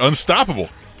Chiefs are unstoppable.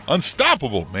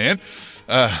 Unstoppable, man.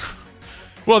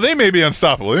 Well, they may be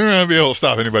unstoppable. They're not going to be able to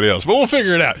stop anybody else, but we'll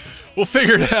figure it out. We'll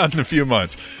figure it out in a few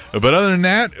months. But other than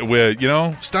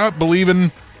that, stop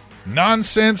believing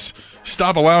nonsense.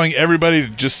 Stop allowing everybody to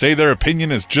just say their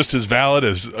opinion is just as valid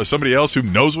as somebody else who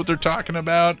knows what they're talking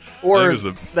about. Or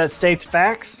that states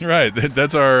facts. Right.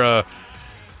 That's our,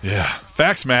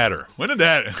 facts matter. When did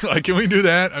that, can we do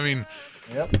that? I mean,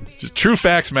 just true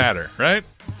facts matter, right?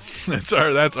 That's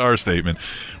our statement.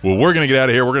 Well, we're going to get out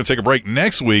of here. We're going to take a break.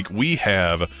 Next week, we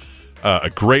have a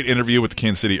great interview with the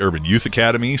Kansas City Urban Youth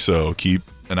Academy, so keep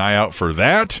an eye out for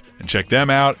that and check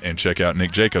them out and check out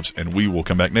Nick Jacobs, and we will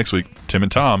come back next week. Tim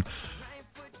and Tom.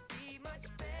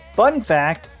 Fun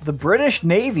fact, the British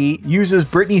Navy uses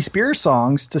Britney Spears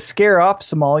songs to scare off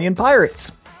Somalian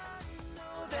pirates.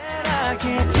 I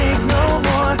can't take no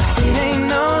more, it ain't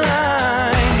no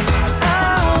lie. I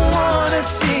wanna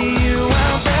see you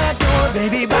out that door,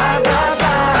 baby, bye, bye,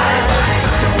 bye.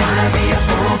 Don't wanna be a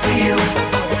fool for you,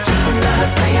 just another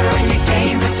player in your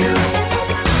game or two.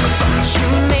 You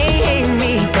may hate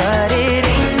me, but it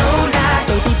ain't no lie,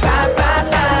 baby, bye, bye,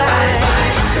 bye.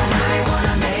 Don't really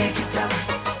wanna make it tough,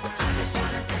 I just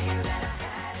wanna tell you that I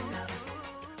had enough.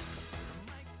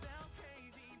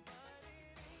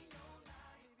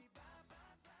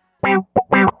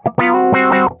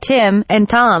 Tim and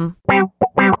Tom.